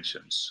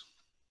 dimensions.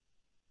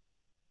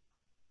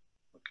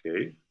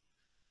 Okay.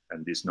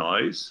 And this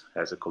noise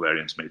has a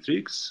covariance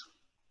matrix.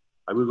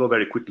 I will go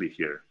very quickly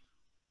here.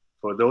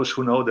 For those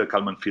who know the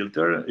Kalman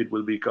filter, it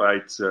will be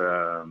quite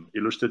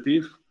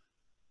illustrative.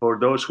 For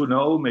those who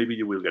know, maybe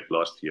you will get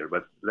lost here,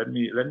 but let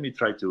me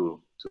try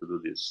to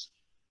do this.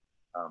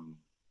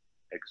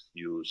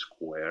 XU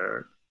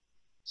squared,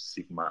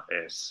 sigma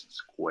S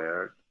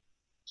squared,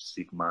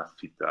 sigma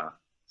theta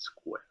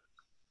squared.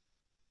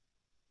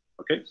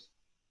 Okay?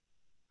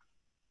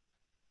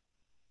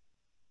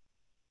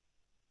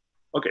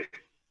 Okay.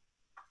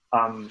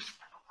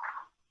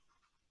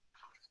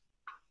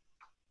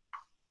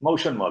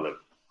 Motion model.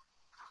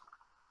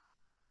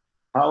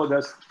 How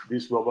does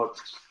this robot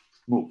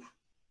move?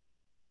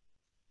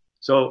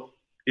 So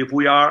if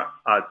we are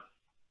at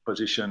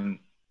position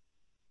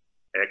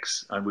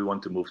X and we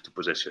want to move to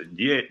position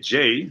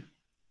J,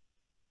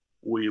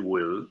 we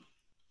will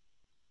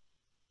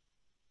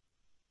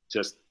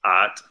just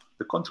add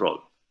the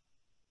control.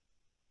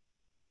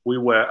 We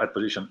were at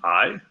position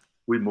I,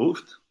 we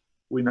moved,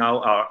 we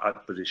now are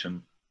at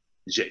position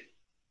J.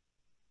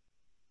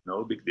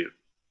 No big deal.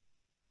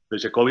 The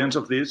Jacobians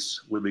of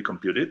this will be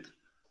computed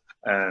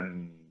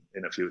and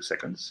in a few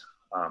seconds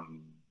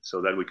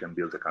so that we can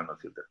build a Kalman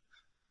filter.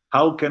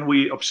 How can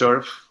we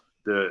observe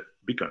the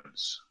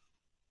beacons?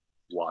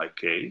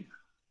 Yk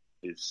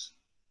is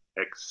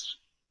x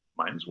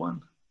minus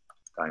 1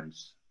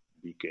 times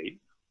bk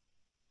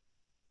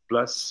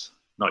plus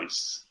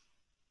noise.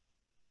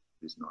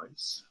 This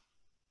noise.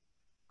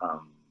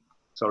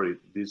 Sorry,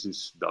 this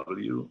is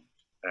W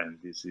and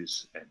this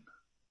is N.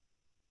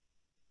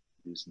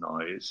 This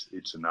noise,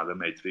 it's another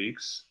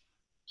matrix,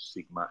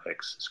 sigma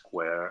x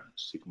square,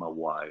 sigma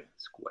y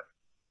square.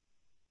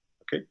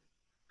 Okay.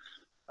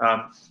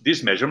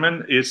 This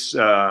measurement is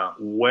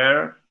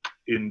where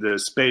in the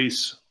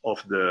space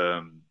of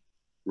the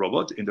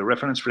robot, in the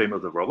reference frame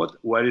of the robot,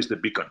 where is the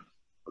beacon?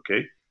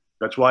 Okay.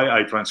 That's why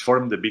I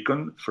transformed the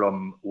beacon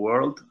from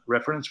world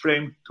reference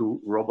frame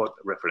to robot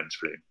reference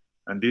frame.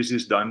 And this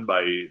is done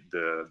by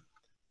the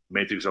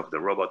matrix of the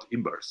robot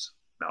inverse.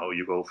 Now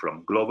you go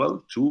from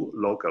global to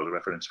local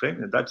reference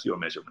frame, and that's your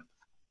measurement.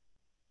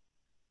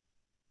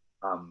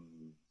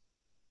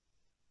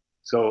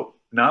 So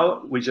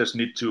now we just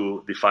need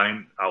to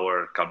define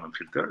our Kalman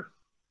filter.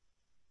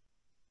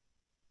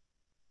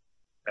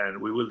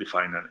 And we will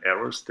define an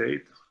error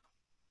state,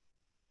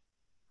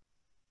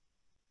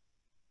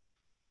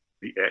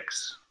 the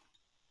X,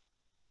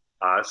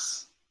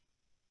 as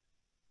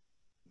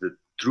the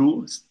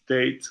true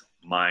state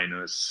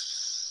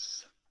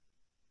minus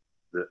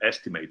the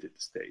estimated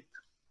state.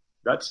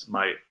 That's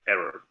my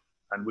error.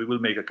 And we will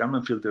make a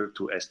Kalman filter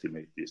to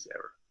estimate this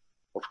error.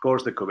 Of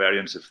course, the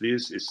covariance of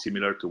this is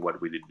similar to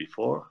what we did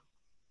before.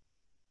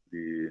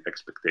 The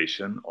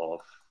expectation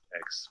of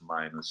x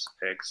minus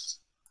x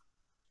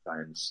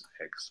times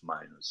x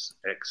minus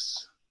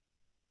x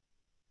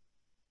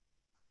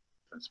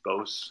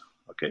transpose.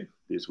 Okay,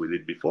 this we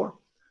did before.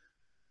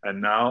 And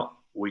now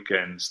we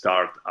can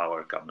start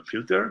our Kalman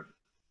filter,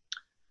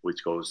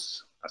 which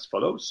goes as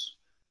follows.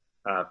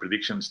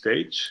 Prediction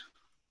stage.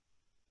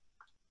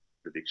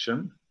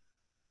 Prediction.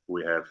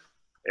 We have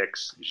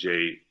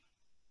xj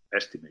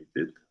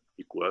estimated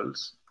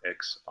equals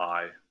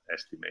xi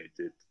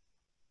estimated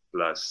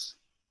plus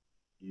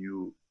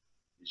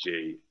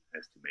uj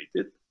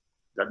estimated.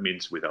 That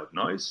means without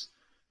noise.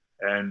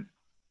 And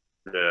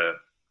the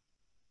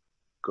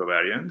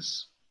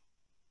covariance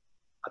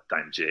at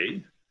time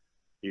j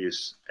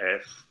is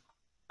f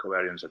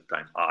covariance at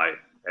time I,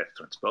 f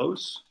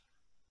transpose,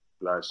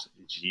 plus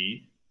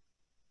g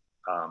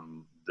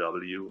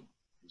w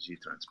g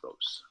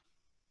transpose.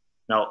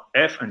 Now,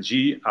 f and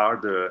g are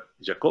the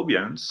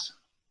Jacobians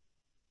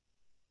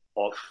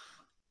of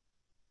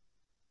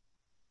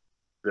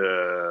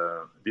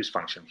this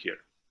function here.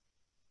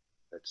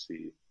 Let's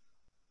see.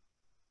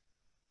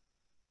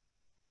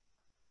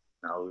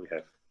 Now we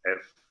have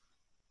f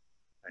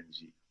and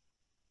g.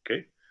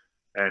 Okay,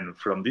 and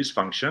from this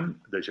function,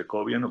 the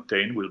Jacobian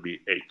obtained will be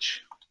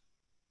h.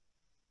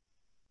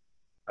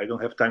 I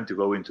don't have time to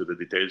go into the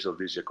details of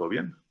this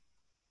Jacobian,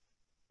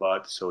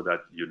 but so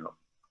that you know.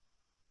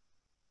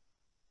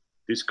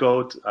 This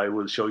code I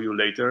will show you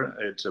later.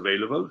 It's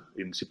available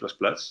in C++,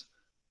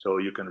 so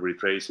you can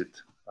retrace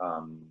it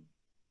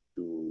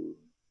to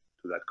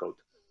that code.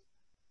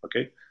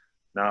 Okay,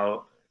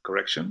 now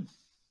correction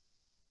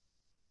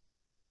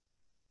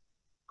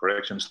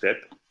step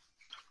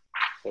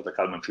for the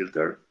Kalman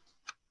filter.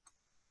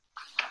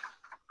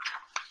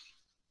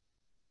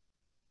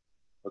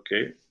 Okay.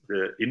 Okay,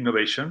 the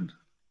innovation,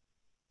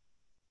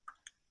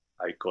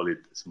 I call it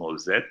small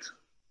z,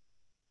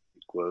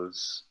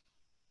 equals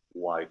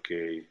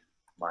yk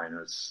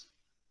minus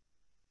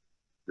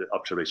the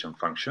observation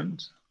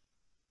functions.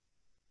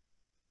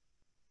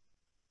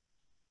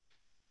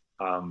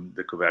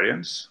 The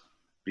covariance,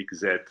 big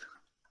Z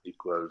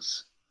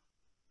equals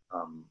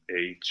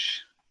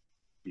H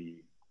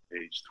B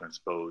H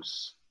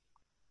transpose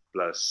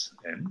plus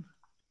N,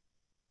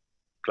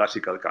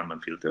 classical Kalman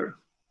filter.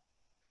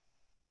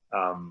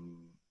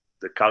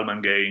 The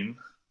Kalman gain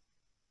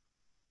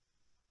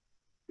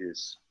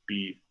is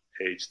B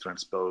H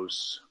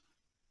transpose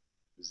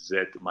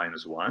Z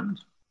minus 1,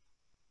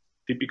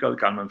 typical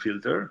Kalman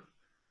filter.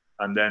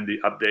 And then the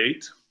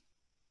update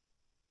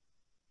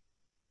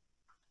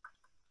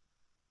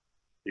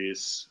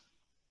is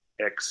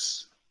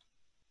X.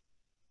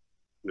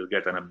 We'll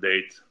get an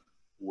update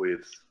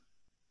with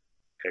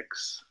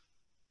X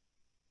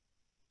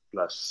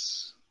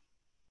plus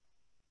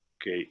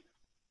K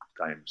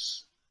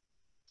times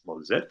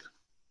small z.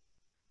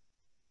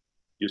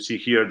 You see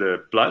here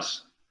the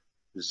plus.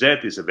 Z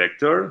is a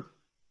vector.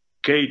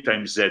 K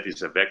times Z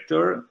is a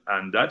vector.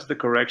 And that's the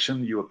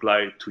correction you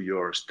apply to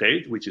your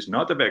state, which is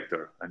not a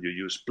vector. And you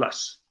use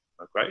plus.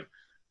 Okay?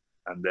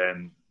 And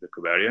then the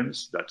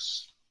covariance,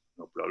 that's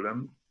no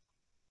problem.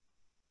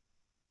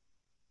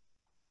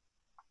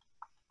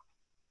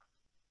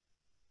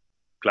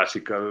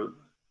 Classical,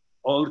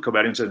 all the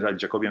covariance and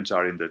Jacobians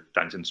are in the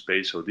tangent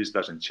space, so this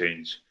doesn't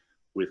change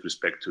with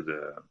respect to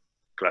the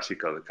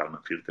classical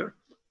Kalman filter.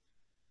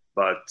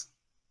 But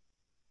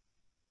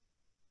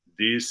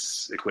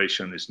this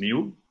equation is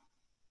new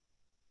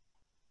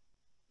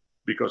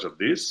because of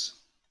this,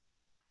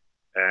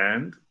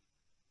 and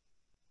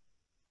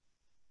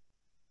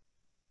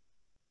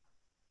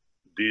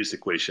this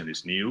equation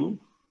is new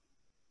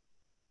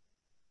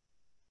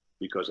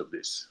because of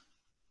this.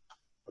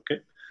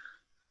 Okay?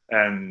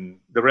 And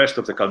the rest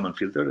of the Kalman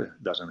filter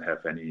doesn't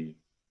have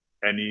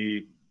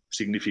any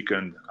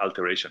significant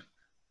alteration.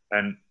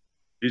 And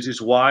this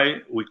is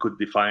why we could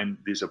define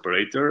this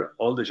operator,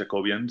 all the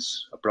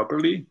Jacobians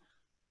properly,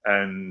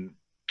 and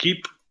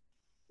keep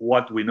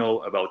what we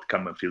know about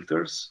Kalman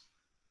filters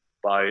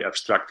by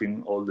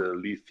abstracting all the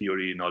Lie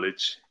theory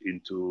knowledge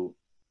into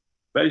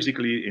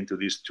basically into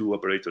these two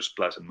operators,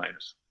 plus and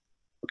minus.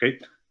 Okay.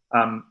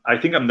 I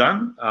think I'm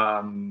done.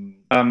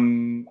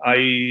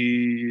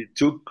 I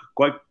took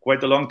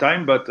quite a long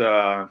time, but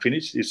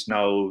finished. It's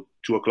now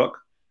 2 o'clock.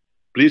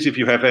 Please, if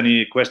you have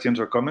any questions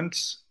or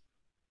comments,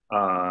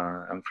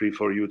 I'm free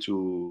for you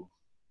to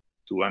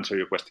answer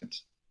your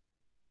questions.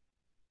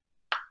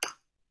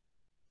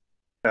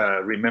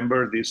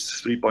 Remember these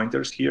 3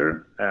 pointers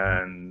here,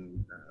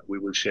 and we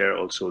will share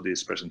also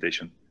this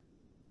presentation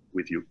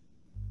with you.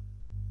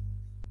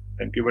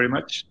 Thank you very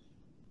much.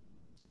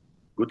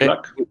 Good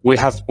luck. We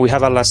have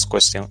a last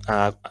question.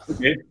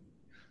 Okay.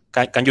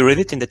 Can you read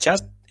it in the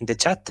chat?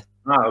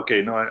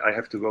 Okay. No, I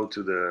have to go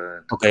to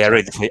the. Okay, I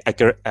read it for you.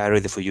 I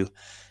read it for you.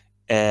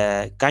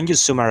 Can you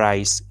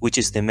summarize which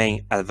is the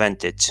main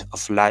advantage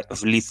of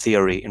Lie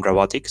theory in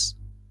robotics?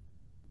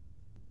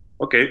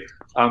 Okay.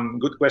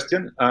 Good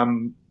question.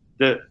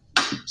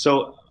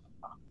 So,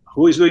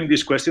 who is doing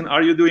this question?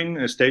 Are you doing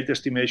a state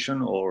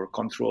estimation or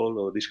control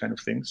or these kind of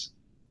things?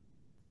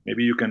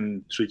 Maybe you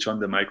can switch on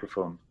the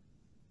microphone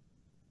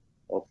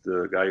of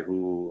the guy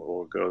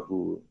or girl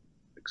who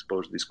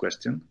exposed this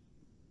question.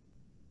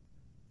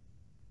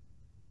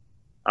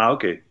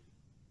 Okay.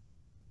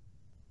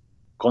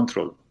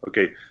 Control.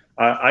 Okay.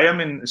 I am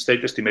in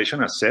state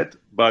estimation, as said,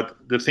 but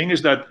the thing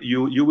is that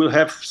you will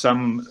have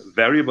some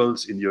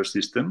variables in your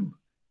system,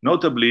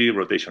 notably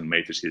rotation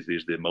matrices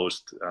is the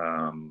most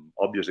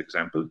obvious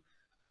example,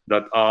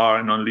 that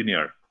are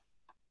nonlinear.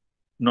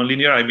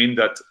 Nonlinear, I mean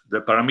that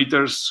the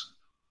parameters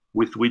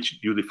with which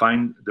you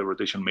define the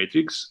rotation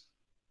matrix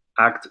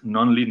act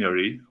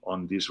non-linearly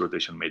on this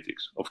rotation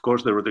matrix. Of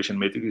course, the rotation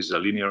matrix is a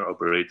linear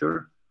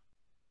operator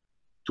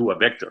to a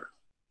vector,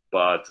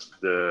 but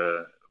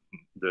the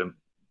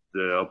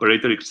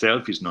operator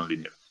itself is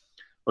non-linear.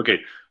 Okay.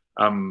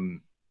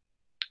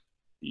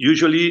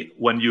 Usually,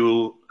 when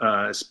you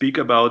speak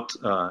about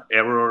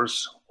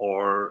errors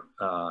or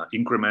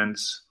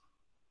increments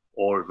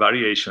or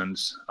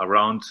variations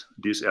around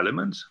these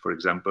elements, for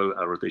example,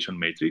 a rotation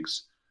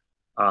matrix,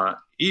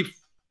 if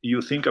you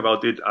think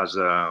about it as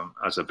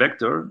a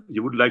vector,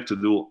 you would like to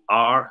do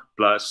R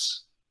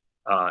plus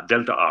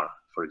delta R,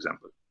 for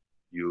example.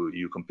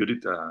 You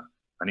compute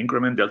an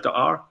increment delta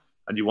R,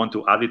 and you want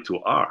to add it to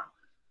R.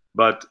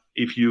 But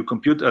if you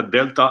compute a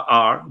delta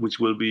R, which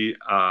will be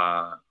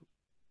a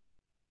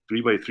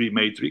 3x3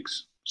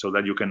 matrix, so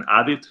that you can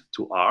add it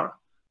to R,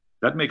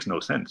 that makes no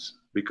sense,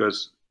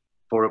 because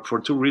for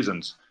 2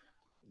 reasons.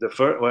 The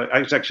first, well,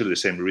 it's actually the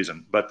same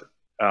reason, but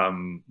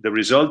the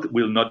result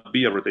will not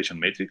be a rotation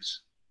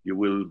matrix. You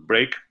will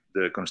break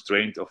the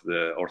constraint of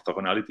the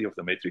orthogonality of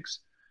the matrix.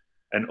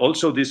 And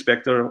also this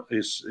vector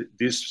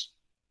this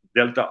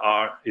delta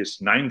R is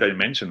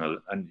 9-dimensional,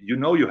 and you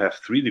know you have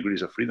 3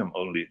 degrees of freedom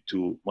only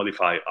to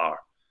modify R.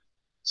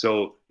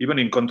 So even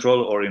in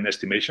control or in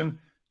estimation,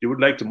 you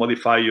would like to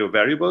modify your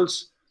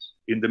variables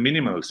in the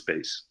minimal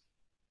space.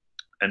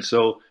 And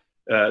so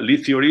Lie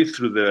theory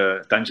through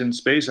the tangent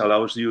space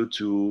allows you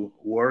to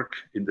work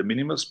in the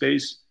minimal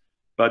space,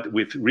 but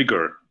with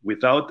rigor,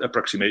 without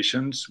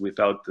approximations,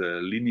 without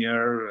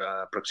linear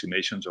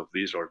approximations of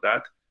this or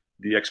that.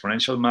 The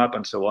exponential map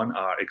and so on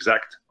are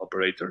exact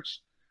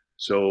operators.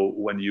 So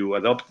when you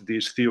adopt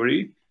this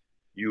theory,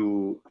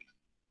 you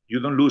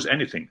don't lose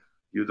anything.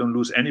 You don't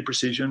lose any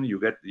precision. You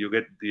get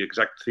the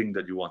exact thing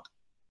that you want.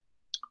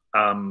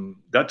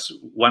 That's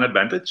one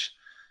advantage.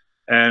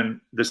 And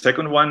the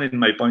second one, in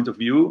my point of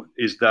view,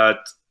 is that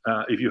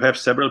if you have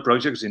several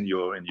projects in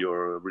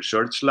your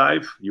research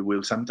life, you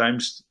will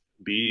sometimes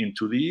be in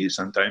 2D,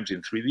 sometimes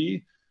in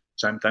 3D.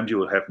 Sometimes you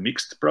will have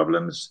mixed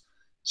problems.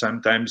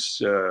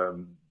 Sometimes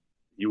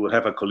you will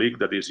have a colleague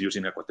that is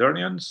using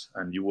quaternions,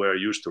 and you were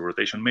used to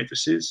rotation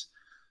matrices.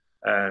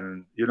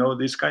 And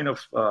this kind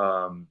of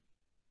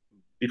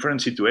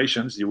different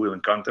situations you will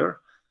encounter.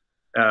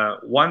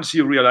 Once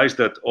you realize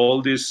that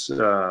all these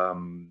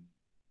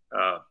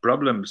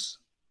problems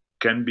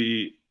can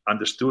be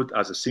understood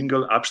as a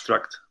single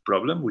abstract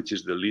problem, which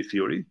is the Lie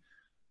theory,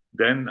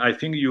 then I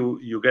think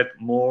you get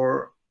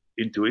more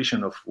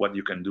intuition of what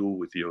you can do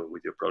with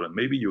your problem.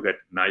 Maybe you get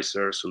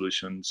nicer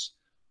solutions.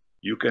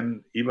 You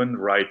can even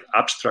write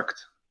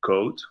abstract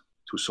code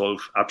to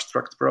solve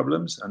abstract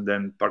problems and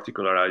then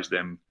particularize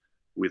them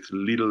with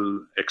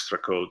little extra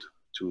code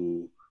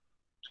to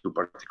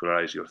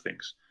particularize your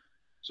things.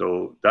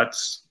 So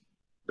that's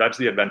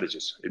the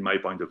advantages in my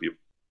point of view.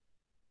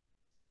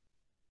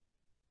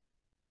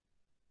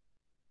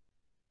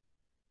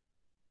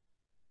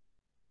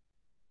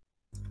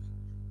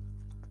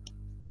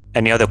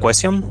 Any other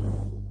question?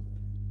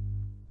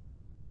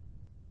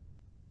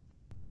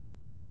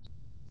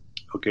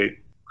 Okay,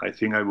 I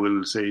think I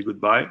will say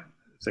goodbye.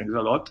 Thanks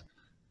a lot.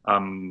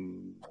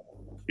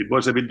 It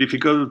was a bit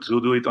difficult to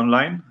do it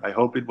online. I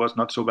hope it was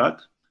not so bad.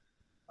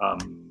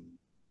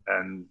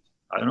 And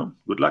I don't know,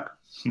 good luck.